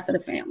to the rest of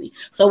the family.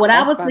 So what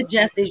I would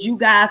suggest is you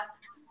guys,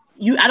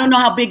 I don't know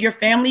how big your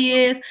family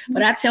is,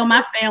 but I tell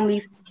my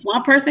families,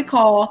 one person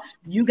call,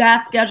 you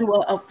guys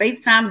schedule a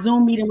FaceTime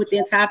Zoom meeting with the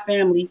entire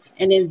family,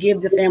 and then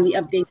give the family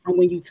updates from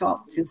when you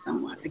talk to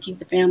someone to keep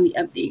the family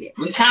updated.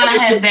 We kind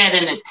of have that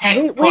in the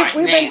text part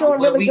we've now. Been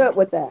doing really good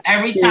with that.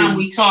 Every time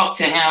we talk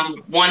to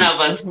him, one of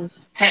us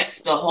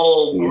texts the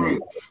whole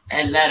group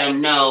and let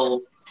them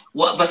know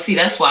what. But see,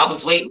 that's why I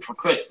was waiting for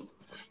Crystal,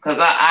 because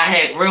I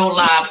had real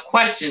live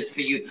questions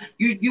for you.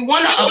 You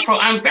want to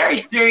I'm very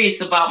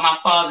serious about my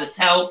father's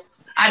health.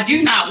 I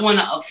do not want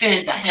to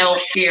offend a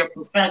healthcare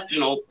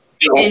professional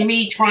in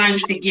me trying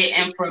to get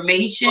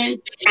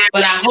information,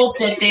 but I hope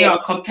that they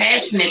are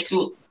compassionate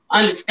to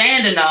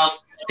understand enough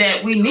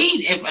that we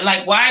need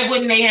like, why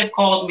wouldn't they have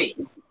called me?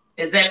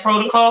 Is that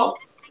protocol?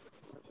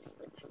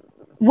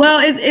 Well,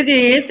 it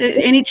is.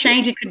 Any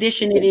change in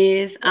condition, it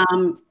is.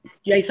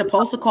 You're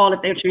supposed to call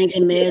if they're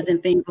changing meds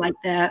and things like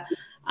that.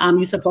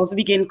 You're supposed to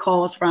be getting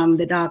calls from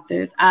the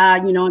doctors. I,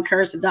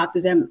 encourage the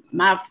doctors at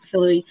my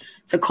facility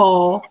to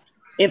call.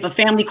 If a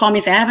family call me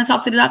and say, I haven't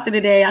talked to the doctor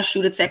today, I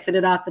shoot a text to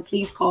the doctor,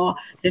 please call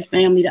this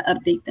family to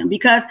update them,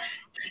 because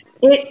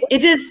it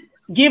just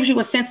gives you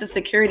a sense of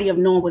security of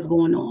knowing what's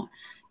going on.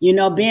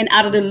 Being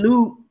out of the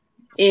loop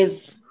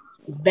is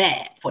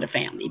bad for the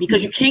family,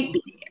 because you can't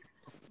be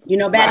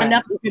there. Bad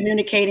enough with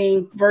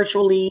communicating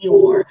virtually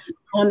or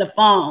on the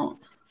phone.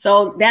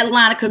 So that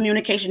line of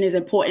communication is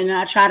important. And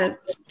I try to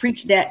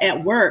preach that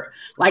at work,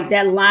 like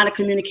that line of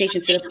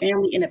communication to the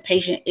family and the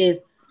patient is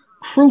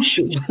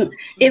crucial.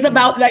 It's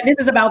about, like, this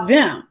is about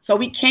them, so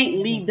we can't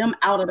leave them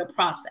out of the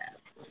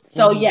process.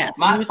 So yes,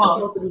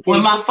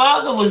 when my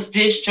father was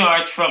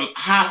discharged from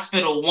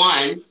Hospital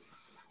 1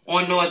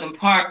 on Northern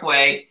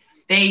Parkway,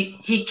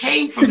 he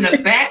came from the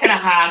back of the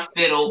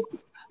hospital,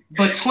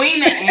 between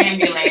the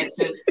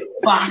ambulances,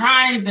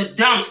 behind the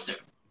dumpster.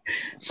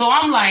 So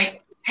I'm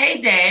like,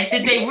 hey Dad,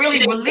 did they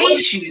really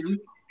release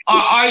you, or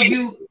are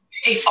you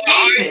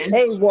escaping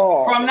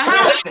from the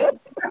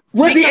hospital?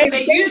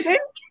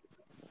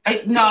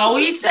 No,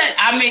 he said,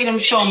 I made him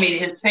show me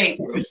his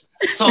papers.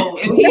 So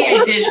he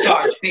had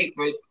discharge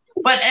papers.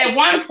 But at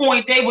one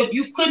point,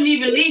 you couldn't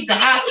even leave the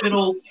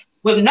hospital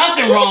with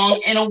nothing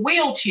wrong in a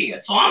wheelchair.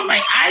 So I'm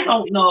like, I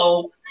don't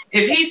know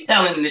if he's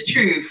telling the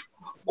truth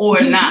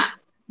or not.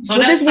 So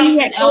that's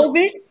something else.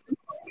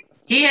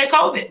 He had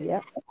COVID.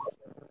 Yeah.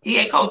 He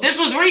had COVID. This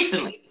was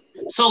recently.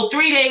 So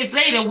 3 days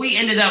later, we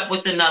ended up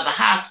with another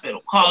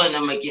hospital, calling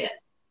him again,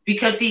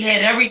 because he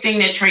had everything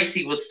that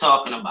Tracy was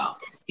talking about.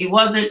 He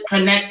wasn't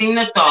connecting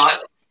the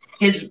thoughts.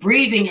 His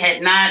breathing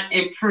had not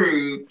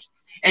improved,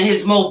 and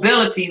his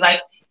mobility,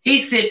 like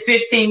he sit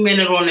 15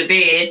 minutes on the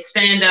bed,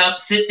 stand up,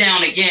 sit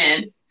down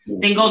again,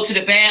 then go to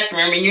the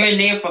bathroom, and you're in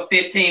there for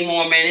 15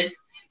 more minutes,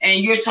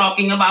 and you're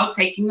talking about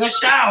taking a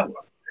shower.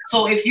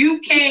 So if you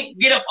can't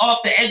get up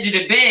off the edge of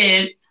the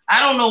bed,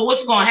 I don't know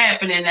what's going to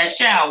happen in that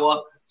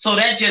shower. So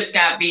that just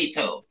got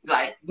vetoed.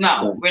 Like,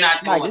 no, we're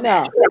not doing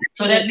that.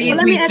 So that leaves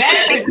me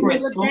back to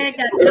Crystal.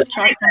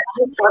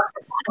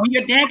 When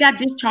your dad got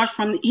discharged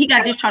from the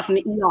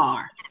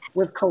ER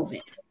with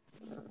COVID.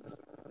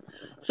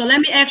 So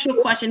let me ask you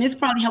a question. This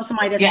probably helps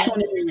somebody that's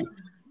tuning in.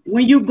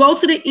 When you go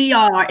to the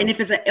ER, and if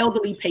it's an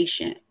elderly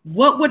patient,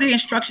 what were the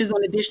instructions on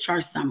the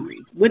discharge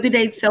summary? What did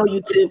they tell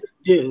you to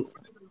do?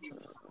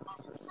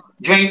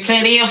 Drink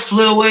plenty of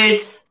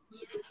fluids.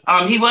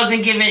 He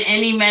wasn't given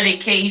any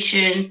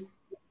medication.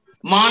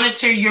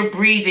 Monitor your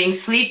breathing.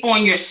 Sleep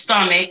on your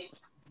stomach.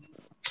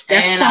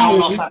 I don't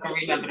know if I can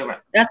remember the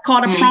rest. That's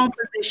called a prone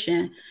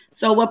position.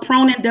 So what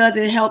proning does,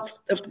 it helps,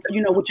 with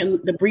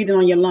the breathing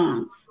on your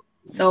lungs.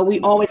 So we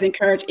always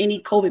encourage any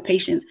COVID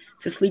patients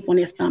to sleep on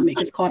their stomach.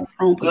 It's called a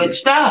prone position. Good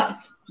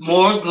stuff.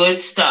 More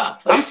good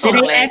stuff. I'm so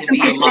glad to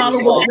be a mother.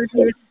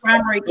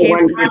 Primary care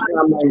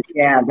physician.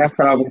 Yeah, that's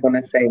what I was going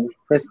to say.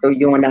 Crystal,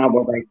 you and I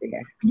were right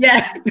there.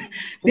 Yeah.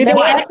 Did they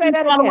ask him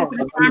to follow up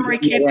with his primary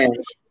care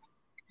physician?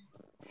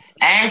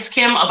 Ask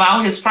him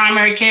about his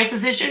primary care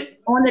physician?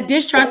 On the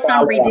discharge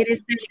summary, did it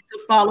say to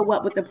follow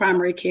up with the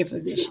primary care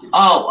physician?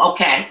 Oh,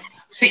 okay.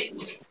 See,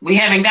 we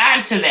haven't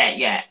gotten to that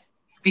yet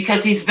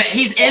because he's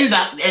in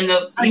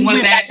the he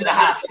went back to the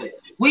hospital.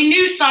 We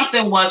knew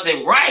something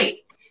wasn't right.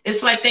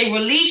 It's like they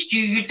released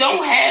you. You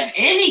don't have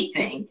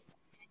anything,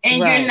 and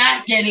you're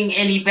not getting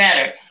any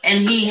better.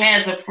 And he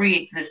has a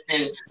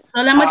pre-existing.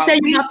 So let me tell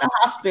you about the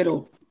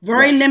hospital.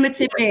 Very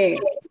limited bed,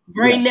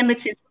 very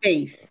limited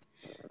space.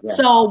 Yeah.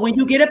 So when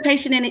you get a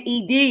patient in an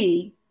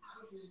ED,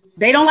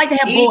 they don't like to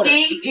have borders.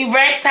 ED,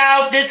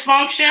 erectile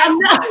dysfunction.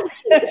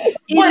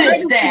 What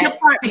is that?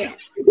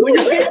 When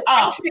you get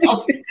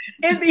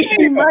in the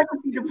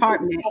emergency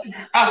department.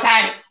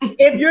 Okay.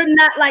 If you're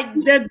not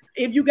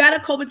if you got a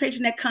COVID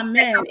patient that come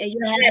in and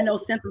you're having no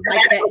symptoms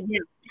like that,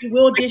 you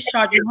will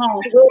discharge you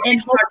home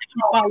and hope that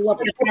you follow up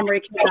with the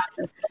primary care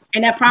doctor,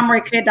 and that primary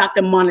care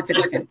doctor monitor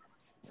the symptoms.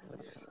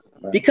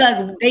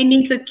 Because they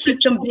need to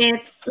keep them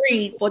beds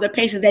free for the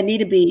patients that need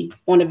to be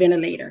on a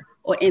ventilator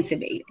or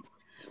intubated.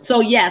 So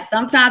yes,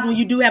 sometimes when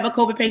you do have a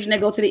COVID patient that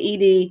go to the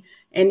ED,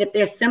 and if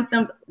there's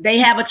symptoms, they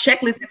have a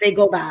checklist that they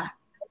go by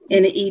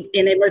in the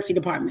emergency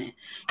department.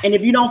 And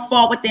if you don't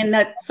fall within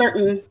that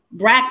certain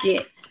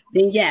bracket,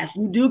 then yes,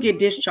 you do get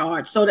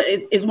discharged. So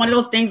it's one of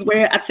those things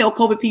where I tell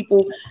COVID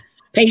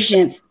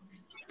patients,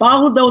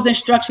 follow those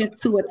instructions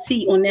to a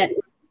T on that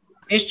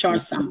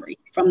discharge summary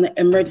from the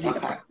emergency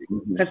department,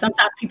 because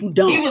sometimes people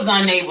don't. He was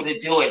unable to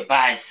do it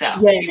by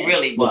himself. Yeah. He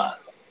really was.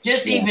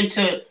 Just even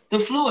to the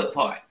fluid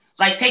part,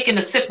 like taking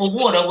a sip of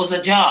water was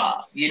a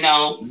job,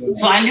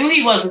 So I knew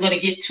he wasn't going to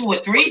get 2 or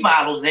 3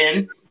 bottles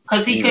in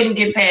because he couldn't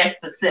get past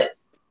the sip.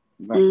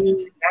 So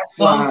it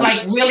was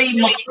like really.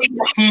 They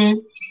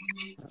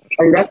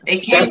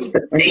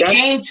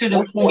came to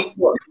the point.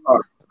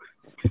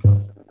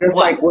 Just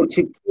like what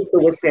Chiquita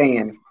was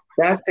saying.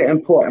 That's the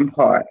important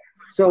part.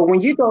 So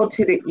when you go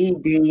to the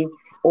ED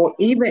or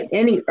even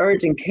any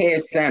urgent care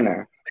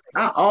center,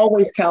 I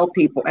always tell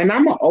people, and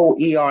I'm an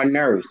old ER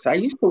nurse. I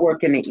used to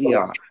work in the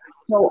ER.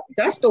 So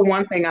that's the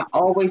one thing I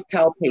always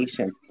tell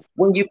patients.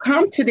 When you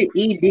come to the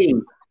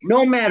ED,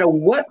 no matter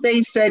what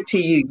they said to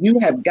you, you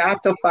have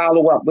got to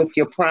follow up with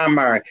your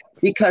primary,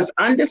 because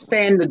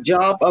understand the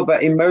job of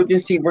an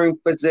emergency room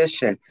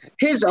physician.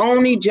 His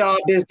only job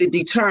is to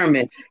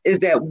determine is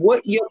that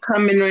what you're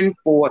coming in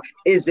for,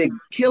 is it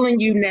killing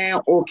you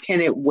now or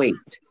can it wait?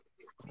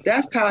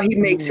 That's how he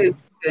makes his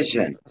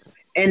decision.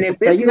 And if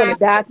it's not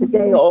die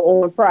today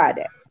or on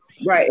Friday.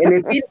 Right.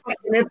 And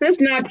if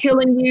it's not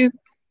killing you,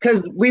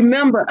 because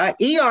remember, an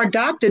ER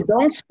doctor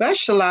don't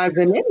specialize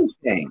in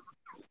anything.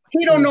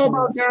 He don't know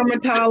about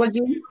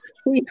dermatology.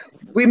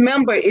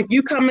 Remember, if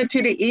you come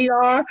into the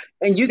ER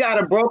and you got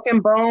a broken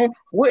bone,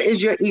 what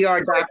is your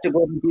ER doctor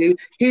going to do?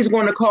 He's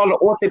going to call an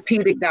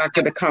orthopedic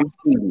doctor to come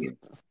see you.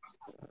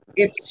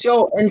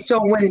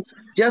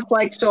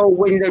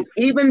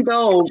 Even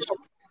though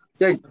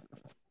the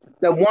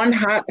one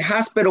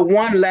hospital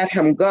let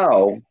him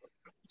go,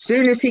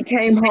 soon as he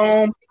came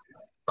home,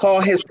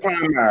 call his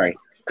primary.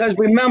 Because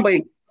remember,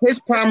 his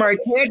primary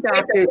care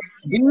doctor,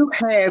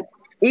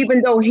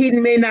 even though he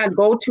may not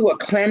go to a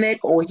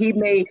clinic or he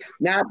may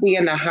not be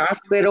in a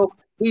hospital,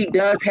 he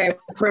does have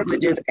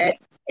privileges at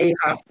a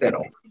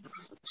hospital.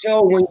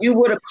 So when you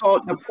would have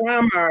called the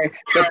primary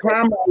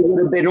would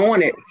have been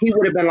on it. He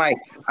would have been like,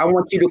 I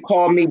want you to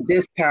call me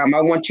this time.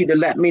 I want you to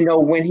let me know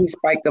when he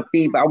spiked a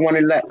fever. I want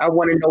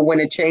to know when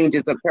the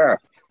changes occur.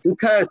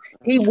 Because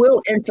he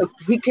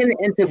can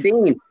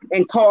intervene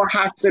and call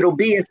hospital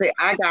B and say,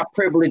 I got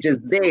privileges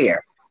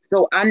there.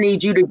 So I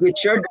need you to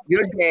get your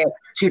dad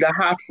to the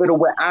hospital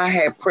where I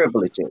have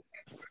privileges.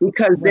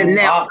 Because then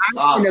now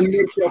I can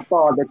admit your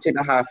father to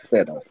the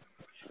hospital.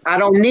 I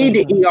don't need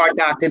the ER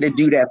doctor to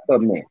do that for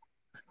me.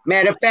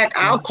 Matter of fact,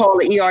 I'll call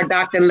the ER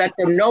doctor and let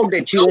them know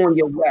that you're on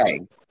your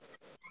way.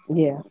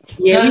 Yeah.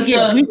 Does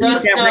the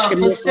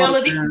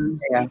facility,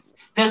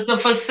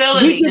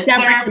 the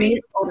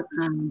therapy,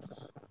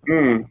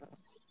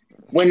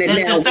 does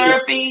the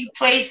therapy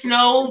place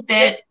know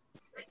that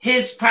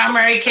his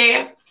primary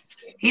care?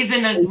 He's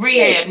in a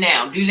rehab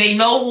now. Do they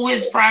know who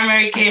his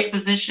primary care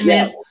physician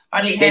is?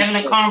 Are they having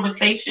a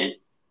conversation?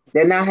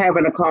 They're not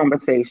having a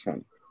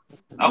conversation.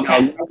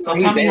 Okay, so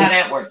tell me how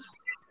that works.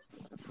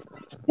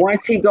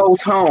 Once he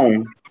goes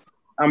home,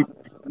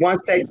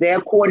 once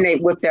they'll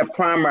coordinate with their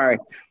primary,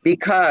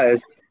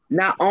 because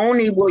not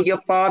only will your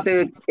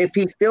father, if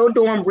he's still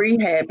doing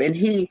rehab and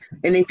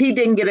if he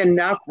didn't get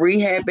enough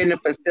rehab in the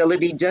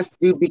facility just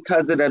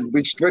because of the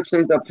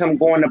restrictions of him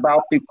going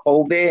about through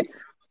COVID,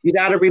 you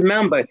got to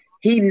remember,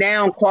 he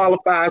now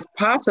qualifies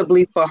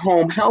possibly for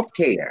home health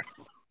care.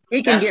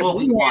 He can get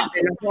rehab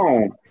in the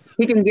home.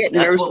 He can get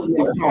nursing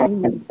in the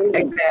home.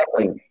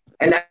 Exactly.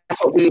 And that's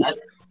what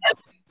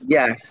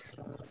yes.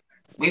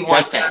 We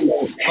want that.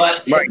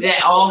 But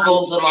that all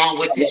goes along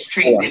with this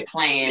treatment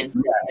plan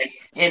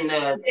in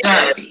the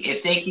therapy.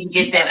 If they can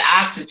get that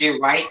oxygen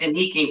right, then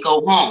he can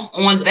go home.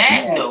 On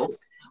that note,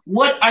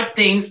 what are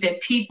things that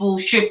people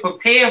should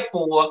prepare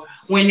for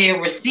when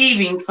they're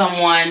receiving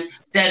someone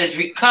that is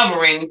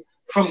recovering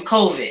from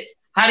COVID?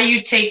 How do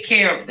you take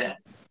care of them?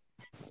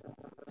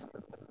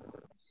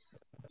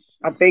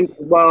 I think,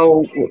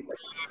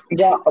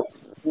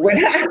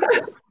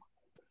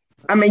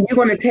 I mean, you're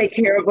going to take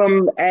care of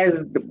them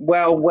as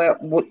well. You're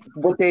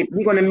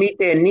going to meet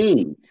their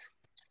needs.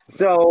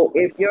 So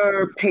if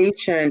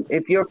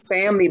your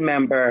family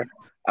member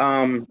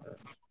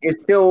is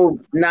still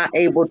not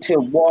able to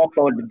walk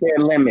or they're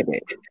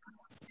limited,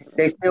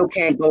 they still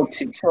can't go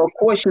to. So of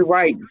course you're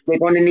right. They're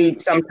going to need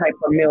some type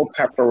of meal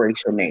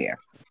preparation there,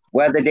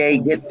 whether they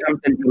get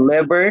something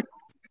delivered,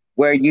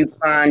 where you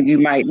find you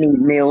might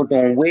need Meals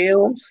on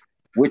Wheels,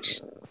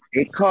 which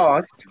it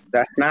costs.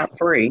 That's not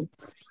free.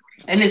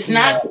 And it's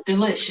not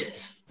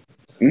delicious.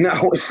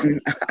 No, it's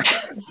not.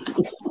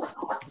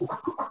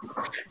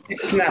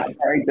 It's not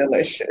very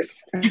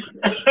delicious.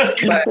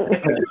 But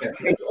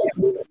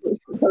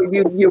so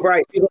you're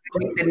right. You're going to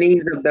meet the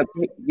needs of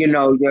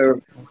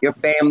your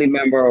family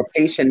member or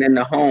patient in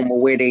the home or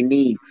where they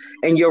need.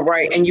 And you're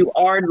right. And you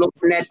are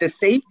looking at the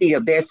safety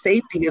of their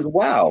safety as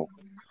well.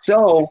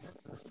 So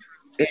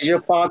is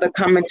your father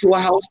coming to a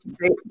house?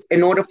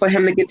 In order for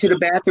him to get to the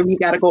bathroom, he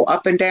got to go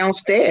up and down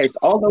stairs.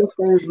 All those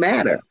things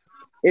matter.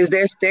 Is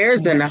there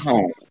stairs in the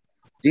home?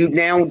 Do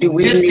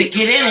we just need to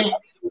get in?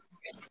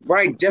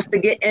 Right, just to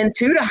get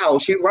into the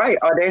house. You're right.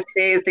 Are there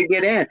stairs to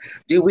get in?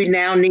 Do we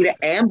now need an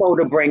ambo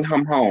to bring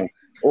him home,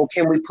 or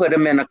can we put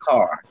him in a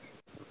car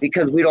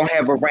because we don't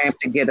have a ramp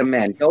to get him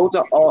in? Those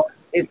are all.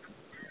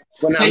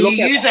 So you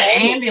use an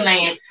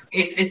ambulance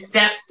if it's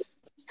steps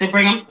to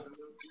bring him.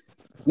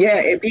 Yeah,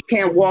 if he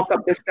can't walk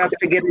up the steps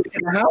to get into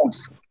the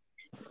house,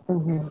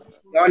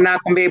 you're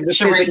not going to be able to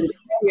physically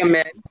carry him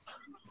in.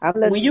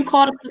 When you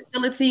call the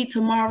facility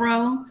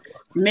tomorrow,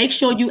 make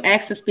sure you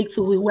ask to speak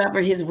to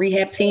whoever his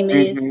rehab team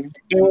is. And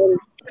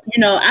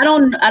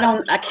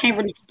I can't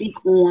really speak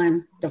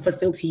on the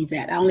facility he's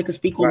at. I only can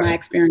speak on my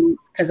experience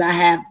because I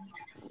have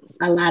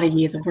a lot of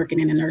years of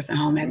working in a nursing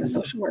home as a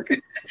social worker.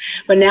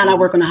 But now I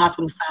work on the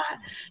hospital side.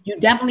 You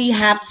definitely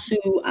have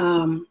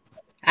to.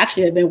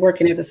 Actually, I've been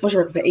working as a social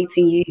worker for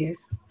 18 years.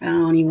 I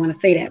don't even want to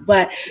say that,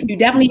 but you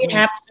definitely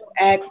have to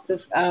ask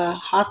this the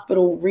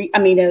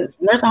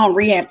nursing home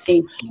rehab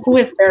team who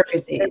his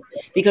therapist is,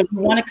 because you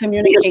want to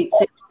communicate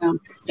to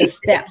them the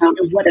steps and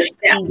what they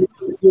need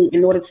to do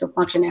in order to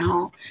function at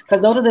home,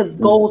 because those are the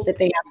goals that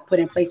they have to put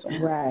in place for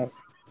him. Right.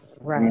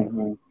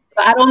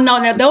 But I don't know.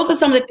 Now, those are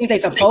some of the things they're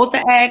supposed to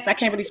ask. I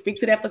can't really speak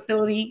to that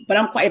facility, but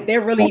if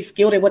they're really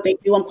skilled at what they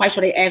do, I'm quite sure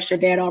they asked your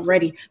dad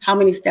already how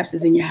many steps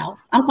is in your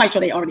house. I'm quite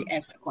sure they already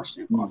asked that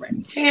question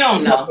already. He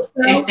don't know.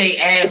 If they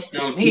asked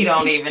him, he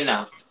don't even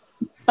know.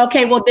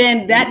 Okay, well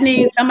then that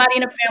means somebody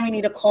in the family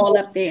need to call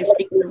up there and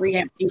speak to the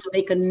rehab team so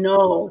they can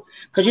know,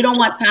 because you don't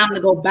want time to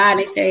go by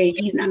and they say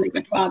he's not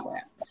making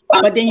progress.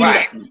 But then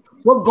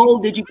what goal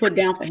did you put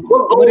down for him?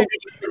 What did you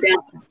put down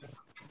for him?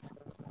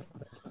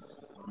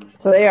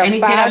 So there are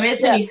did I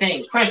miss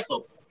anything?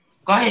 Crystal,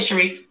 go ahead,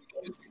 Sharif.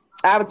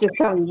 I was just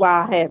telling you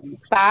why I have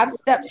 5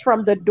 steps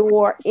from the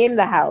door in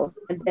the house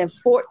and then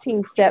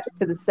 14 steps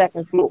to the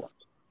second floor.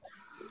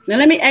 Now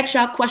let me ask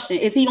y'all a question.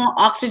 Is he on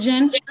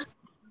oxygen?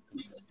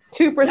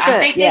 2%. I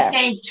think they're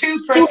saying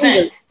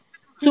 2%.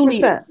 2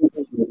 liters.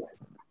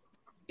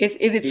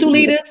 Is it 2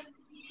 liters?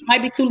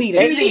 Might be 2 liters.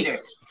 2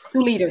 liters.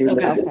 2 liters.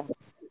 Okay.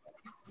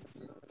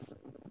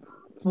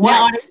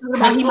 What?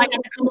 He might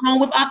have to come home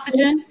with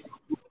oxygen.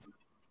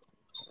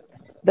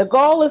 The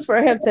goal is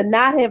for him to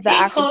not have the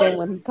oxygen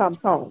when he comes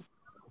home.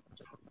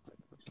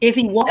 Is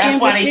he walking?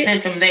 That's why they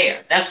sent him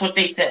there. That's what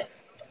they said.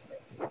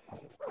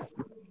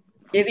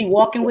 Is he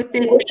walking with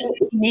it?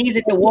 He needs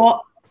it to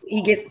walk.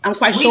 I'm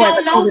quite sure.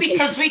 We don't know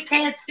because we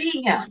can't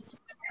see him.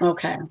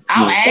 Okay.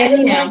 I'll ask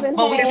him,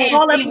 but we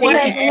can't see what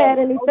he hasn't had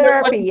any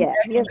therapy yet.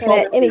 He hasn't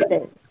had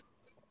anything.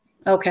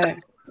 Okay.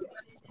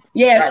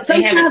 Yeah, right,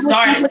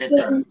 sometimes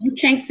you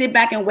can't sit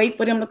back and wait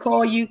for them to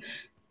call you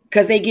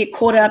because they get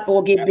caught up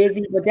or get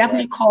busy. But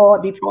definitely call,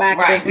 be proactive.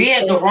 Right, we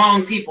had the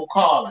wrong people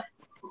calling.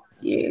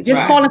 Yeah,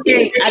 just call and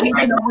say, I need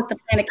to know what's the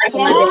plan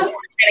to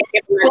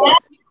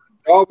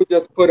Y'all would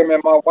just put him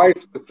in my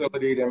wife's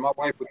facility, then my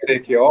wife would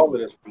take care of all of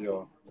this for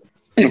y'all.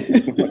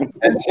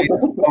 And she's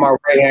on my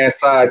right-hand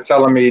side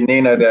telling me,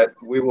 Nina, that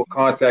we will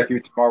contact you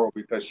tomorrow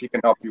because she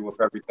can help you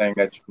with everything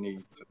that you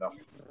need to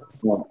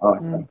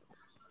know.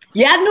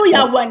 Yeah, I knew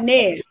y'all wasn't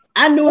there.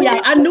 I knew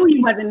he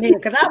wasn't there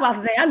because I was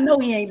about to say, I know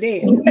he ain't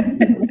there.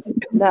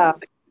 No,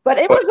 but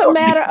it was a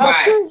matter of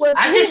who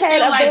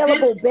had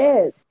available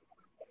beds.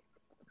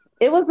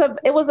 It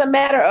was a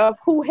matter of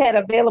who had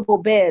available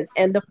beds,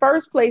 and the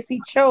first place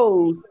he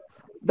chose,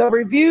 the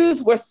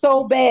reviews were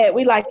so bad.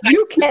 We like,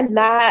 you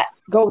cannot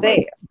go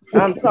there.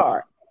 I'm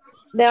sorry.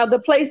 Now the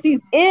place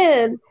he's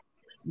in,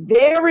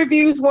 their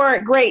reviews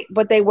weren't great,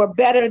 but they were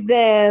better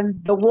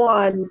than the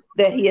one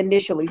that he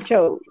initially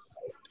chose.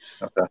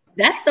 Okay.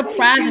 That's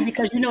surprising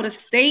because the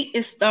state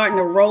is starting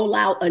to roll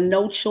out a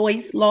no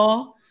choice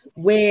law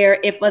where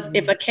if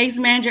a case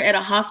manager at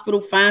a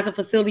hospital finds a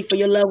facility for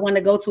your loved one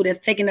to go to that's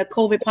taking a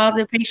COVID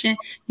positive patient,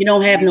 you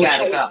don't have no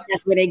choice. Go.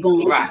 That's where they're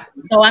going. Right.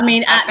 So I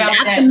mean, I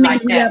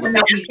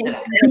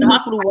the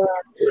hospital was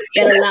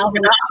that allows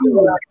them to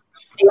choose.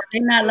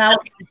 They're not allowed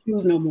to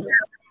choose no more.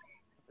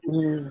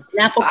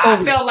 Not for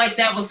COVID. I felt like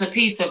that was a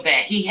piece of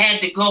that. He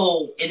had to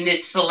go in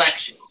this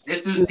selection.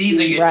 These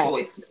are your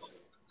choices.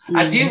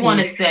 I do want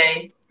to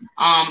say,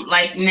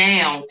 like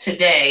now,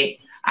 today,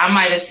 I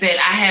might have said,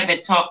 I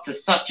haven't talked to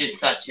such and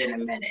such in a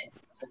minute.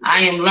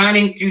 I am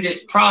learning through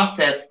this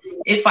process.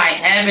 If I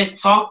haven't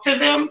talked to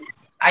them,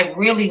 I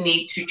really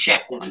need to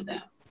check on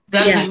them.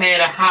 Doesn't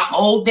matter how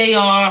old they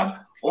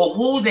are or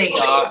who they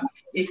are.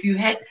 If you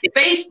have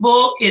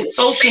Facebook and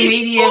social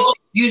media,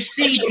 you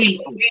see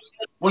people.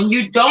 When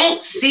you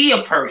don't see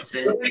a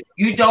person,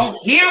 you don't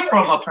hear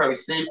from a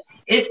person,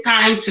 it's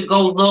time to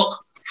go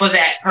look for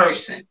that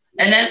person.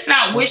 And that's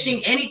not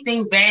wishing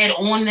anything bad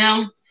on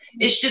them.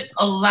 It's just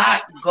a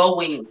lot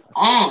going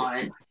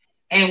on.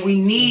 And we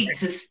need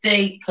to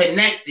stay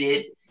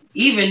connected,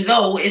 even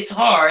though it's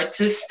hard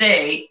to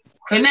stay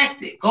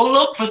connected. Go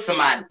look for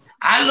somebody.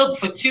 I looked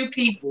for 2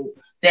 people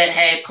that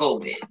had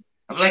COVID.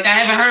 I'm like, I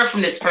haven't heard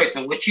from this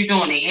person. What you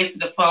doing? They answer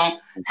the phone.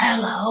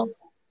 Hello.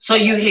 So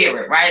you hear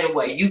it right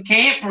away. You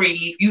can't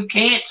breathe. You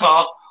can't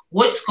talk.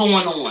 What's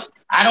going on?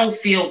 I don't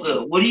feel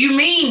good. What do you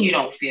mean you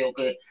don't feel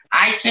good?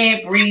 I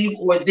can't breathe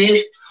or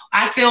this.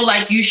 I feel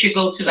like you should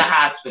go to the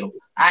hospital.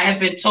 I have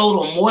been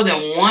told on more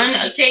than one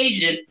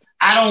occasion,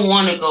 I don't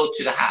want to go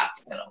to the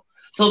hospital.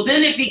 So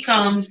then it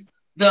becomes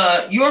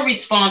your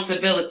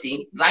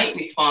responsibility, light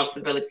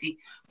responsibility,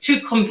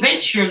 to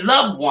convince your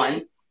loved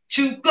one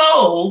to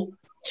go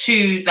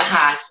to the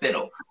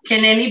hospital.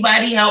 Can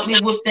anybody help me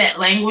with that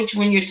language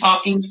when you're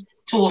talking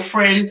to a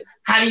friend?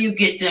 How do you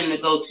get them to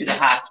go to the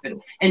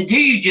hospital? And do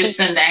you just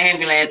send the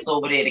ambulance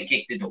over there to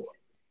kick the door?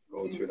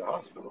 Go to the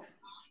hospital.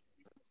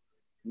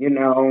 You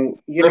know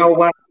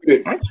what? I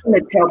try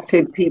to tell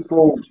to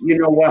people,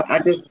 I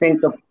just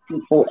think of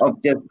people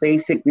of just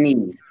basic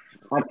needs.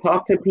 I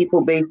talk to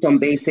people based on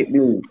basic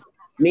needs,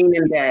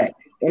 meaning that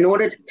in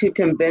order to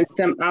convince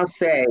them, I'll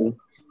say,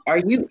 are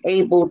you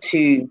able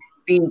to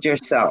feed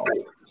yourself?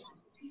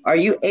 Are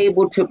you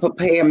able to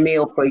prepare a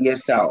meal for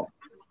yourself?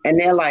 And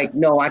they're like,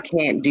 no, I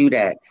can't do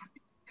that.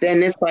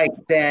 Then it's like,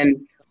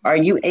 are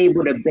you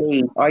able to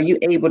bathe? Are you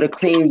able to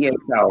clean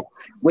yourself?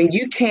 When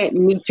you can't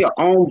meet your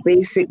own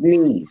basic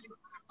needs,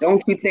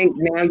 don't you think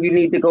now you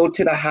need to go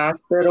to the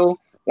hospital?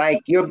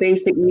 Like your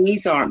basic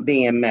needs aren't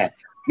being met.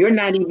 You're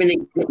not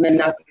even getting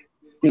enough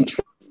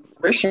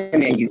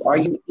nutrition in you. Are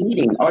you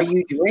eating? Are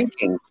you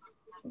drinking?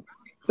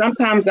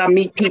 Sometimes I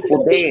meet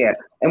people there,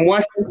 and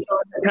once they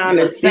start to kind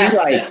of see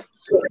like, life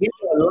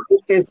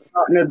is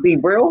starting to be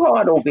real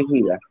hard over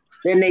here,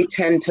 then they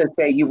tend to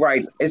say, you're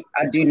right,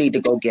 I do need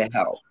to go get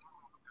help.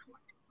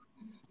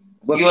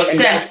 You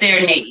assess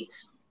their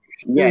needs.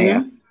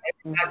 Yeah.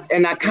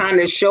 And I kind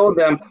of show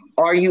them,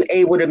 are you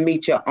able to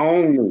meet your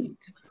own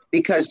needs?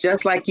 Because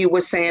just like you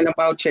were saying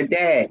about your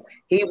dad,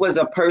 he was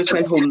a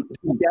person who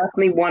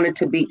definitely wanted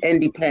to be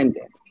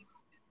independent.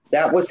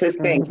 That was his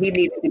thing. He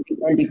needed to be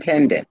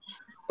independent.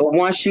 But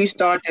once you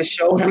start to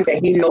show him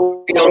that he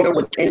no longer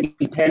was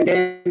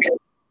independent,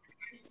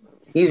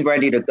 he's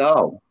ready to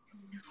go.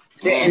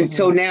 And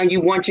so now you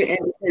want your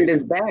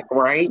independence back,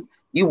 right?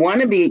 You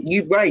want to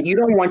be, right. You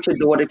don't want your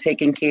daughter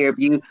taking care of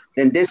you.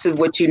 Then this is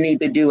what you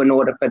need to do in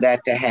order for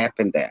that to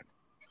happen then.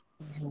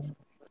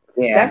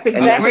 Yeah. That's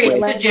exactly a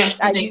great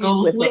suggestion that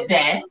goes with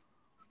that.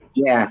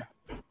 Yeah.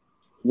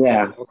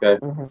 Yeah. Okay.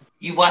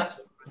 You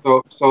what?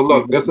 So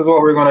look, this is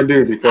what we're gonna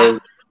do because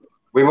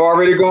we've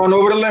already gone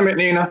over the limit,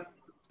 Nina.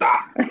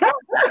 Stop.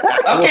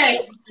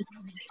 Okay.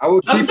 I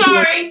will keep I'm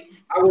sorry.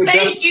 you.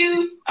 Thank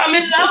you. I'm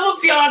in love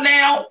with y'all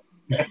now.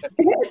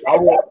 I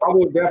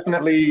will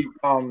definitely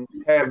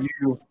have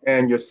you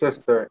and your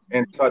sister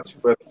in touch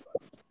with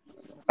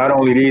not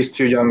only these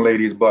two young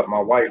ladies but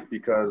my wife,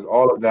 because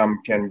all of them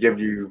can give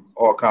you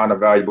all kind of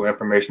valuable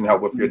information to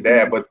help with your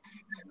dad. But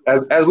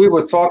as we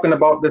were talking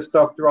about this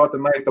stuff throughout the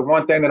night, the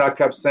one thing that I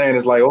kept saying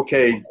is like,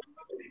 okay,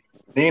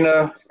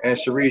 Nina and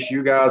Sharice,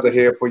 you guys are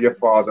here for your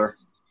father.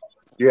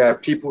 You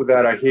have people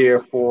that are here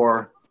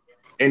for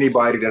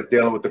anybody that's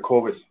dealing with the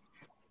COVID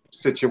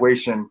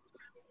situation.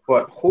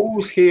 But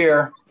who's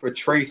here for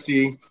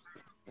Tracy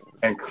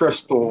and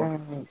Crystal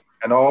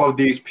and all of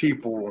these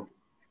people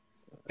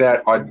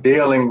that are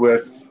dealing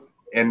with,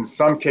 in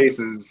some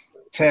cases,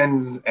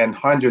 tens and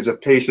hundreds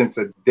of patients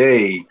a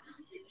day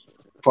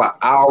for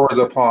hours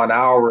upon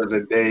hours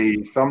a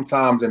day,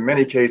 sometimes in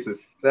many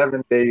cases,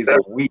 7 days a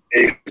week?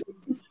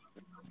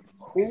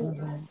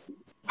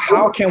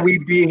 How can we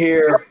be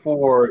here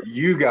for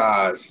you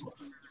guys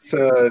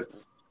to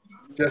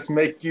just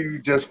make you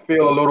just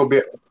feel a little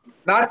bit,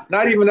 not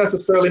even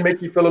necessarily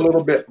make you feel a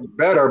little bit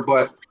better,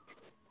 but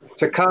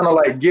to kind of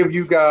like give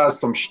you guys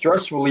some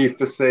stress relief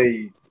to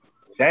say,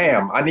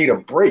 damn, I need a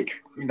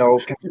break. You know,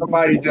 can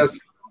somebody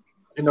just,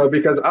 you know,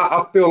 because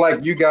I feel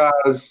like you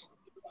guys,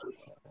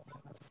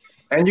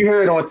 and you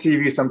hear it on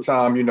TV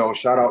sometime, you know,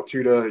 shout out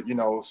to the, you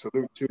know,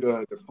 salute to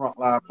the front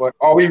line, but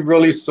are we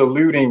really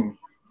saluting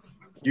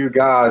you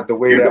guys the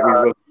way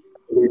that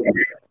we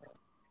really?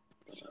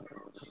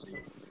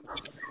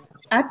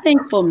 I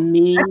think for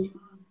me,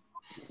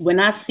 when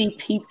I see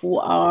people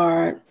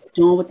are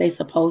doing what they're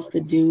supposed to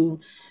do,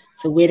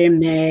 to wear their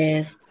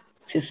mask,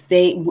 to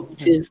stay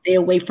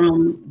away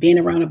from being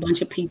around a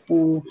bunch of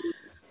people,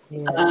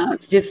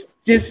 just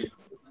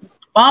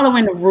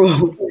following the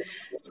rules,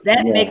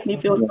 that makes me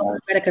feel so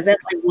much better because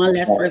that's like one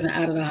less person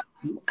out of the house.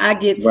 I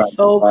get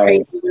so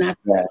crazy when I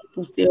see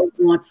people still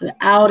going to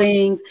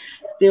outings,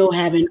 still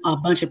having a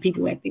bunch of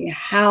people at their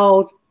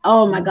house.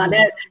 Oh my God,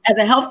 that as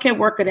a healthcare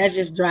worker, that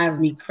just drives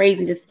me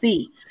crazy to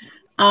see.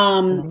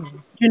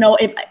 You know,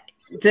 if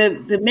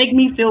to make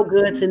me feel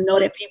good to know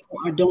that people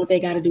are doing what they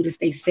got to do to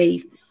stay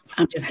safe,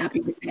 I'm just happy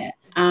with that.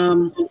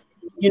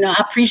 You know,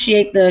 I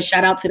appreciate the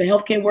shout out to the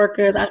healthcare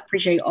workers. I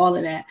appreciate all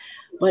of that.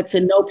 But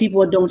to know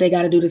people are doing what they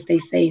got to do to stay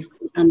safe.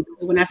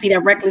 When I see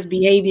that reckless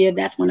behavior,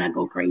 that's when I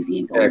go crazy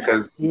and go. Yeah,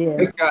 because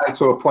it's gotten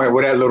to a point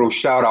where that little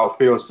shout out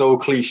feels so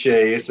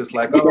cliche. It's just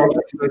like, oh,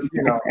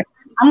 you know.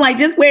 I'm like,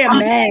 just wear a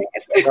mask.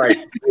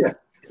 Right. Yeah.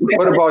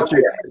 What about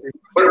you?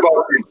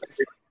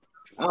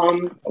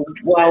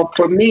 Well,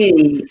 for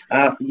me,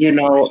 you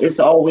know, it's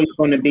always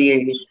going to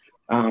be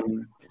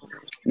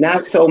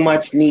not so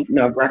much needing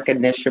a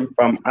recognition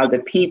from other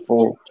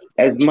people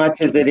as much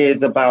as it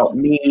is about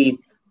me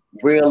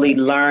really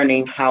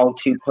learning how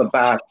to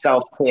provide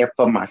self-care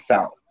for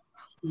myself.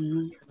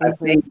 I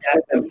think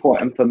that's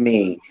important for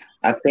me.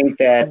 I think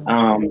that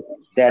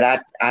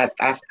that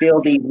I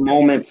steal these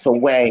moments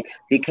away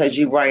because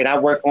you're right. I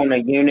work on a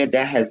unit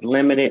that has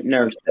limited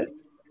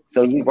nurses.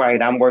 So you're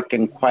right. I'm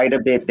working quite a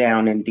bit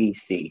down in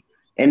DC.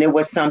 And it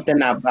was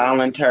something I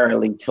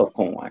voluntarily took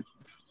on.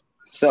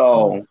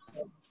 So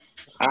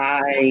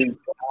I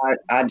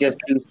just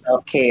do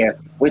self-care,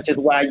 which is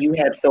why you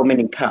have so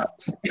many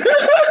cups.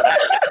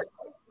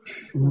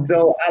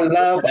 So I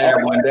love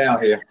one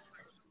down here.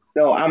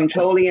 So I'm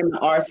totally in the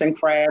arts and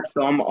crafts.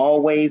 So I'm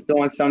always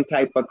doing some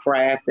type of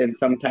craft and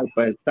some type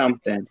of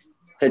something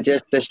to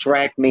just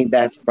distract me.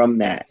 That's from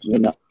that, you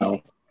know.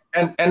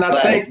 And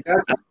I think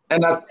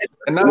that's not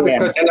to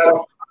cut you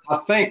off. I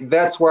think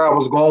that's where I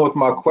was going with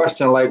my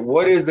question. Like,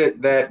 what is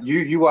it that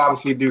you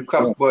obviously do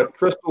cups, but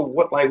Crystal,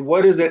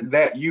 what is it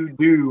that you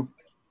do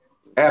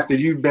after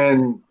you've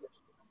been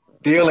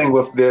dealing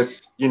with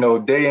this, you know,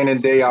 day in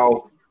and day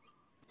out?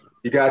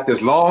 You got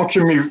this long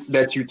commute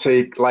that you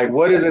take. Like,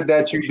 what is it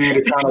that you do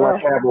to kind of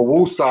like have a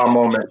woosah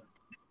moment?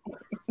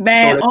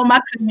 Man, so on my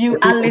commute,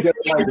 I listen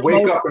to like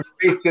wake up and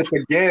face this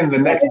again the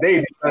next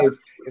day because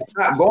it's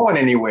not going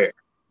anywhere.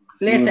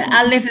 Listen,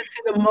 I listen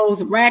to the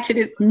most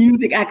ratchetest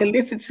music I can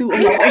listen to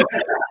on my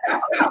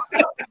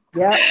way.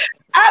 Yeah.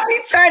 I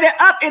be turning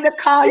up in the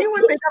car. You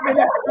would think I'm in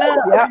the club.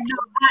 Yep.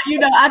 You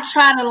know, I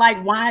try to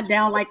like wind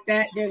down like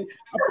that. Then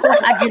of course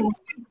I get on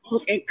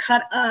Facebook and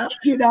cut up.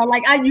 You know,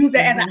 like I use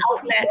that as an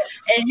outlet.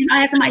 And you know,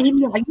 I had somebody hit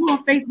me like, you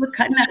on Facebook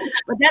cutting up,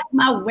 but that's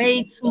my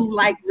way to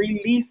like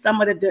release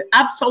some of the.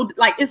 I'm so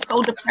like it's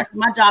so depressing.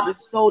 My job is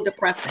so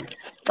depressing.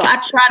 So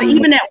I try to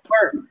even at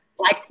work.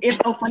 Like, it's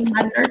so funny,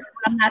 my nurses,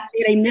 when I'm not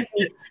there, they miss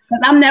me.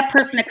 Because I'm that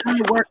person that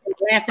comes to work and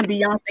dancing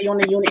Beyonce on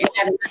the unit and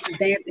having to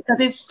dance because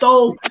it's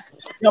so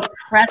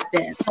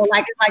depressing. So,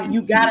 like, it's like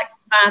you got to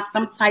find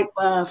some type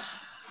of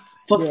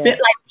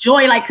like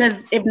joy, like,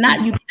 because if not,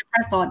 you be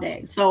depressed all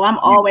day. So I'm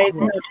always, you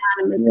know,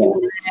 trying to make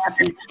people laugh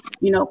and,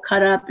 you know,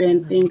 cut up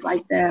and things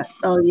like that.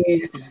 So,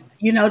 yeah,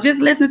 you know, just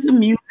listen to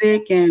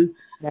music and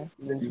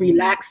It's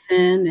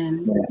relaxing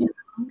and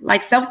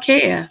like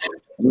self-care.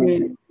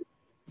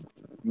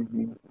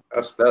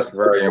 That's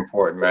very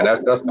important, man.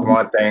 That's the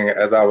one thing.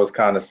 As I was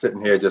kind of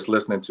sitting here just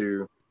listening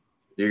to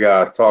you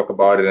guys talk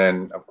about it,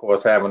 and of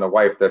course having a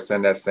wife that's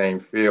in that same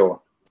field.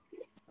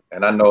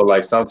 And I know,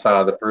 like,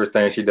 sometimes the first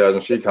thing she does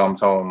when she comes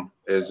home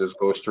is just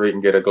go straight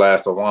and get a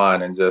glass of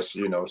wine and just,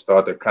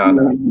 start to kind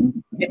of,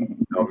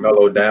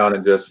 mellow down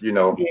and just,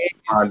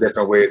 find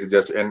different ways to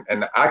just, and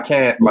I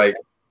can't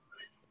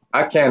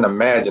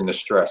imagine the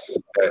stress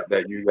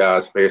that you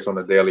guys face on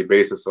a daily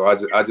basis. So I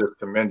just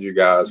commend you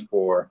guys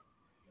for,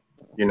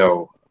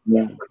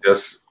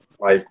 just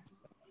like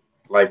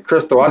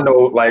Crystal, I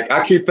know, like,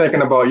 I keep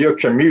thinking about your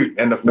commute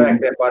and the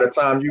fact that by the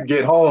time you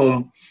get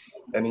home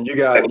and then you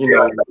got,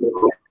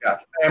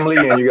 got family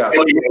and you got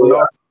stuff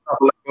to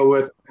go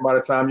with, by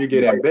the time you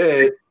get in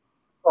bed, it's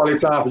probably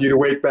time for you to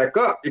wake back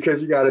up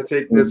because you got to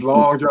take this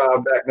long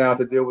drive back down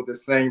to deal with the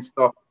same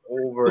stuff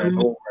over and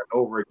over and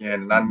over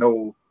again. And I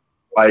know,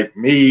 like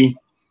me,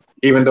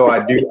 even though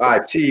I do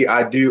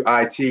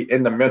IT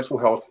in the mental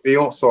health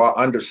field, so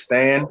I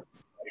understand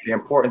the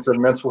importance of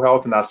mental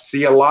health and I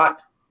see a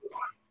lot.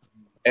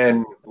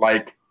 And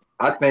like,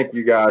 I think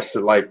you guys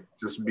should like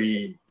just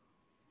be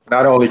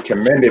not only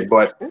commended,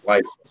 but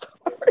like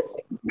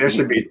there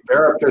should be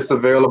therapists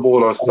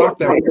available or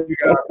something for you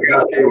guys to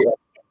just be able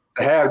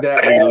to have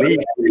that relief.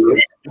 You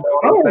know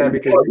what I'm saying?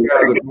 Because you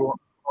guys are going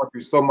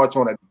through so much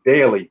on a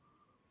daily.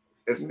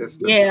 It's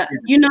just, they,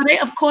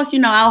 of course,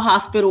 our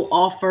hospital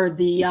offer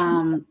the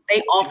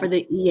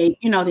EA,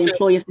 the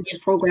employee assistance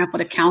program for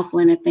the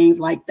counseling and things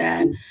like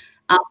that.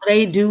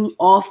 They do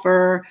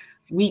offer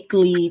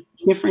weekly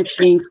different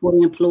things for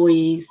the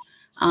employees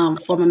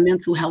from a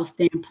mental health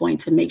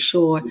standpoint to make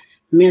sure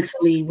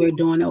mentally we're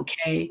doing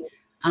okay.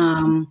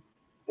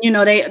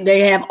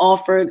 They have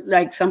offered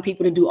like some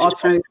people to do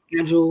alternative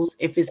schedules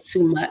if it's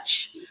too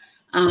much.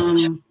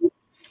 I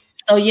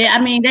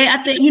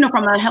think,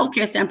 from a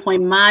healthcare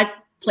standpoint, my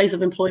place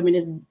of employment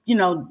is,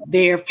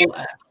 there for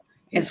us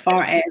as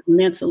far as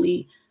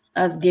mentally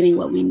us getting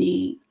what we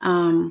need.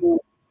 I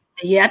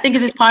think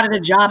it's just part of the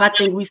job. I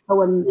think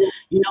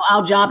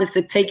our job is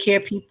to take care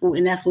of people,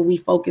 and that's what we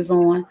focus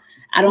on.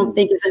 I don't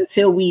think it's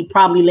until we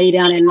probably lay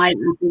down at night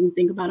and we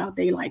think about our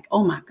day, like,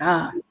 oh my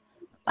God,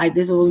 like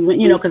this is what we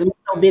went, because we're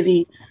so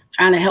busy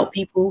trying to help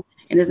people.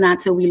 And it's not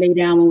until we lay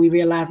down when we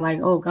realize, like,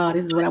 oh God,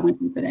 this is what I went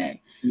through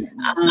today.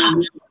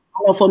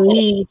 For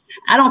me,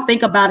 I don't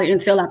think about it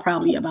until I'm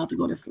probably about to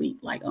go to sleep.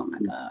 Like, oh my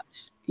gosh.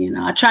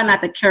 I try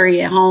not to carry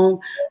it home.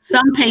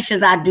 Some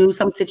patients I do,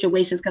 some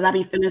situations, because I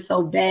be feeling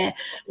so bad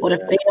for the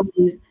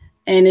families.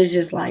 And it's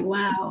just like,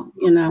 wow,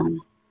 So,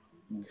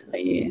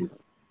 yeah.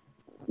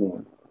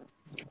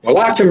 Well,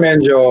 I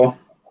commend y'all.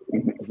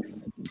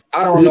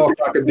 I don't know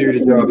if I could do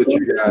the job that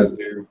you guys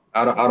do.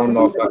 I don't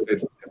know if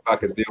I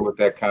could deal with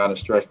that kind of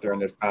stress during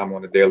this time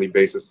on a daily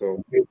basis.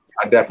 So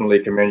I definitely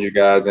commend you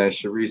guys. And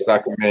Sharice, I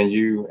commend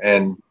you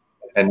and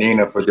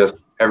Nina for just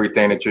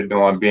everything that you're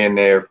doing, being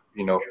there,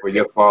 for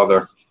your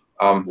father.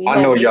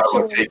 I know y'all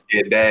gonna take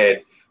your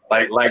dad.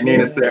 Like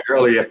Nina said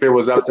earlier, if it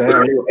was up to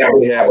him, he would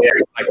probably have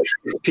like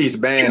a piece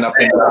band up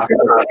in the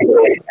hospital.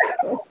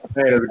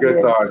 Man, his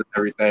guitars and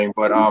everything.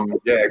 But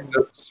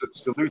just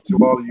salute to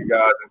all of you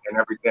guys and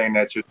everything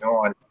that you're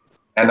doing.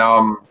 And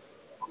I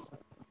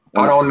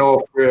don't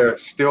know if we're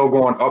still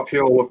going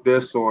uphill with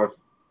this or if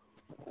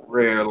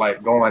we're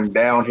like going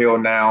downhill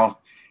now.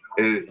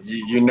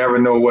 You never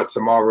know what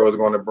tomorrow is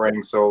going to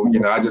bring. So,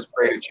 I just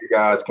pray that you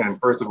guys can,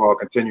 first of all,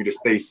 continue to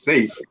stay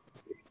safe.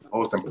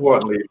 Most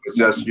importantly, but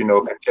just,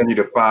 continue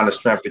to find the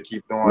strength to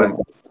keep doing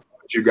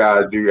what you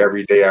guys do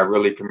every day. I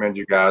really commend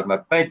you guys. And I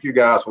thank you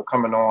guys for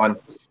coming on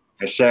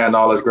and sharing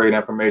all this great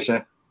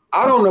information.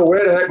 I don't know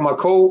where the heck my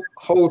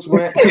co-host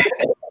went.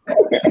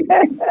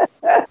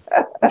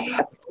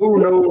 Who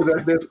knows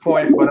at this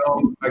point? But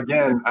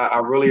again, I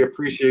really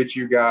appreciate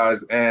you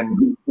guys.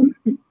 And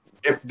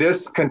if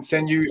this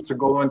continues to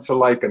go into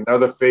like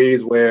another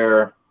phase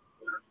where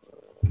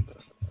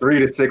 3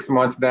 to 6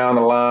 months down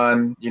the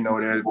line,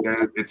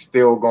 it's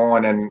still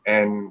going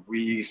and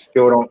we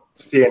still don't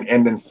see an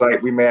end in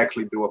sight, we may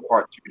actually do a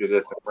part 2 to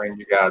this and bring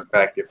you guys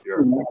back if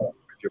you're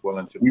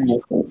willing to do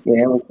so.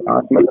 Yeah, it was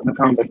awesome of the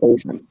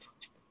conversation.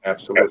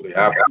 Absolutely.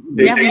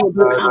 Definitely a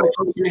good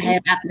conversation to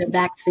have after the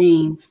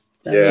vaccine.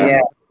 So,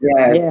 yeah.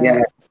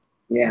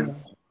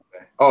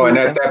 Oh, and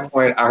at that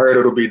point, I heard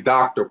it'll be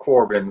Dr.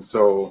 Corbin,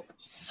 so.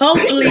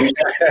 Hopefully.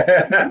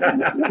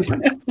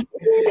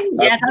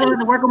 Yes, I have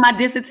to work on my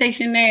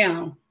dissertation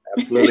now.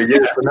 Absolutely,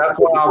 yes. And that's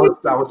why I was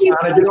trying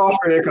to get off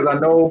of it because I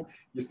know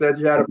you said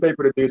you had a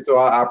paper to do. So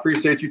I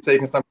appreciate you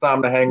taking some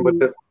time to hang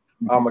with us.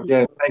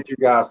 Again, thank you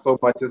guys so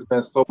much. It's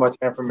been so much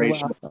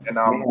information. And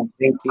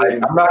thank you.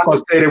 I'm not going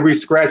to say that we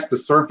scratched the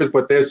surface,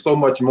 but there's so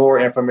much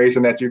more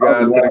information that you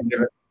guys could have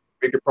given.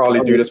 We could probably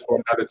do this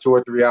for another 2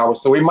 or 3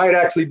 hours. So we might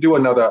actually do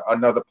another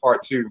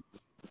part 2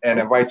 and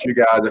invite you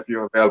guys if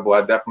you're available. I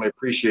definitely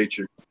appreciate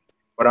you.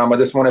 But I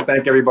just want to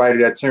thank everybody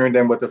that tuned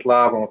in with us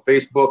live on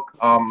Facebook.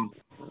 I'm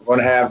going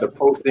to have the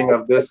posting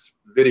of this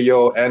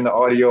video and the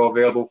audio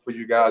available for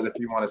you guys if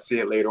you want to see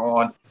it later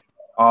on.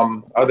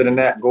 Other than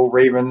that, go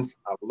Ravens.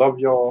 I love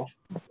y'all.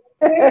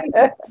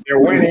 They're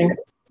winning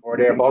or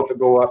they're about to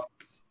go up.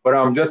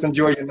 But just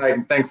enjoy your night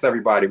and thanks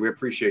everybody. We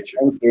appreciate you.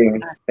 Thank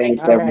you.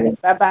 Thanks, All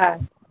right. Bye-bye.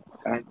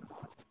 Bye.